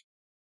 he did.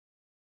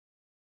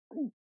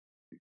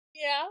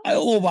 Yeah. I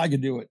don't know if I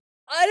could do it.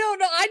 I don't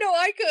know. I know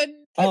I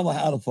couldn't. I don't know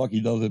how the fuck he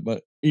does it,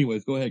 but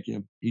anyways, go ahead,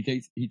 Kim. He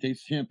takes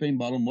champagne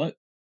bottom what?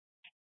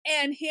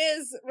 And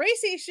his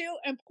racing shoe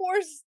and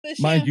pours the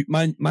champagne.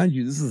 Mind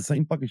you, this is the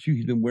same fucking shoe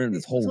he's been wearing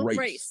this whole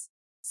race.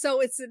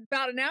 So it's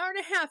about an hour and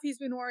a half he's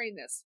been wearing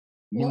this.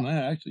 More than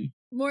that, actually.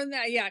 More than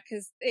that, yeah,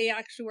 because they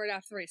actually wear it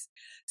after the race.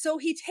 So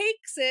he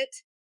takes it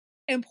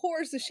and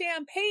pours the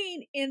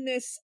champagne in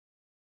this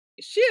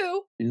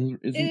shoe, in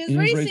his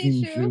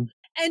racing shoe,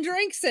 and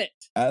drinks it.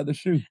 Out of the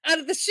shoe.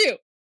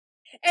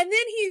 And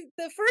then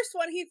the first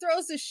one, he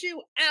throws the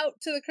shoe out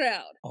to the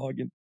crowd. Oh,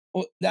 again.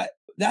 Well, that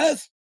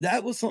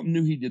was something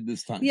new he did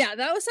this time. Yeah,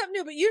 that was something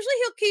new. But usually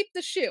he'll keep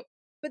the shoe.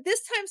 But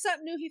this time,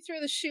 something new, he threw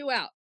the shoe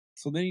out.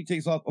 So then he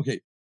takes off. Okay,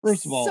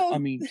 first of all,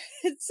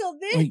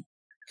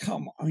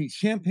 come on,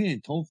 champagne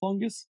and toe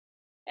fungus?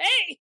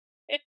 Hey!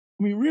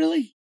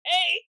 Really?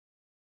 Hey!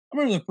 I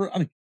remember the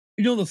first,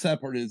 the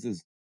sad part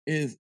is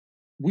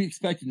we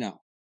expect it now.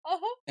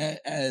 Uh-huh.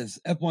 As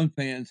F1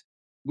 fans,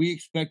 we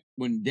expect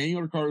when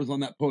Daniel Ricciardo is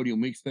on that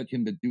podium, we expect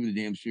him to do the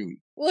damn shoey.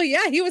 Well,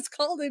 yeah, he was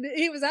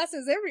asked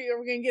us every year,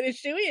 we're going to get a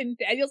shoey, and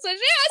Daniel says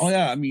yes. Oh,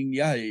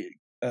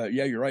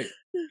 yeah, you're right.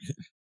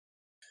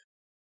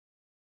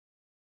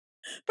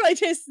 Probably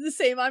tasted the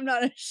same. I'm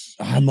not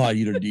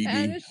either,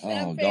 DB.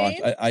 Oh, gosh.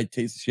 I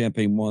tasted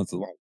champagne once.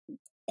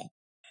 I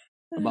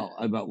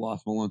about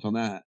lost my lunch on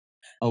that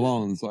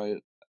alone. So,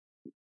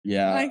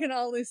 yeah. I can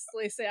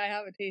honestly say I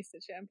haven't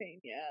tasted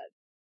champagne yet.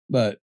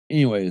 But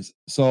anyways,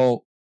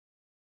 so...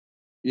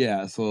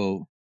 Yeah,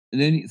 and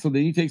then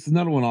he takes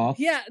another one off.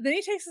 Yeah, then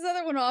he takes his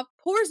other one off,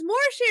 pours more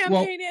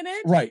champagne in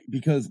it. Right,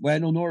 because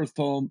Lando Norris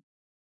told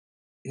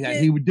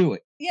him he would do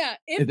it. Yeah,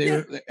 if they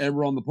were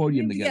ever on the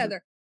podium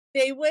together.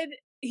 He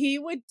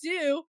would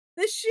do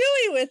the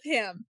shoey with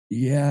him.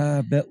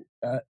 Yeah,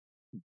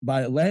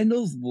 by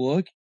Lando's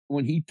look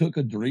when he took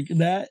a drink of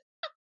that,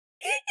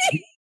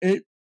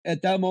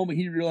 at that moment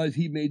he realized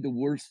he made the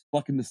worst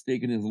fucking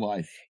mistake in his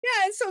life.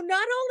 Yeah, and so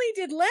not only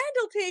did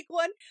Lando take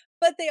one,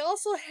 but they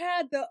also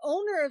had the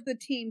owner of the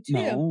team too.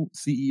 No,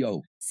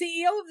 CEO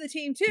CEO of the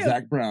team too.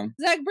 Zach Brown.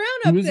 Zach Brown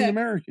Who up is there. an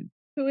American.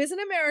 Who is an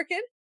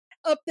American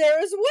up there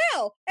as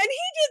well. And he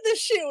did the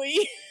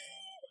shoey.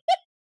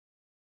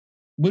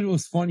 But it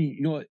was funny,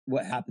 you know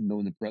what happened though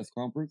in the press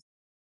conference,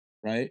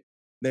 right?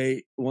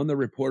 One of the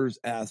reporters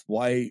asked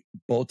why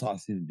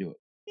Bottas didn't do it.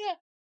 Yeah.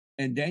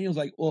 And Daniel's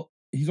like, well,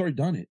 he's already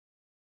done it.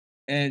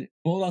 And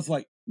Bottas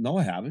like, no,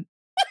 I haven't.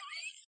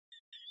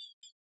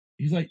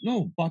 He's like,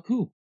 no,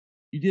 Baku.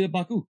 You did it,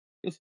 Baku.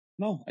 He goes,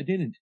 no, I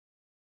didn't.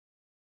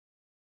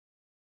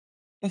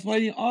 That's why I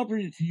didn't offer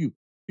it to you.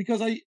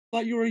 Because I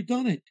thought you already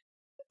done it.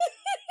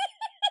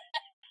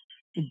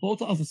 And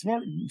Bottas is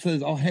smart and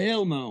says, oh,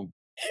 hell no.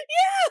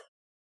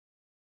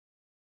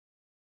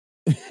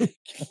 Yeah.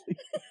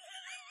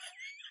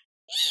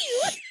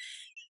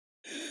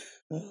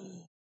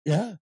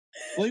 Yeah.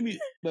 Blame me.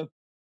 But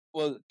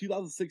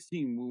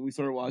 2016 when we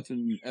started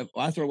watching.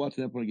 I started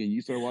watching F1 again.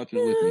 You started watching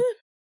it with me.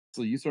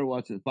 So you started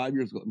watching it 5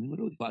 years ago. I mean,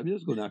 literally 5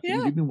 years ago now.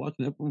 Yeah. You've been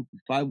watching F1 for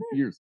 5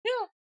 years.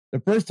 Yeah. The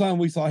first time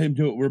we saw him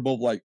do it, we were both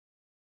like,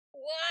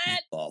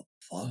 what the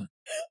fuck?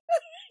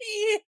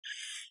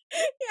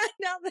 Yeah,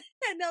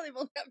 now they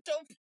both have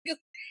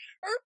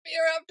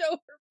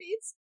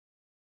herpes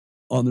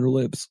on their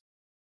lips.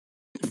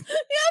 Yep.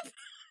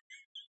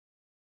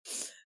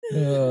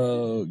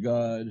 Oh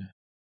God.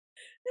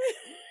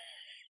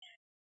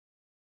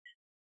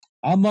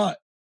 I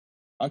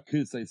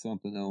could say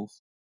something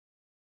else.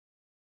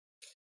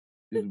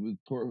 With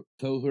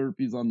toe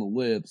herpes on the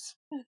lips,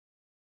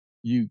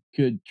 you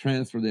could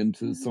transfer them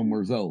to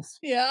somewhere else.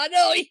 Yeah, I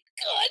know you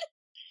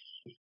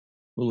could.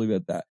 We'll leave it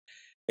at that.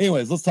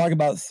 Anyways, let's talk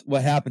about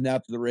what happened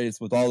after the race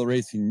with all the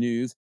racing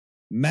news.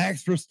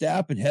 Max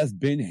Verstappen has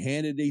been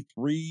handed a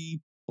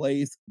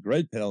 3-place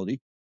grid penalty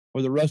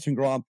for the Russian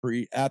Grand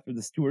Prix after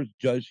the stewards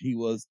judged he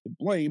was to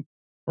blame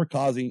for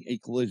causing a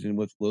collision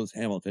with Lewis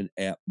Hamilton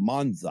at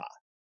Monza.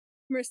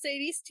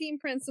 Mercedes team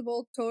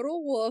principal Toto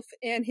Wolff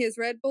and his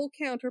Red Bull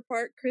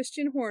counterpart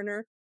Christian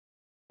Horner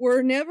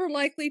were never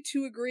likely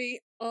to agree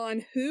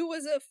on who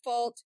was at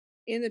fault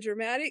in the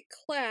dramatic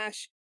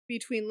clash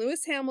between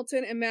Lewis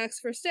Hamilton and Max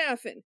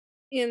Verstappen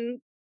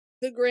in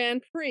the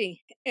Grand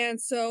Prix.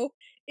 And so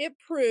it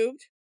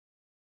proved,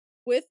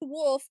 with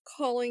Wolff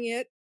calling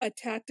it a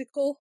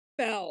tactical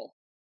foul,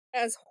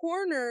 as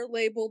Horner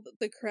labeled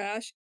the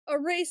crash a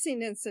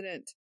racing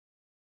incident,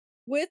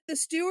 with the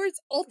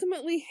stewards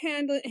ultimately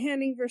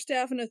handing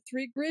Verstappen a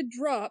 3-grid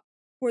drop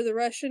for the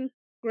Russian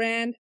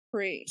Grand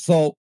Prix.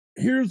 So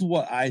here's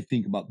what I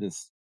think about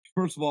this.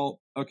 First of all,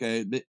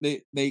 okay,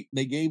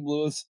 they gave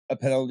Lewis a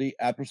penalty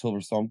after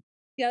Silverstone.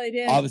 Yeah, they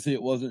did. Obviously,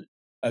 it wasn't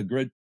a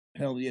grid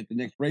penalty at the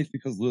next race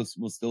because Lewis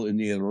was still in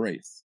the other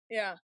race.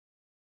 Yeah.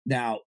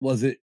 Now,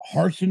 was it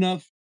harsh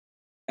enough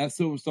at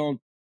Silverstone?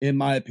 In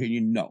my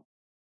opinion, no.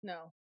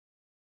 No.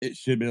 It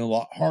should have been a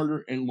lot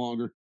harder and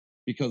longer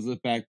because of the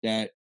fact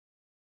that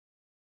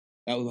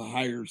was a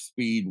higher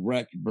speed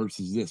wreck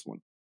versus this one.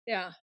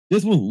 Yeah.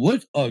 This one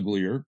looked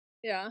uglier.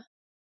 Yeah.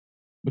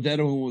 But that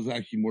one was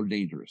actually more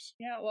dangerous.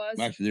 Yeah, it was.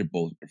 Actually, they're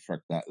both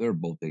they're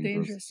both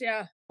dangerous.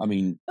 Yeah. I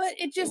mean, but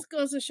it just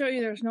goes to show you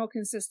there's no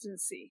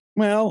consistency.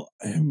 Well,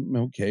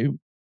 okay.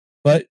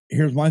 But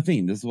here's my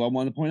thing. This is what I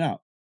want to point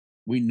out.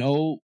 We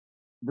know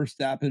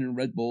Verstappen and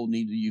Red Bull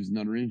need to use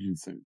another engine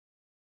soon.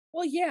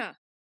 Well, yeah.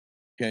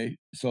 Okay.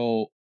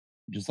 So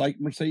just like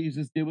Mercedes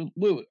just did with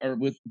Lewis or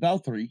with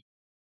Valtteri,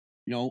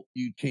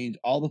 you change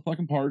all the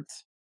fucking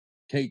parts,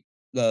 take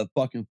the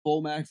fucking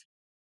full max,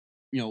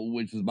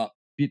 which is about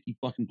 50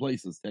 fucking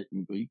places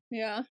technically.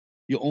 Yeah.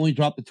 You only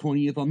drop the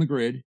 20th on the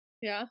grid.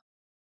 Yeah.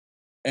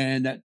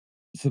 And that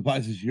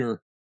suffices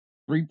your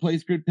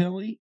 3-place grid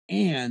penalty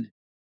and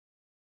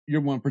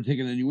your one for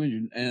taking a new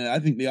engine. And I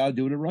think they ought to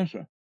do it in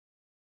Russia.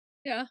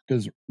 Yeah.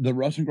 Because the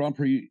Russian Grand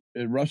Prix,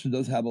 Russia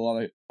does have a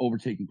lot of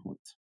overtaking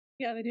points.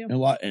 Yeah, they do.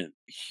 And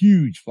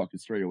huge fucking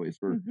straightaways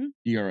for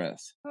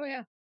DRS. Oh,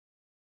 yeah.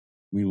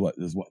 I mean,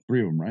 there's 3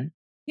 of them, right?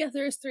 Yeah,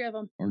 there is 3 of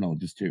them. Or no,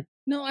 just 2.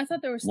 No, I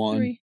thought there was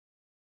 3.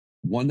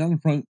 One down the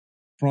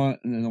front,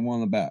 and then the one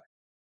on the back.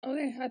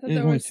 Okay, I thought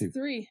there was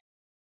 3.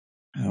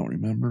 I don't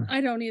remember. I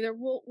don't either.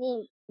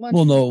 We'll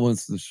know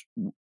once the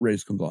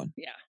race comes on.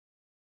 Yeah.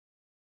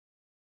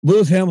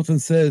 Lewis Hamilton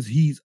says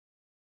he's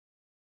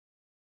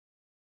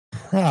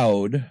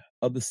proud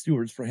of the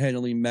stewards for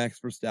handing Max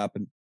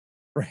Verstappen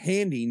a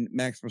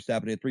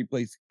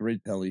 3-place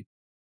grid penalty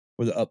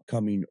for the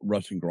upcoming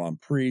Russian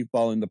Grand Prix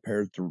following the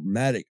pair's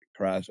dramatic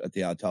crash at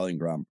the Italian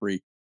Grand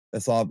Prix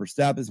that saw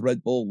Verstappen's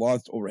Red Bull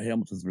launched over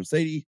Hamilton's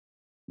Mercedes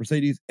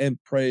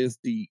and praised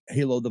the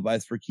Halo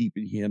device for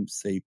keeping him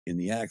safe in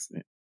the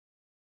accident.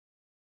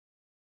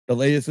 The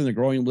latest in the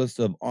growing list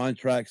of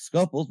on-track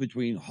scuffles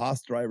between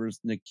Haas drivers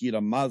Nikita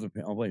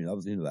Mazepin. Oh, wait, I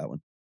was into that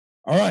one.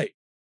 All right.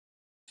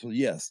 So,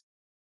 yes.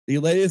 The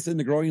latest in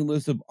the growing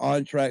list of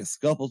on-track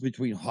scuffles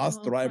between Haas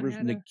drivers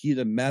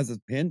Nikita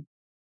Mazepin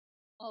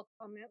I'll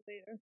comment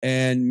later.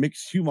 And Mick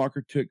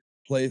Schumacher took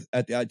place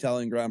at the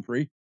Italian Grand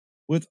Prix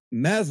with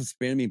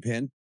Mazepin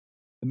pin,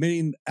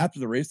 admitting after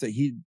the race that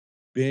he'd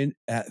been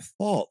at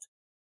fault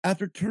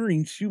after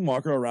turning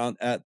Schumacher around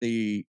at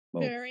the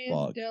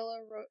Variant de la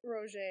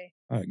Roger.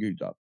 All right, good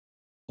job.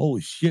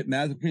 Holy shit,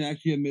 Mazepin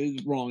actually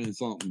admitted wrong in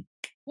something.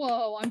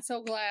 Whoa, I'm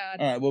so glad.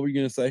 All right, what were you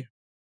gonna say?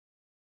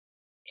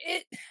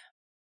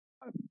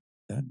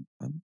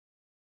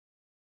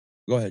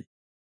 Go ahead.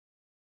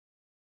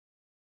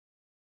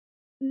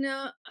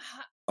 No.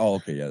 Oh,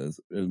 okay, yeah,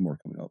 there's more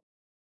coming up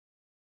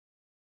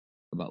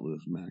about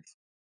Lewis and Max.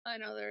 I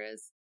know there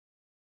is.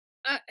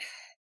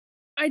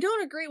 I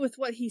don't agree with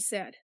what he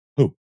said.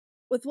 Who?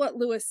 With what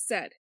Lewis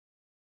said.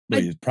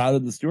 But he's proud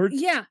of the stewards?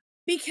 Yeah,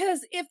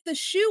 because if the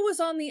shoe was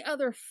on the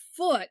other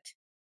foot.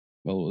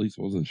 Well, at least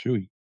it wasn't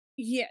shoey.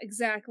 Yeah,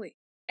 exactly.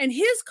 And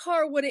his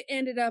car would have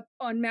ended up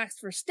on Max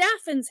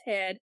Verstappen's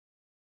head,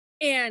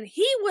 and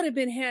he would have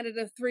been handed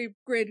a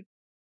 3-grid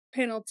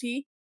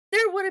penalty.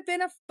 There would have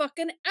been a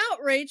fucking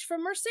outrage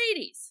from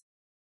Mercedes.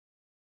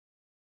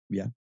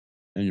 Yeah.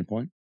 And your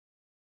point?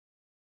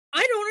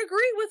 I don't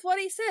agree with what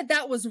he said.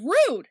 That was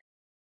rude.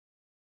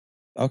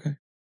 Okay.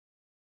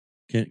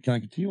 Can I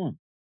continue on?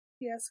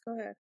 Yes, go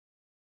ahead.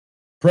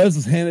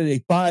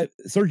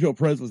 Sergio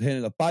Perez was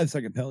handed a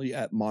 5-second penalty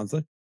at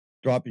Monza,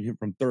 dropping him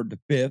from 3rd to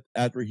 5th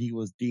after he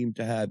was deemed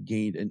to have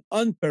gained an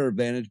unfair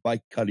advantage by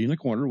cutting a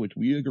corner, which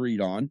we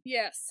agreed on.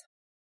 Yes.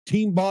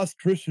 Team boss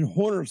Christian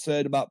Horner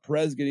said about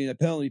Perez getting a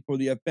penalty for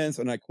the offense,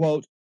 and I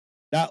quote,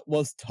 "That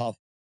was tough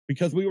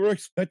because we were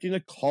expecting a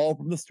call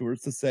from the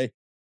stewards to say,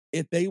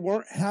 if they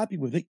weren't happy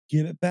with it,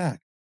 give it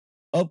back.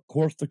 Of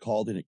course, the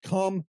call didn't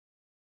come.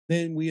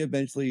 Then when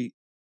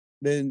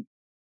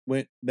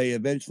they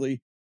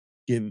eventually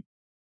give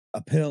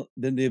a penalty,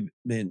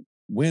 then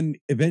when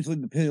eventually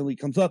the penalty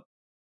comes up,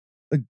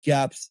 the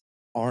gaps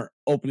aren't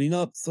opening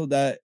up. So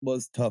that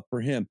was tough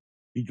for him.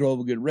 He drove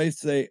a good race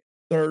today,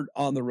 3rd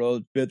on the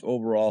road, 5th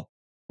overall.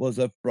 Was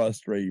a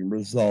frustrating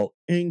result,"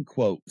 end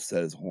quote,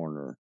 says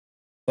Horner.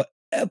 But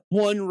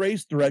F1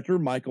 race director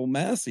Michael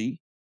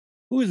Massey,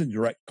 who is in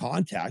direct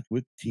contact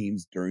with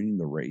teams during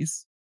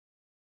races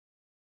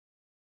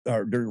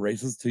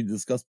to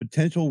discuss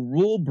potential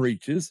rule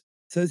breaches,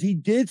 says he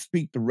did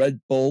speak to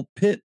Red Bull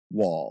pit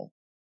wall.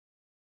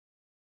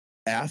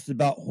 Asked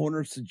about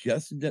Horner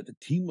suggesting that the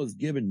team was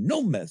given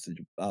no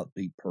message about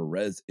the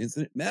Perez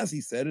incident,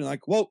 Massey said, and I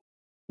quote,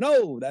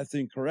 "No, that's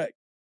incorrect.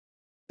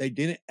 They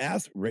didn't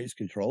ask race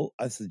control.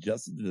 I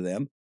suggested to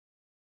them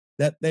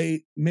that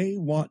they may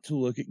want to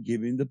look at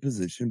giving the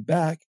position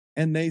back,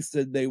 and they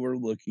said they were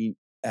looking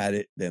at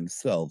it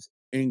themselves,"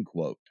 end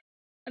quote.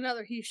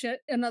 Another he said,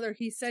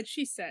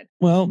 she said.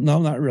 Well,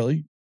 no, not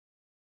really.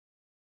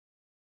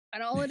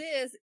 And all it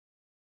is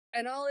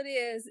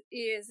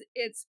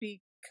it's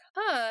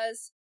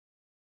because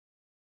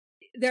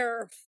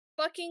they're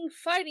fucking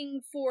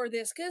fighting for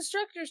this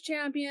constructors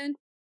champion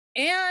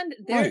and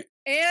they're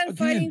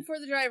fighting for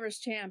the drivers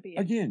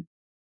champion. Again,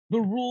 the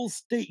rules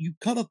state you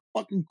cut a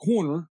fucking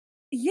corner.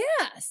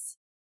 Yes.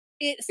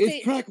 It's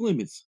track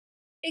limits.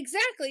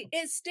 Exactly.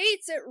 It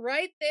states it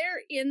right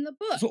there in the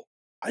book. So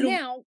I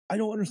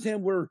don't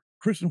understand where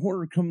Christian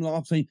Horner coming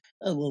off saying,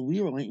 "Oh, well,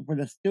 we were waiting for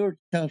the steward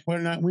to tell us whether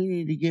or not we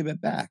need to give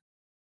it back."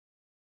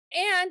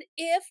 And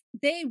if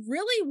they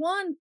really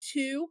want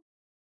to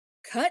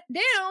cut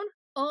down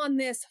on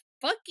this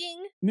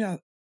fucking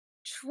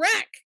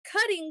track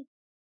cutting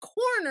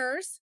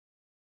corners,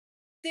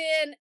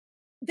 then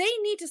they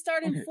need to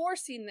start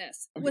enforcing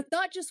this with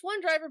not just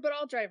one driver, but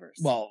all drivers.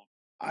 Well,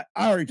 I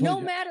already told you.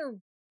 No matter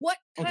what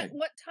time,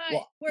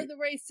 where the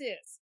race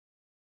is.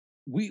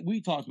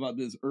 We talked about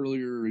this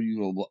earlier,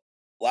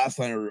 last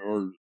night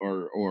or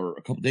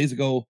a couple days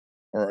ago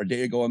or a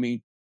day ago. I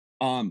mean,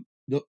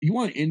 you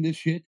want to end this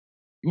shit?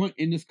 You want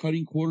to end this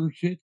cutting corner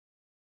shit?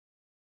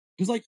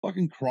 Just like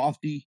fucking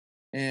Crofty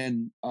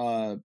and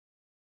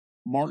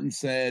Martin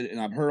said, and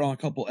I've heard on a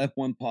couple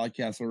F1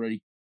 podcasts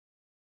already.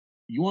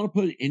 You want to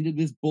put an end to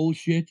this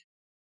bullshit?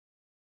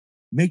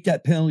 Make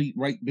that penalty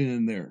right then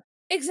and there.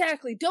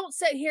 Exactly. Don't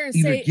sit here and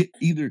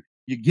either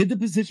you get the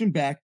position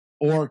back,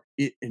 and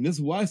this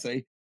is what I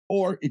say,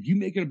 or if you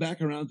make it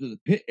back around to the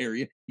pit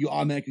area, you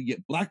automatically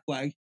get black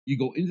flag. You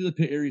go into the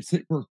pit area,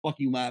 sit for a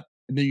fucking lap,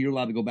 and then you're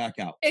allowed to go back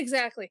out.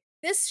 Exactly.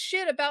 This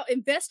shit about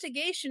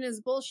investigation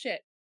is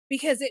bullshit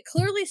because it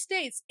clearly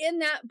states in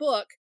that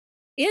book,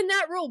 in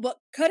that rule book,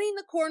 cutting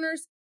the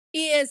corners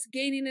is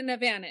gaining an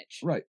advantage.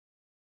 Right.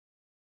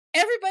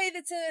 Everybody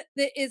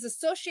that is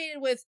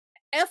associated with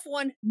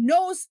F1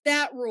 knows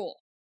that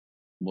rule.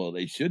 Well,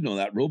 they should know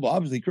that rule, but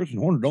obviously Christian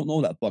Horner don't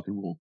know that fucking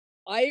rule.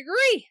 I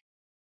agree.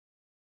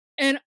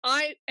 And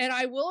I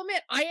will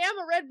admit, I am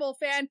a Red Bull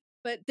fan,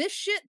 but this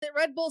shit that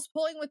Red Bull's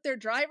pulling with their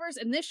drivers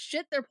and this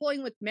shit they're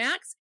pulling with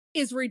Max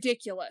is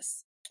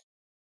ridiculous.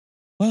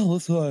 Well,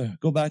 let's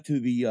go back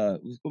to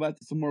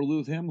some more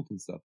Lewis Hamilton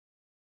stuff.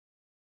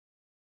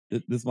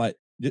 This might,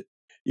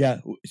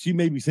 she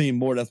may be saying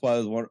more. That's why I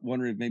was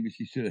wondering if maybe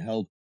she should have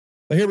held.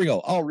 But here we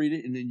go. I'll read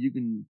it, and then you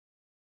can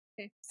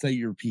say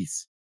your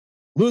piece.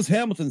 Lewis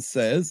Hamilton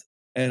says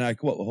And I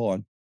quote, hold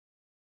on.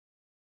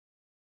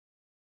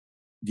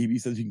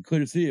 DB says you can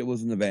clearly see it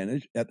was an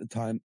advantage at the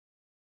time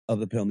of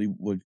the penalty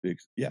would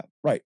fix. Yeah,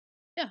 right.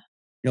 Yeah.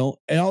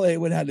 And all they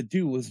would have had to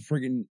do was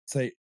friggin'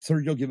 say,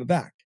 Sergio, give it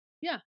back.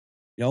 Yeah.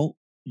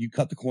 You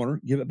cut the corner,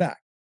 give it back.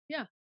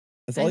 Yeah.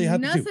 That's all you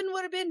have to do. Nothing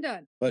would have been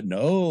done. But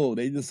no,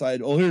 they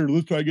decided, here,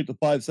 let's try to get to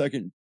 5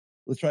 seconds.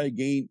 Let's try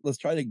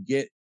to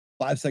get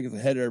 5 seconds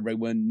ahead of everybody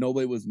when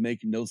nobody was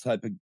making those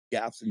type of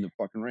gaps in the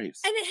fucking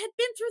race. And it had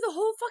been through the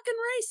whole fucking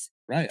race.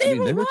 Right. They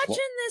were watching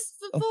this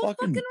the full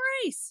fucking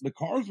race. The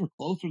cars were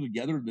closer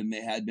together than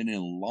they had been in a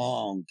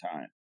long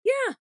time.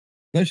 Yeah.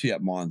 Especially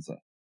at Monza.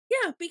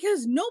 Yeah,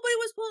 because nobody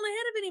was pulling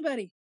ahead of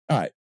anybody. All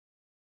right.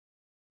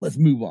 Let's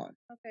move on.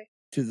 Okay.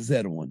 To this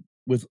other one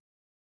with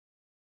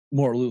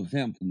more Lewis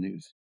Hamilton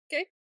news.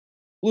 Okay.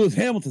 Lewis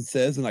Hamilton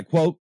says, and I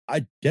quote,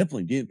 I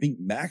definitely didn't think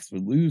Max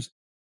would lose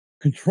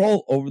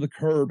control over the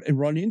curb and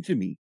run into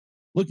me.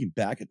 Looking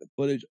back at the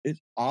footage, it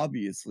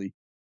obviously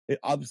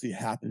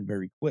happened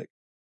very quick.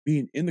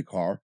 Being in the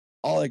car,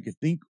 all I could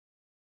think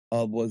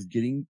of was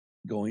getting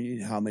going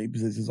and how many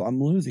positions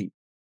I'm losing.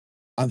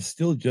 I'm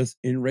still just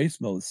in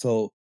race mode.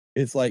 So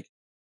it's like,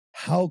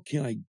 how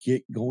can I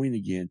get going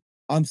again?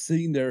 I'm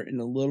sitting there in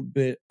a little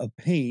bit of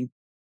pain,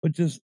 but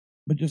just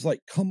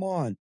like, come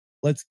on,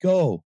 let's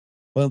go.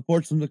 But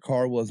unfortunately,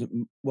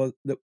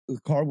 the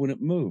car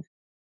wouldn't move.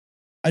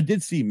 I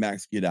did see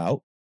Max get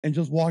out and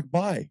just walk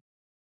by.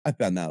 I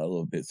found that a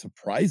little bit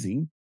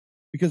surprising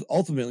because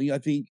ultimately, I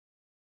think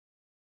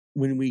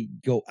when we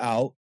go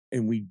out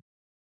and we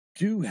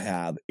do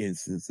have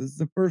instances,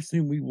 the first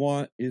thing we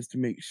want is to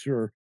make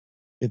sure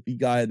if the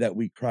guy that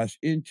we crashed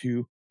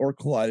into or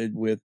collided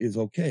with is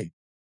okay.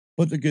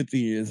 But the good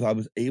thing is I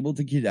was able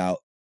to get out.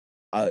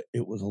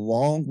 It was a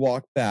long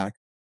walk back,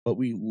 but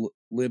we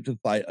lived to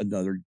fight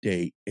another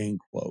day, end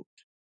quote.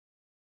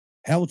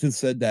 Hamilton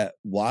said that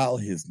while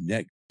his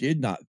neck did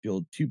not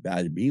feel too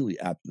bad immediately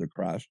after the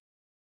crash,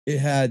 it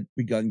had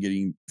begun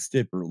getting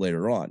stiffer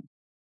later on.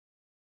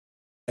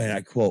 And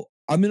I quote,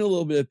 I'm in a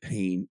little bit of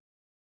pain.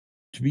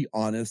 To be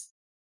honest,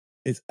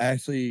 it's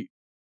actually,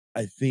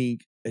 I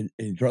think, an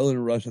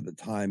adrenaline rush at the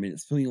time, and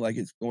it's feeling like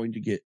it's going to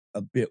get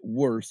a bit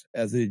worse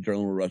as the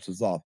adrenaline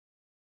rushes off.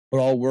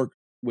 But I'll work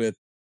with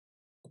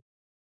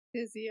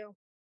physio.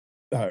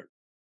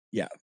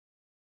 Yeah.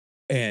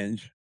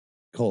 And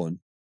Colin,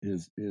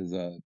 his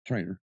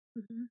trainer,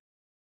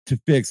 to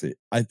fix it.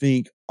 I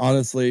think,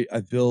 honestly,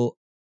 I feel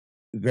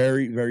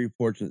very, very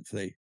fortunate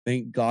today.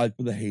 Thank God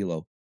for the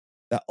halo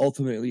that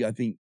ultimately, I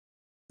think,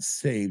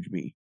 saved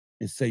me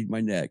and saved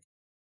my neck.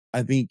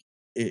 I think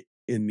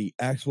in the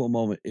actual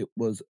moment, it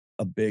was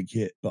a big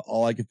hit, but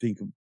all I could think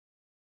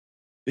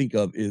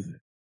of is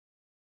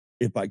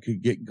if I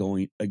could get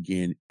going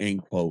again,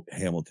 end quote,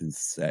 Hamilton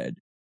said.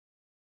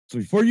 So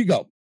before you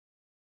go,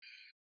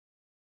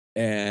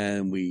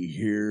 and we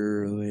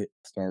hear it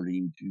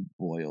starting to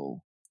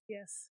boil.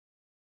 Yes.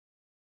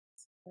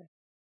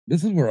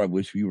 This is where I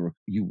wish you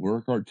were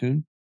a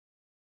cartoon.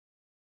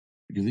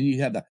 Because then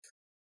you have that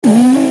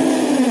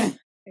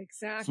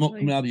exactly smoke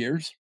coming out of the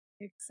ears.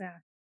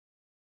 Exactly.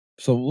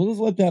 So we'll just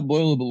let that boil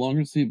a little bit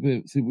longer, see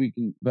if we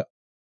can. But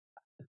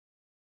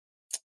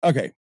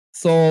okay,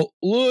 so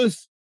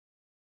Lewis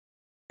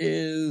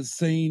is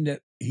saying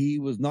that he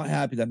was not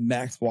happy that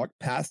Max walked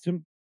past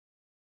him,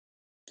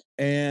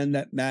 and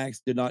that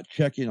Max did not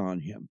check in on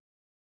him.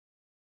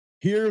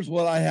 Here's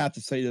what I have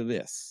to say to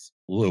this,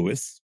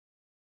 Lewis.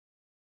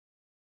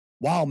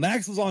 While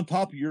Max's car was on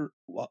top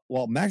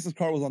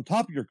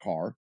of your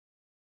car,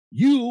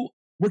 you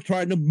were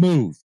trying to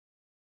move.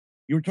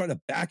 You were trying to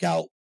back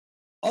out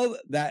of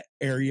that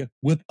area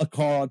with a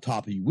car on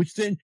top of you, which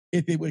then,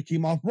 if it would have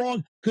came off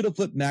wrong, could have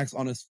flipped Max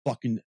on his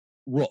fucking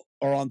roof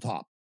or on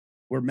top,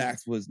 where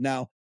Max was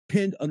now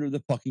pinned under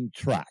the fucking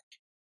track.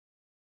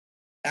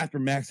 After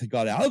Max had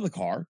got out of the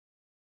car,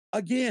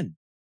 again,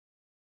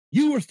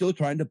 you were still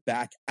trying to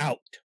back out.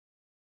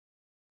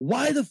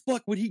 Why the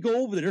fuck would he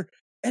go over there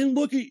and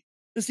look at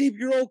to see if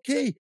you're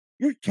okay?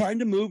 You're trying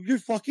to move your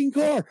fucking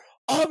car.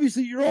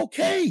 Obviously, you're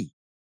okay.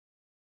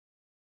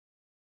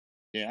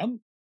 Yeah.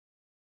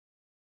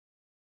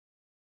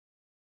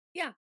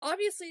 Yeah,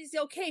 obviously he's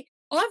okay.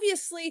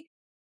 Obviously,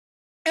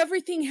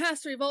 everything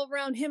has to revolve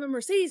around him and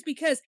Mercedes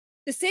because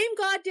the same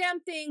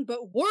goddamn thing,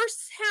 but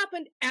worse,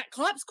 happened at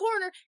Klopp's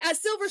Corner at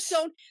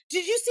Silverstone.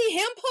 Did you see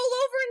him pull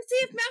over and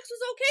see if Max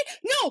was okay?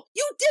 No,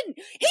 you didn't.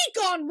 He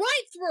gone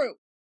right through.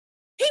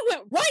 He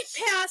went right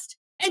past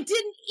and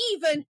didn't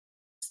even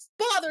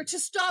bother to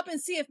stop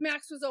and see if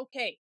Max was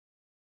okay.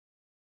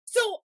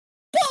 So,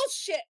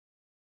 bullshit.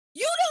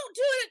 You don't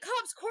do it at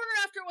Cobb's Corner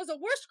after it was a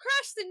worse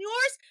crash than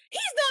yours.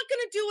 He's not going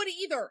to do it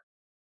either.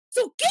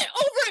 So get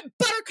over it,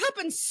 Buttercup,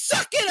 and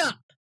suck it up.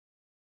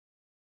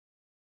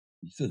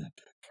 You said that.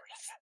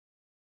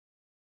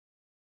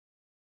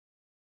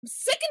 I'm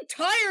sick and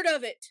tired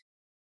of it.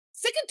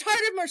 Sick and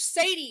tired of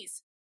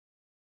Mercedes.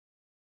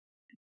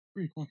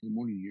 3 o'clock in the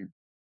morning here.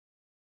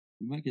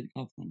 You might get a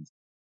call from us.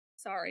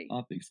 Sorry. I'll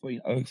have to explain.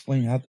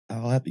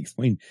 I'll have to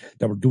explain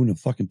that we're doing a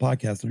fucking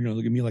podcast. And they're going to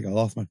look at me like I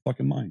lost my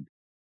fucking mind.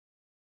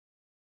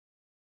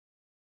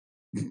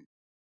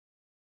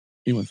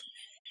 Anyways,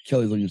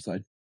 Kelly's on your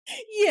side.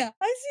 Yeah,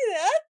 I see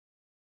that.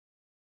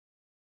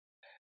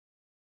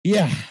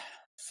 Yeah.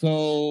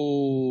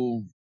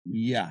 So,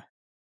 yeah.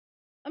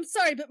 I'm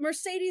sorry, but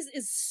Mercedes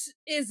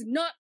is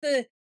not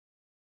the...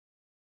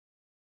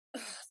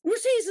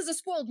 Mercedes is a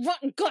spoiled,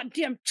 rotten,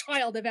 goddamn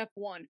child of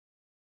F1.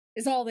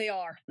 Is all they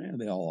are. Yeah,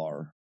 they all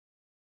are.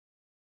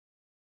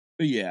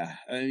 But yeah,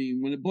 I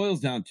mean, when it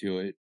boils down to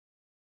it,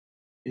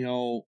 you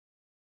know,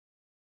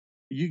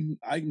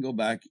 I can go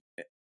back.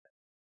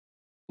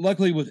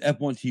 Luckily, with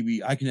F1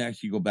 TV, I can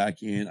actually go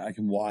back in. I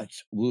can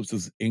watch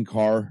Lewis's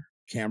in-car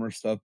camera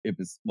stuff. If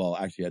it's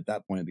actually at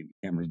that point, I think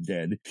the camera's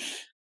dead.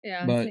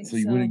 Yeah, I But think so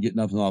you wouldn't get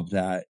nothing off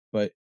that.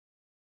 But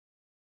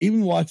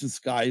even watching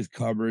Sky's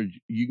coverage,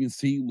 you can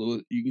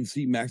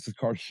see Max's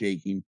car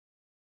shaking.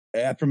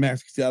 After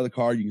Max gets out of the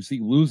car, you can see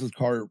Lewis's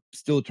car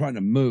still trying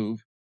to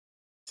move.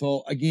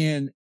 So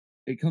again,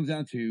 it comes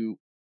down to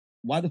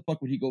why the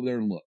fuck would he go over there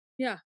and look?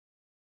 Yeah.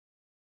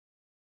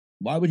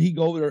 Why would he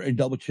go over there and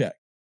double check?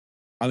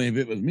 I mean, if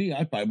it was me,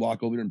 I'd probably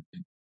walk over there and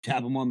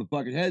tap him on the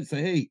fucking head and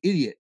say, "Hey,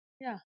 idiot."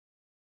 Yeah.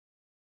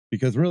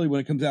 Because really,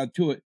 when it comes down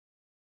to it,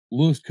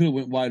 Lewis could have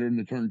went wider in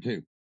the turn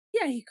 2.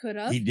 Yeah, he could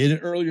have. He did it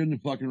earlier in the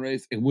fucking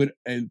race and went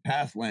and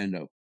passed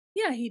Lando.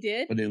 Yeah, he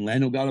did. But then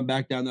Lando got him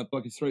back down that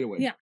fucking straightaway.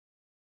 Yeah.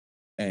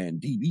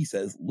 And DB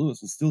says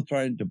Lewis was still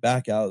trying to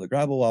back out of the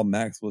gravel while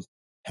Max was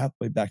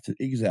halfway back to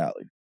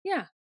exactly.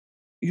 Yeah.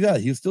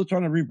 Exactly. He was still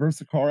trying to reverse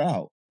the car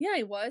out. Yeah,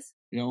 he was.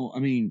 You know, I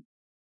mean,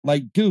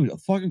 like, dude, a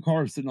fucking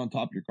car is sitting on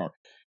top of your car.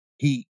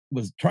 He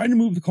was trying to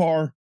move the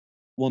car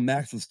while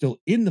Max was still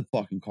in the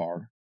fucking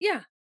car.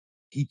 Yeah.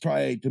 He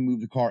tried to move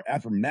the car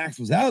after Max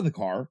was out of the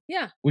car.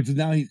 Yeah. Which is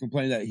now he's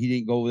complaining that he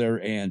didn't go over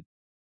there and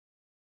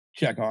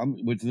check on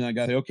him. Which then I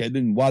got to say, okay,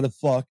 then why the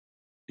fuck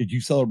did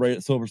you celebrate at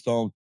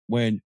Silverstone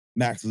when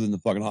Max was in the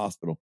fucking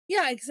hospital?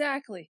 Yeah,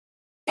 exactly.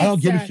 I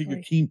don't give a shit.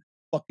 Your team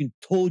fucking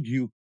told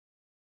you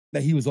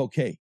that he was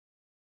okay.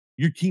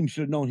 Your team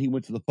should have known he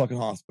went to the fucking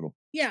hospital.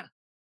 Yeah.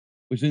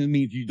 Which then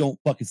means you don't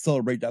fucking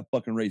celebrate that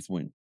fucking race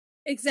win.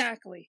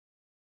 Exactly.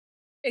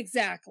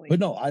 Exactly. But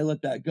no, I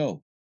let that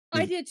go.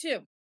 I did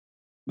too.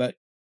 But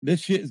this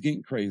shit is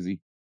getting crazy.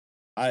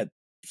 At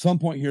some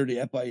point here,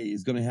 the FIA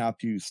is going to have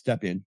to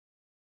step in.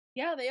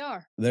 Yeah, they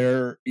are.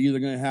 They're either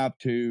going to have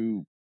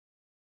to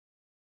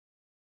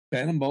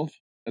ban them both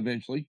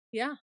eventually.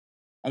 Yeah.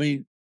 I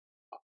mean,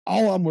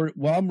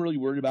 what I'm really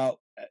worried about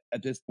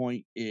at this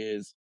point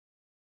is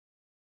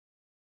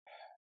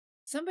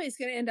somebody's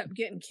going to end up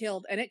getting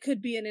killed, and it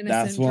could be an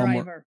innocent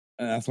driver.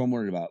 And that's what I'm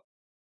worried about.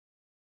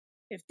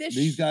 If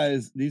these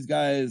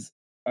guys,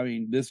 I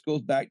mean, this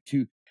goes back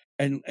to,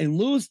 and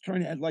Lewis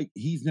trying to act like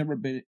he's never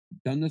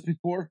done this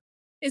before.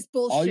 It's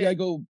bullshit. All you gotta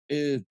go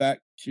is back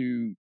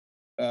to,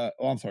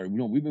 I'm sorry,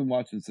 we've been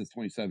watching since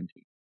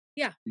 2017.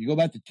 Yeah. You go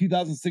back to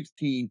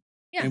 2016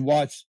 and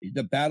watch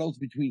the battles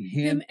between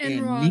him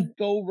and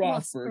Nico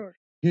Rosberg,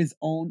 his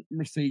own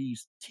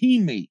Mercedes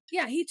teammate.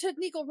 Yeah, he took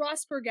Nico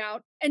Rosberg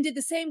out and did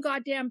the same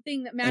goddamn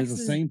thing that Max. There's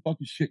the same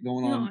fucking shit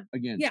going on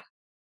again. Yeah,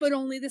 but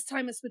only this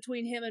time it's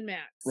between him and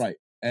Max. Right,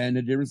 and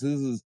the difference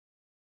is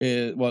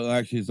well,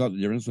 actually, it's not the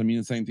difference. I mean,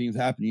 the same thing is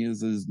happening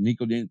is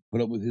Nico didn't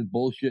put up with his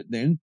bullshit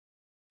then,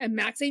 and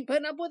Max ain't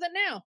putting up with it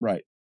now.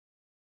 Right.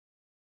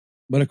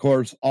 But of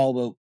course, all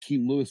the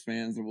Team Lewis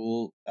fans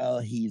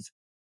are,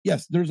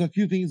 yes, there's a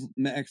few things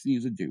Max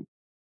needs to do.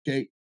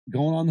 Okay,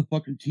 going on the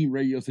fucking team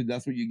radio, say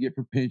that's what you get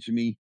for pinching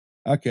me.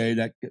 Okay,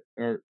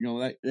 you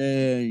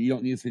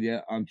don't need to say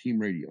that on team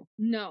radio.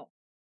 No.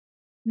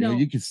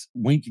 You can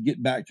wait to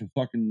get back to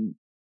fucking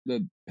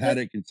the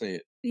paddock and say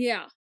it.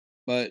 Yeah.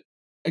 But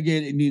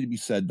again, it needed to be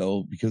said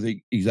though, because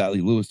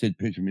Lewis did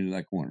pinch him into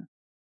that corner.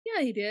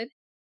 Yeah, he did.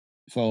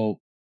 So,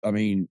 I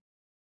mean,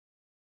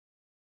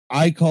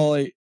 I call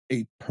it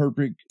a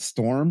perfect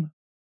storm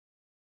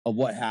of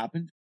what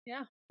happened.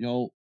 Yeah.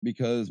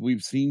 Because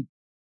we've seen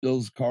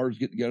those cars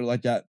get together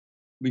like that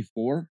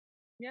before.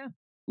 Yeah.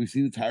 We've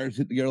seen the tires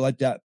get together like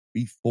that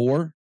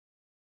before.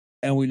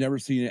 And we've never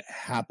seen it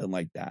happen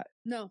like that.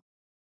 No.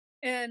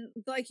 And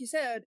like you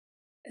said,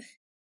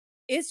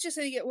 it's just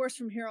going to get worse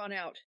from here on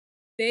out.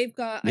 They've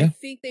got, I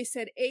think they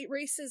said 8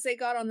 races they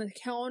got on the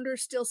calendar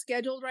still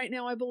scheduled right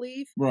now, I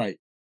believe. Right.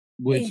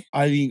 Which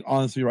I think,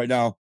 honestly, right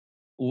now,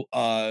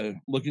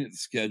 looking at the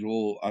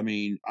schedule, I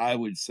mean, I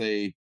would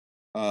say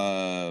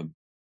the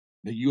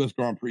U.S.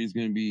 Grand Prix is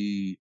going to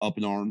be up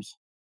in arms.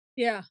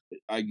 Yeah.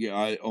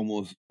 I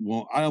almost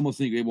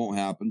think it won't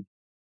happen.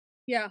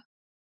 Yeah.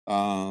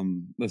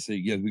 Let's see.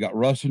 Yeah, we got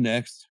Russia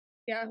next.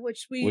 Yeah,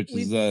 which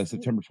is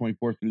September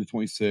 24th through the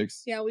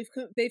 26th. Yeah,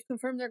 they've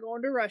confirmed they're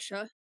going to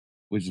Russia.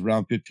 Which is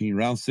round 15.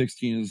 Round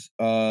 16 is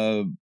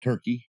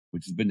Turkey,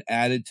 which has been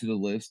added to the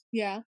list.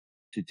 Yeah.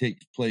 To take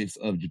the place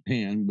of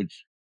Japan,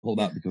 which pulled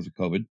out because of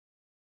COVID.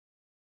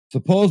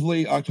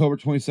 Supposedly, October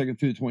 22nd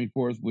through the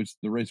 24th, which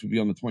the race would be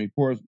on the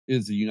 24th,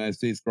 is the United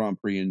States Grand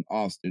Prix in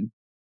Austin.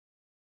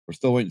 We're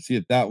still waiting to see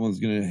if that one's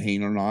going to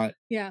hang or not.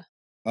 Yeah.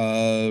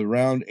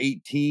 Round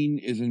 18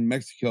 is in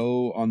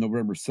Mexico on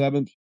November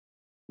 7th.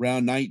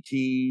 round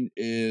 19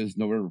 is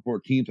November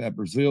 14th at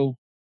Brazil.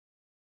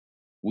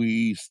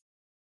 We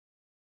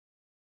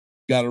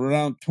got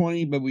around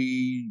 20, but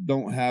we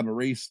don't have a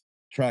race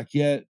track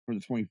yet for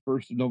the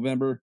 21st of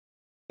November.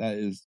 That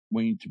is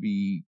waiting to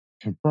be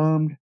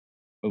confirmed,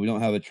 but we don't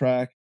have a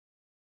track.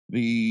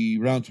 The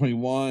round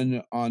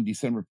 21 on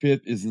December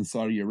 5th is in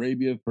Saudi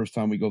Arabia. First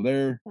time we go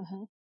there.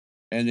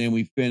 And then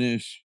we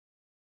finish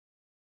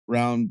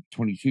round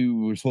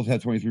 22. We're supposed to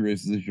have 23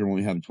 races this year. We're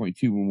only having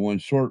 22. We're one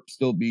short.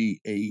 Still be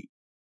a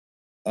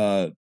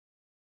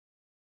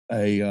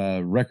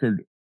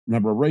record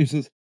number of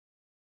races,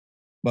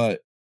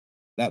 but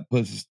that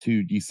puts us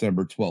to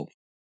December 12th.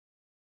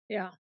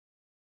 Yeah.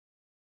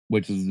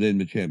 Which is then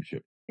the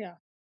championship. Yeah.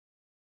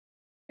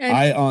 And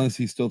I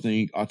honestly still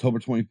think October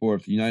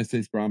 24th, the United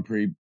States Grand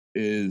Prix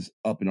is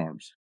up in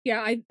arms.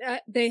 Yeah,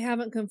 they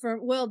haven't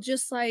confirmed. Well,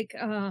 just like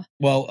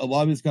well, a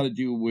lot of it's got to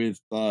do with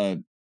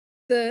the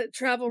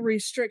travel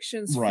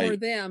restrictions for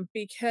them,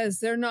 because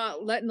they're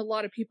not letting a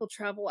lot of people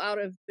travel out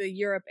of the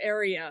Europe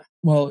area.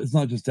 Well, it's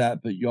not just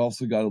that, but you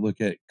also got to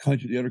look at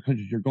the other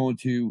countries you're going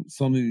to.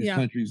 Some of these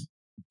countries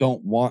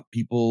don't want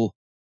people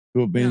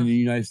who have been in the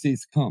United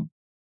States to come.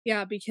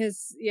 Yeah,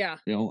 because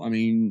I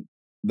mean,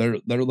 they're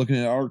looking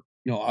at our,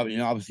 I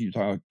mean, obviously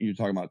you're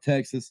talking about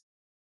Texas.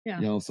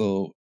 Yeah.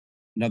 So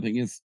nothing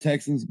against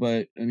Texans,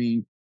 but I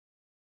mean,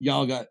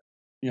 y'all got,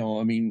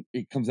 I mean,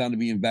 it comes down to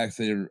being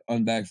vaccinated or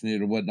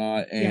unvaccinated or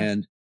whatnot,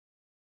 and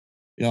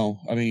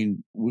I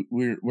mean,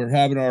 we're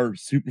having our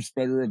super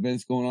spreader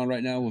events going on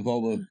right now with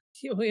all the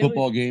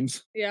football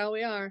games. Yeah,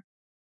 we are.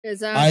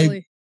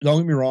 Exactly. Don't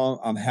get me wrong,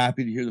 I'm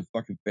happy to hear the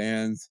fucking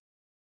fans.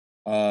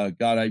 God,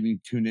 I mean,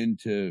 tune in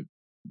to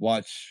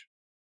watch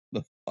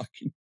the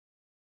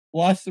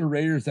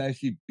Raiders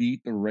actually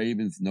beat the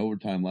Ravens in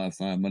overtime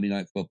last night on Monday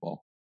Night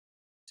Football.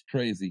 It's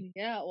crazy.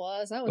 Yeah, it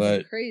was. That was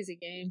a crazy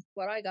game.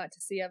 What I got to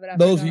see of it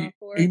after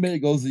anybody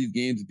that goes to these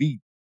games, be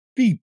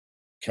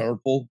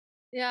careful.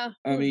 Yeah.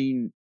 I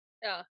mean,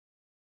 yeah.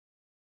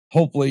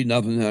 Hopefully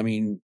nothing. I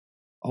mean,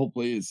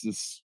 hopefully it's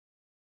just.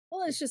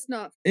 Well, it's just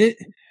not.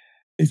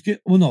 It's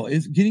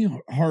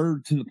getting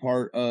hard to the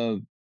part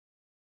of.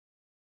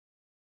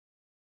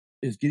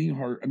 It's getting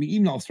hard. I mean,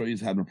 even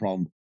Australia's having a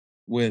problem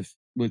with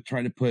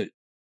trying to put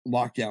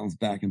lockdowns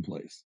back in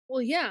place.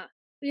 Well, yeah,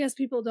 because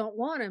people don't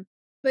want them.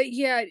 But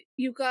yeah,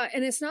 you got,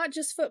 and it's not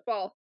just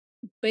football.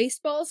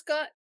 Baseball's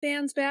got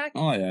fans back.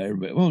 Oh yeah,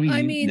 everybody. Well,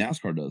 I mean,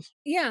 NASCAR does.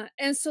 Yeah,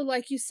 and so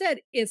like you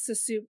said, it's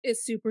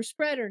super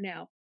spreader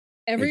now.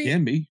 It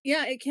can be.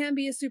 Yeah, it can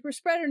be a super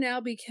spreader now,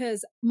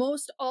 because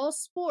most all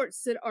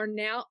sports that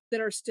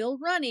are still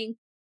running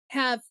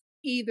have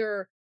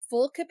either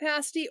full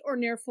capacity or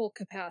near full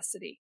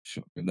capacity.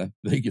 Sure, that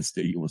Vegas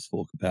stadium was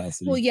full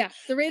capacity. Well, yeah,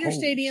 the Raider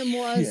Stadium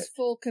was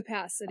full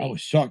capacity. I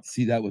was shocked to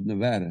see that with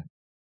Nevada.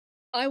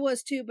 I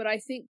was too, but I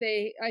think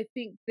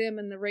them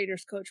and the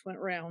Raiders coach went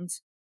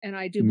rounds, and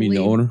I do you believe mean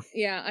the owner.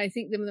 Yeah, I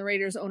think them and the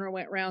Raiders owner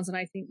went rounds, and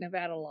I think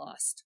Nevada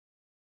lost.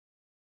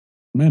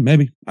 Man,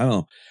 maybe, I don't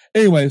know.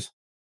 Anyways,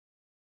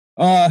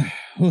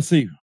 let's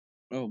see.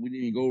 Oh, we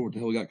didn't even go over what the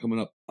hell we got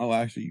coming up. Oh,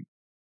 actually,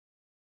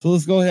 so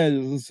let's go ahead.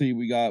 Let's see.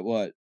 We got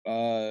what?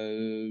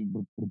 Actually,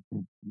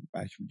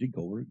 we did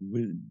go over it.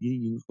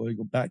 Let's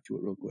go back to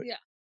it real quick. Yeah.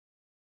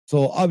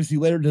 So obviously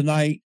later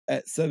tonight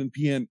at 7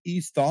 p.m.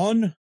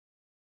 Eastern,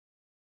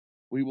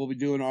 we will be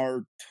doing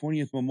our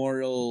 20th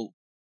memorial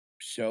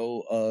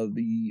show of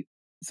the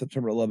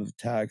September 11th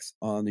attacks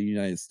on the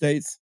United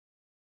States.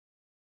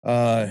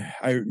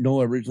 I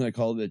know originally I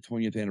called it the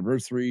 20th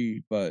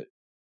anniversary, but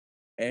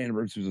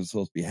anniversaries are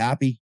supposed to be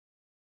happy.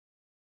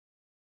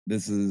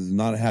 This is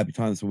not a happy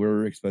time, so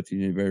we're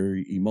expecting a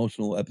very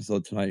emotional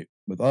episode tonight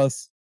with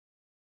us.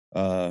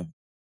 We're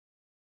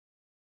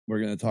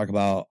going to talk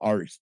about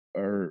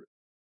we're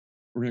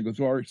going to go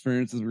through our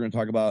experiences. We're going to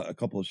talk about a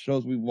couple of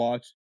shows we've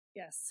watched.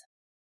 Yes.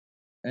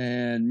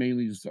 And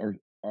mainly just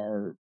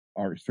our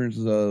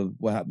experiences of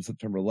what happened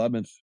September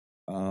 11th,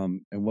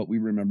 and what we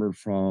remember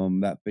from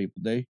that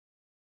fateful day.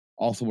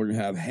 Also, we're going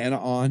to have Hannah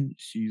on.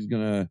 She's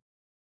going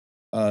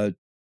to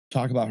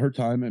talk about her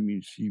time. I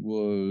mean, she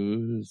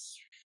was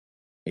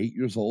 8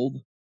 years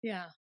old.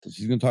 Yeah. So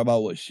she's going to talk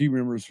about what she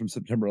remembers from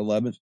September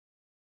 11th.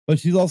 But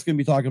she's also going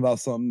to be talking about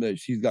something that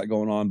she's got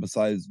going on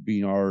besides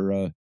being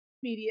our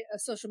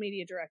social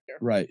media director.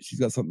 Right. She's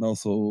got something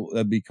else. So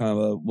that'd be kind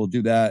of we'll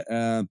do that.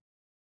 And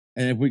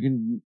if we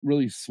can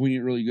really swing it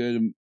really good,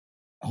 and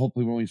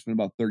hopefully we'll only spend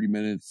about 30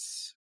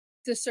 minutes.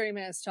 Just 30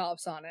 minutes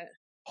tops on it.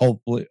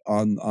 Hopefully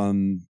on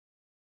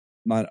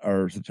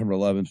our September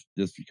 11th,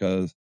 just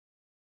because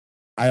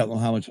I don't know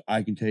how much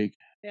I can take.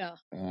 Yeah.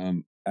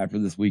 After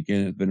this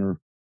weekend,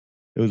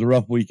 it was a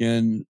rough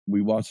weekend.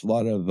 We watched a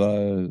lot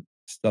of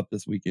stuff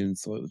this weekend,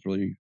 so it was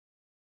really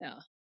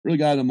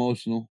got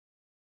emotional.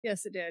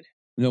 Yes, it did.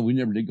 No, we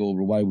never did go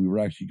over why we were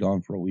actually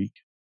gone for a week.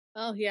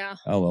 Oh yeah.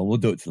 Oh well, we'll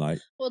do it tonight.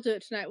 We'll do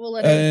it tonight. We'll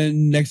let.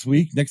 And next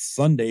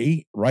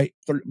Sunday, right,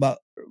 about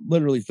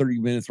literally 30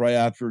 minutes right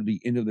after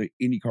the end of the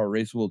IndyCar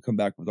race, we'll come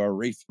back with our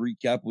race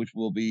recap, which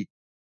will be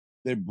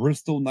the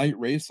Bristol night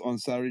race on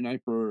Saturday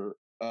night for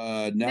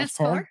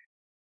NASCAR.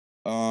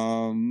 We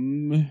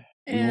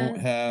won't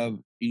have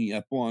any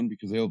F1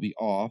 because they'll be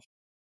off.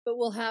 But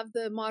we'll have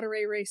the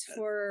Monterey race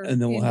for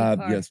And then we'll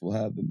IndyCar. we'll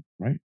have them,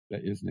 right?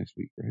 That is next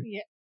week, right?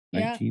 Yeah.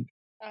 19th?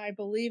 I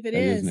believe it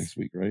That is. is next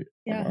week, right?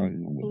 Yeah. I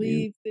don't know I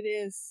believe it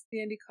is the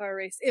IndyCar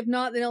race. If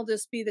not, then it'll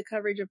just be the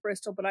coverage of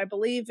Bristol, but I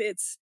believe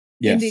it's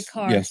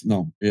IndyCar. Yes,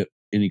 no,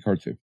 IndyCar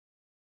too.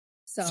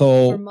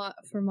 So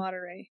for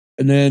Monterey.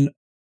 And then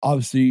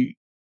obviously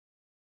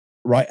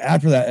right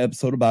after that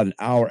episode, about an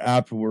hour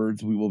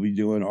afterwards, we will be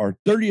doing our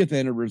 30th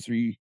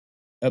anniversary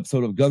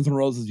episode of Guns N'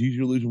 Roses Use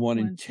Your Illusion 1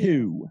 and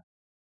 2.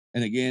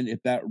 And again,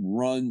 if that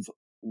runs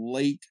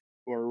late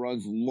or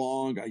runs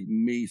long, I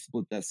may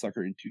split that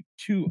sucker into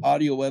 2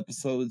 audio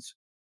episodes.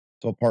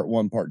 So part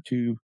 1, part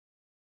 2.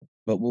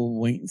 But we'll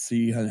wait and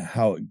see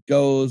how it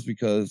goes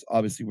because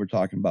obviously we're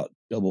talking about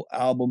double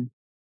album.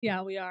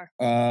 Yeah, we are.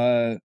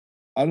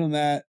 Other than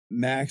that,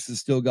 Max has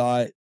still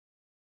got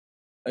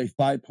a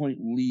 5-point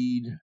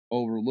lead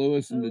over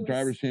Lewis in the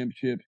Drivers'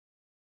 Championship,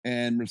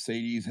 and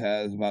Mercedes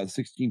has about a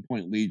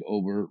 16-point lead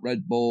over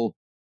Red Bull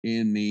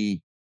in the,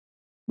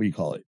 what do you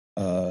call it?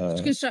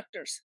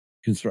 Constructors.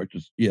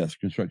 Yes,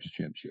 Constructors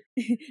Championship.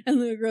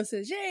 And the girl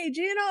says, "Yay,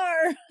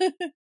 GNR!"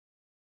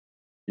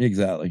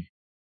 Exactly.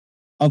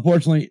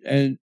 Unfortunately,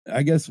 and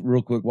I guess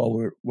real quick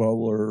while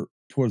we're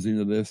towards the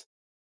end of this,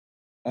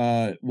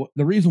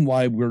 the reason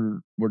why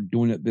we're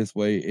doing it this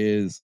way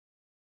is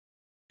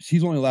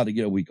she's only allowed to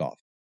get a week off.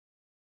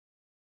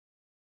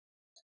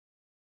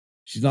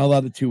 She's not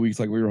allowed the 2 weeks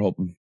like we were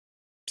hoping.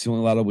 She's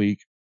only allowed a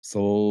week,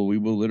 so we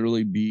will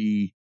literally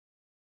be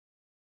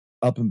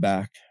up and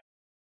back.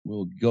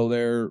 We'll go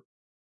there,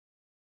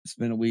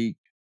 spend a week,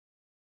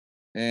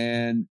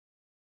 and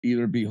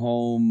either be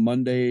home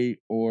Monday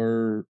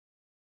or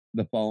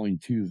the following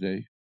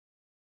Tuesday.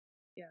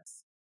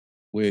 Yes.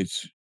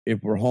 Which,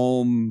 if we're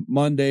home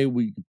Monday,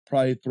 we could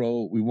probably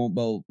we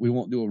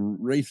won't do a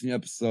racing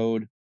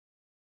episode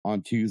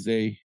on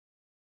Tuesday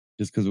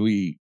just because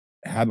we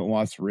haven't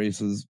watched the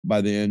races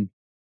by then.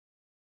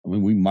 I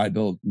mean, we might be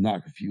able to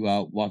knock a few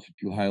out, watch a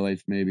few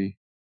highlights maybe.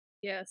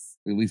 Yes.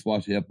 At least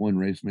watch the F1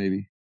 race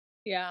maybe.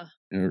 Yeah.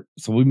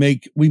 So we may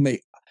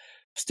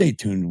stay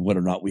tuned whether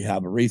or not we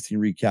have a racing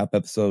recap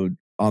episode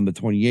on the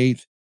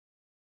 28th.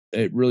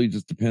 It really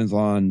just depends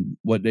on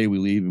what day we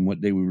leave and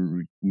what day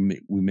we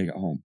make it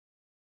home.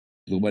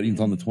 The wedding's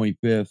on the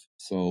 25th,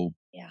 so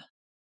yeah,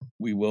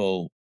 we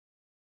won't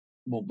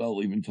be able to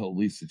leave until at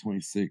least the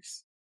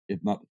 26th, if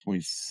not the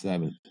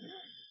 27th.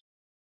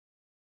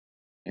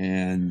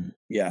 And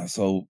yeah,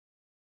 so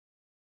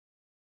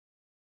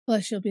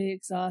plus you'll be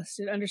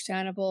exhausted,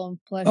 understandable, and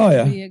plus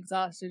you'll be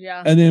exhausted,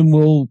 yeah. And then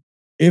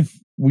if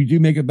we do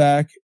make it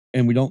back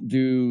and we don't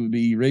do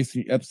the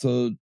racing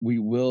episode, we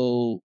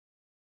will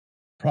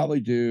probably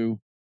do,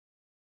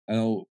 I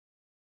know,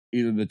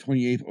 either the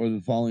 28th or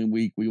the following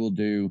week, we will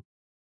do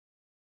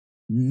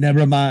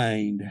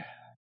Nevermind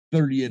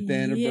 30th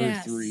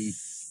anniversary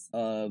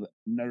of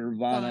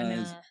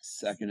Nirvana's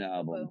second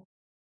album.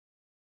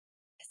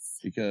 Yes.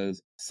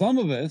 Because some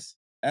of us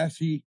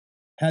actually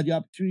had the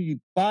opportunity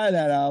to buy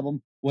that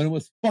album when it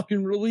was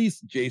fucking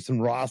released, Jason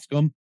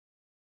Roscom.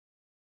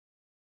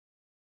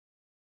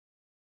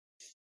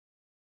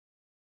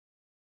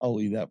 I'll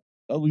leave the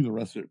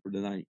rest of it for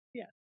tonight.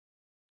 Yeah.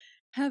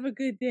 Have a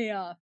good day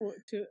off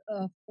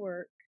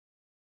work.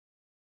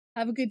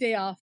 Have a good day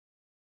off.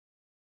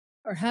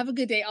 Or have a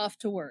good day off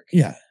to work.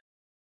 Yeah.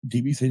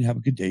 DB saying have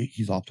a good day.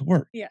 He's off to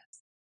work. Yes.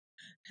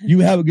 You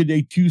have a good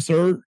day too,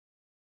 sir.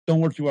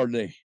 Don't work too hard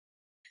today.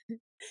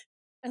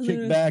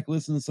 Kick back,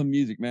 listen to some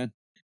music, man.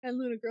 And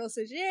Luna Girl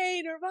says,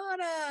 "Yay,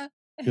 Nirvana!"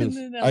 And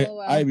then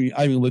I haven't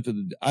even looked at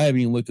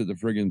the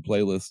friggin'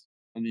 playlist.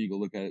 I need to go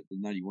look at it, the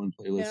 91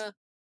 playlist. Yeah.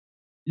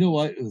 You know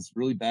what? It's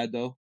really bad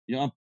though. You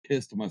know, I'm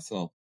pissed at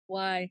myself.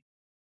 Why?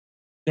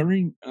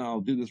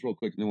 I'll do this real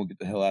quick and then we'll get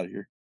the hell out of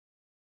here.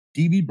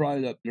 DB brought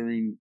it up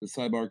during the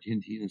Sidebar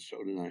Cantina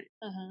show tonight.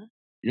 Uh-huh.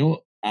 You know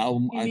what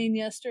album You mean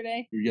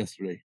yesterday?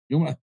 Yesterday. You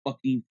know what I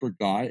fucking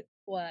forgot?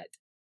 What?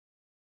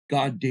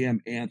 Goddamn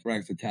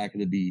Anthrax Attack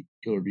of the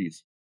Killer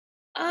Bees.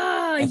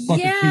 Oh, that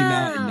fucking came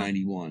out in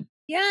 91.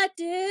 Yeah, it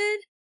did.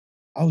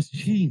 I was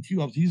cheating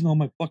too. I was using all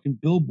my fucking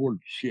Billboard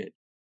shit.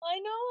 I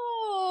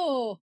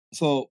know.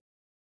 So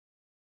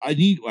I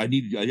actually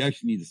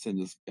need to send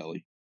this to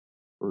Kelly.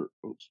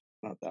 Oops,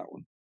 not that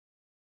one.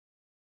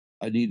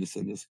 I need to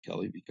send this to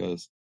Kelly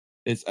because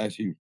it's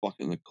actually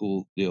fucking a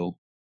cool deal.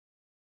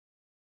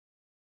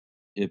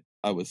 If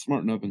I was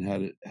smart enough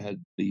and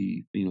had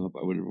the thing up,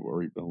 I would have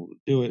already been able to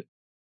do it.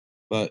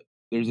 But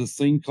there's this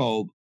thing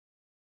called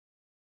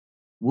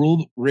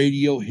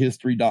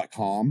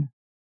worldradiohistory.com,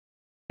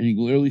 and you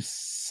can literally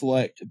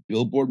select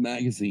Billboard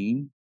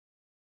magazine,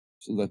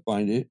 as I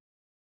find it,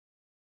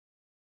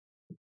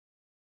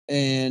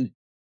 and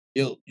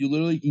you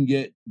literally can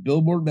get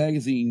Billboard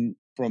magazine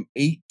from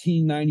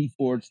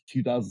 1894 to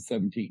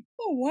 2017.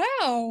 Oh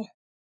wow!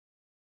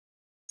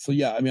 So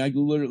yeah, I mean, I could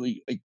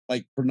literally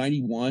like for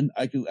 91,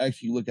 I could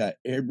actually look at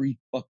every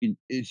fucking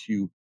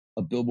issue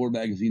of Billboard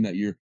magazine that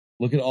year.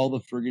 Look at all the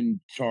friggin'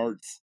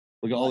 charts.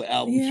 Look at all the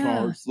album Yeah.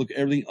 charts. Look at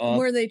everything up.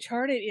 Where they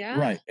charted, yeah.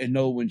 Right. And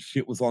know when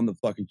shit was on the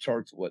fucking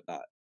charts and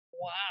whatnot.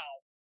 Wow.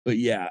 But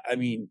yeah, I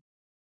mean,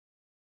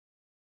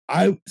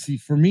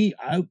 for me,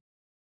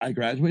 I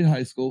graduated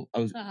high school. I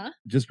was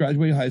just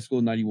graduated high school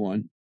in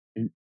 91.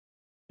 In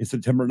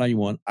September of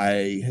 91.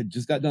 I had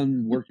just got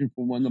done working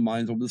for one of the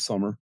mines over the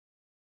summer.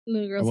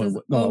 Little girl I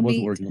says,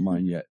 wasn't working the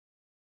mine yet.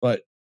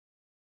 But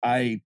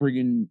I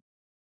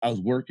was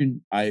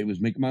working. I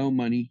was making my own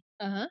money.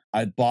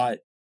 I bought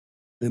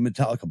the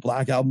Metallica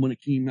Black album when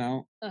it came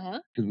out.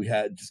 Because we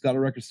had just got a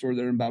record store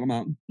there in Battle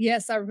Mountain.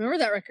 Yes, I remember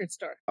that record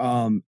store.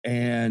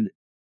 And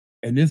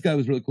this guy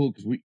was really cool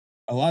because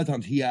a lot of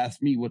times he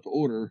asked me what to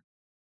order.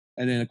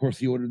 And then of course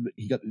he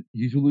got the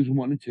Use Your Illusion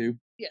 1 and 2.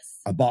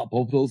 Yes. I bought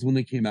both of those when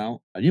they came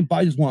out. I didn't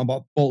buy just one, I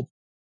bought both,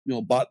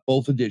 bought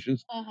both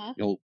editions.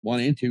 1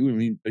 and 2. I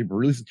mean, they were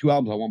releasing 2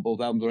 albums. I want both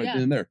albums right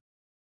then and there.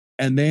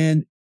 And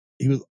then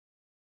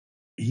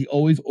he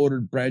always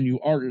ordered brand new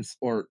artists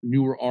or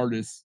newer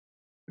artists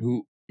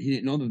who he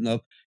didn't know them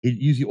enough.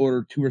 He'd usually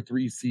order 2 or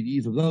 3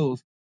 CDs of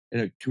those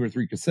and 2 or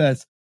 3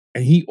 cassettes,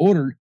 and he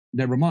ordered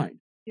Nevermind.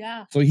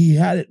 Yeah. So he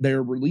had it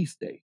their release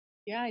day.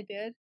 Yeah, I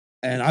did.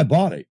 And I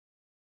bought it.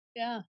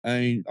 Yeah. I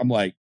mean, I'm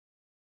like,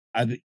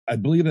 I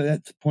believe at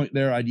that point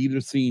there, I'd either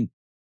seen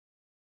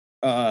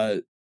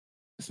Smells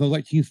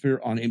Like Teen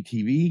Spirit on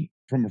MTV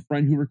from a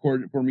friend who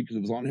recorded it for me because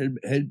it was on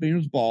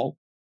Headbangers Ball,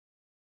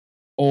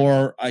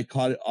 or I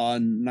caught it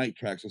on Night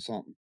Tracks or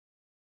something.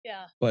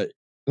 Yeah. But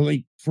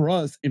like for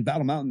us in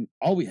Battle Mountain,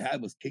 all we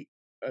had was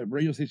a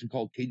radio station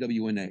called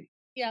KWNA.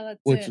 Yeah, that's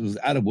which was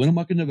out of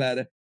Winnemucca,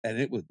 Nevada, and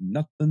it was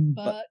nothing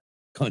but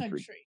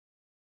country.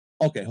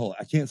 Okay, hold on.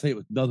 I can't say it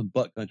was nothing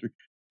but country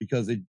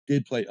because they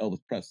did play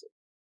Elvis Presley.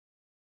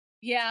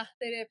 Yeah,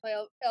 they did play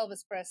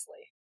Elvis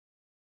Presley.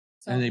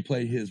 So. And they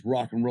played his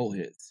rock and roll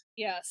hits.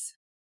 Yes.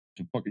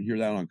 To fucking hear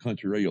that on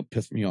country radio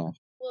pissed me off.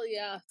 Well,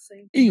 yeah,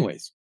 same.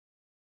 Anyways.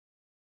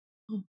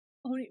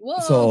 Whoa.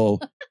 So,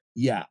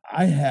 yeah,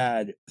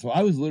 I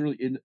was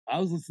listening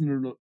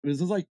to, this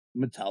is like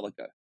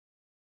Metallica.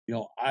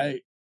 There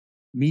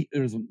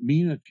was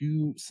me and a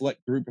few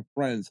select group of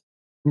friends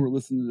who were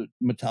listening to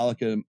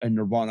Metallica and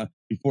Nirvana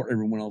before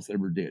everyone else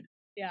ever did.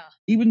 Yeah.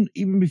 Even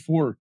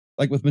before,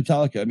 like with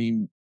Metallica, I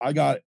mean, I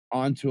got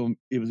onto them.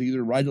 It was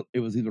either Ride the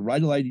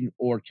Lightning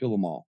or Kill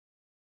 'Em All.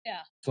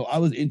 Yeah. So I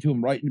was into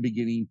them right in the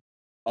beginning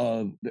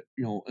of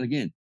and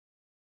again,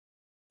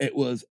 it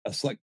was a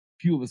select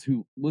few of us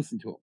who listened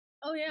to them.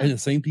 Oh yeah. And the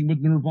same thing with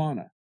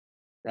Nirvana,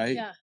 right?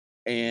 Yeah.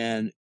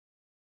 And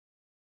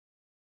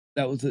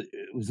it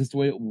was just the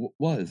way it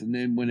was. And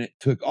then when it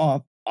took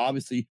off,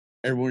 obviously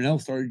everyone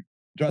else started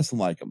dressing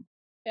like them.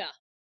 Yeah.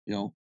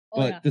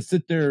 But to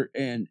sit there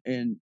and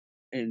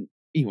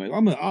anyway,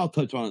 I'll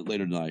touch on it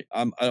later tonight.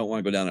 I don't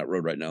want to go down that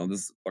road right now.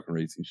 This is a fucking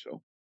racing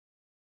show.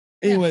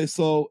 Anyway,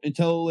 so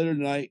until later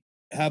tonight,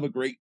 have a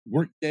great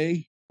work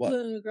day. What?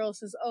 The girl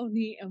says, "Oh,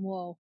 neat and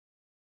whoa."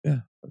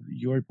 Yeah,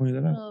 you already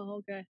pointed that out. Oh,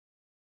 okay.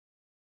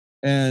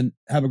 And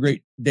have a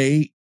great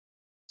day,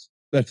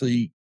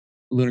 especially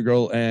Luna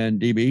Girl and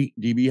DB.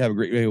 DB, have a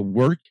great day of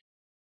work.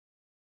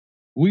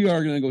 We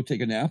are going to go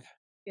take a nap.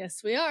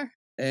 Yes, we are.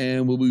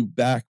 And we'll be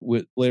back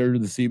with later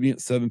this evening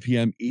at 7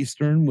 p.m.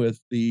 Eastern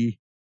with the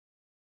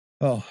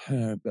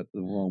I've got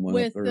the wrong one.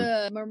 With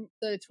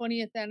the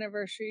 20th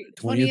anniversary,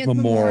 20th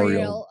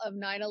memorial of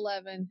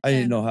 9/11. I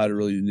didn't know how to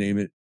really name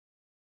it.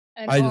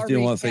 I just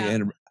didn't want to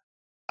say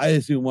I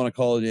just didn't want to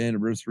call it an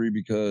anniversary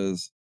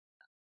because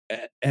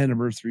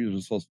anniversaries were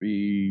supposed to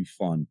be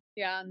fun.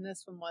 Yeah, and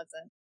this one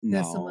wasn't. No,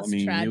 this one was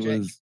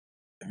tragic.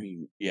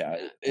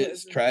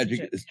 It's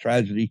tragic. It's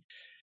tragedy.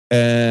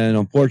 And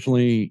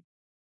unfortunately,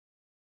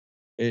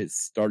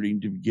 it's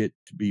starting to get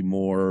to be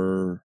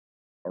more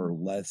or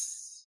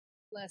less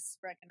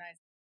recognized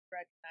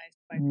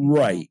by people.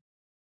 Right.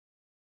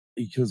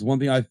 Because one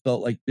thing I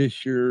felt like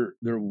this year,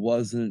 there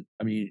wasn't,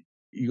 I mean,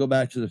 you go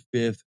back to the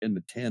 5th and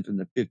the 10th and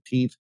the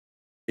 15th,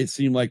 it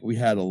seemed like we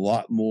had a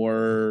lot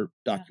more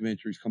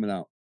documentaries coming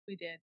out. We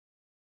did.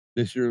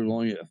 This year, there was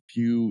only a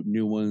few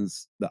new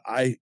ones that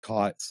I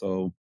caught.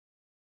 So,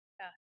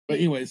 but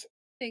anyways.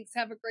 Thanks.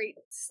 Have a great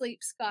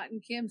sleep, Scott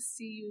and Kim.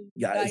 See you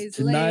guys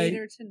tonight.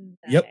 Later tonight.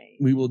 Yep.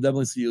 We will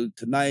definitely see you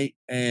tonight.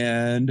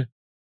 And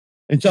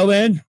until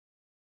then,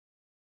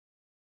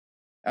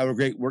 have a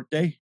great work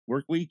day,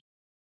 work week,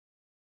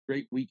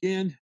 great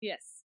weekend.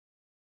 Yes.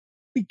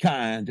 Be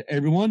kind to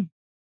everyone.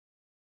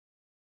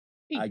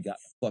 Peace. I got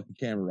the fucking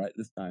camera right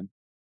this time.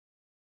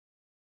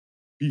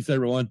 Peace,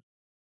 everyone.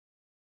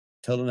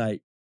 Till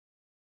tonight.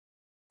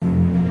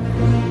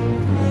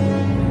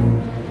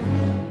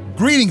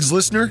 Greetings,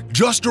 listener.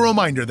 Just a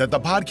reminder that the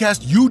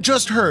podcast you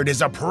just heard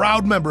is a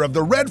proud member of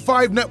the Red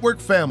 5 Network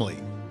family.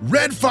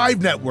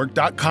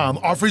 Red5Network.com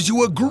offers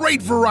you a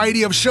great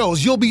variety of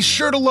shows you'll be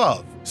sure to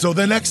love. So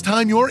the next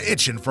time you're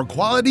itching for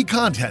quality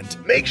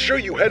content, make sure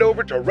you head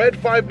over to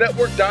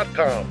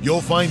Red5Network.com.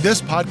 You'll find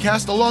this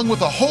podcast along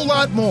with a whole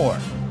lot more.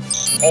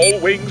 All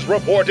wings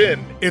report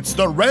in. It's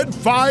the Red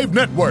 5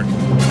 Network.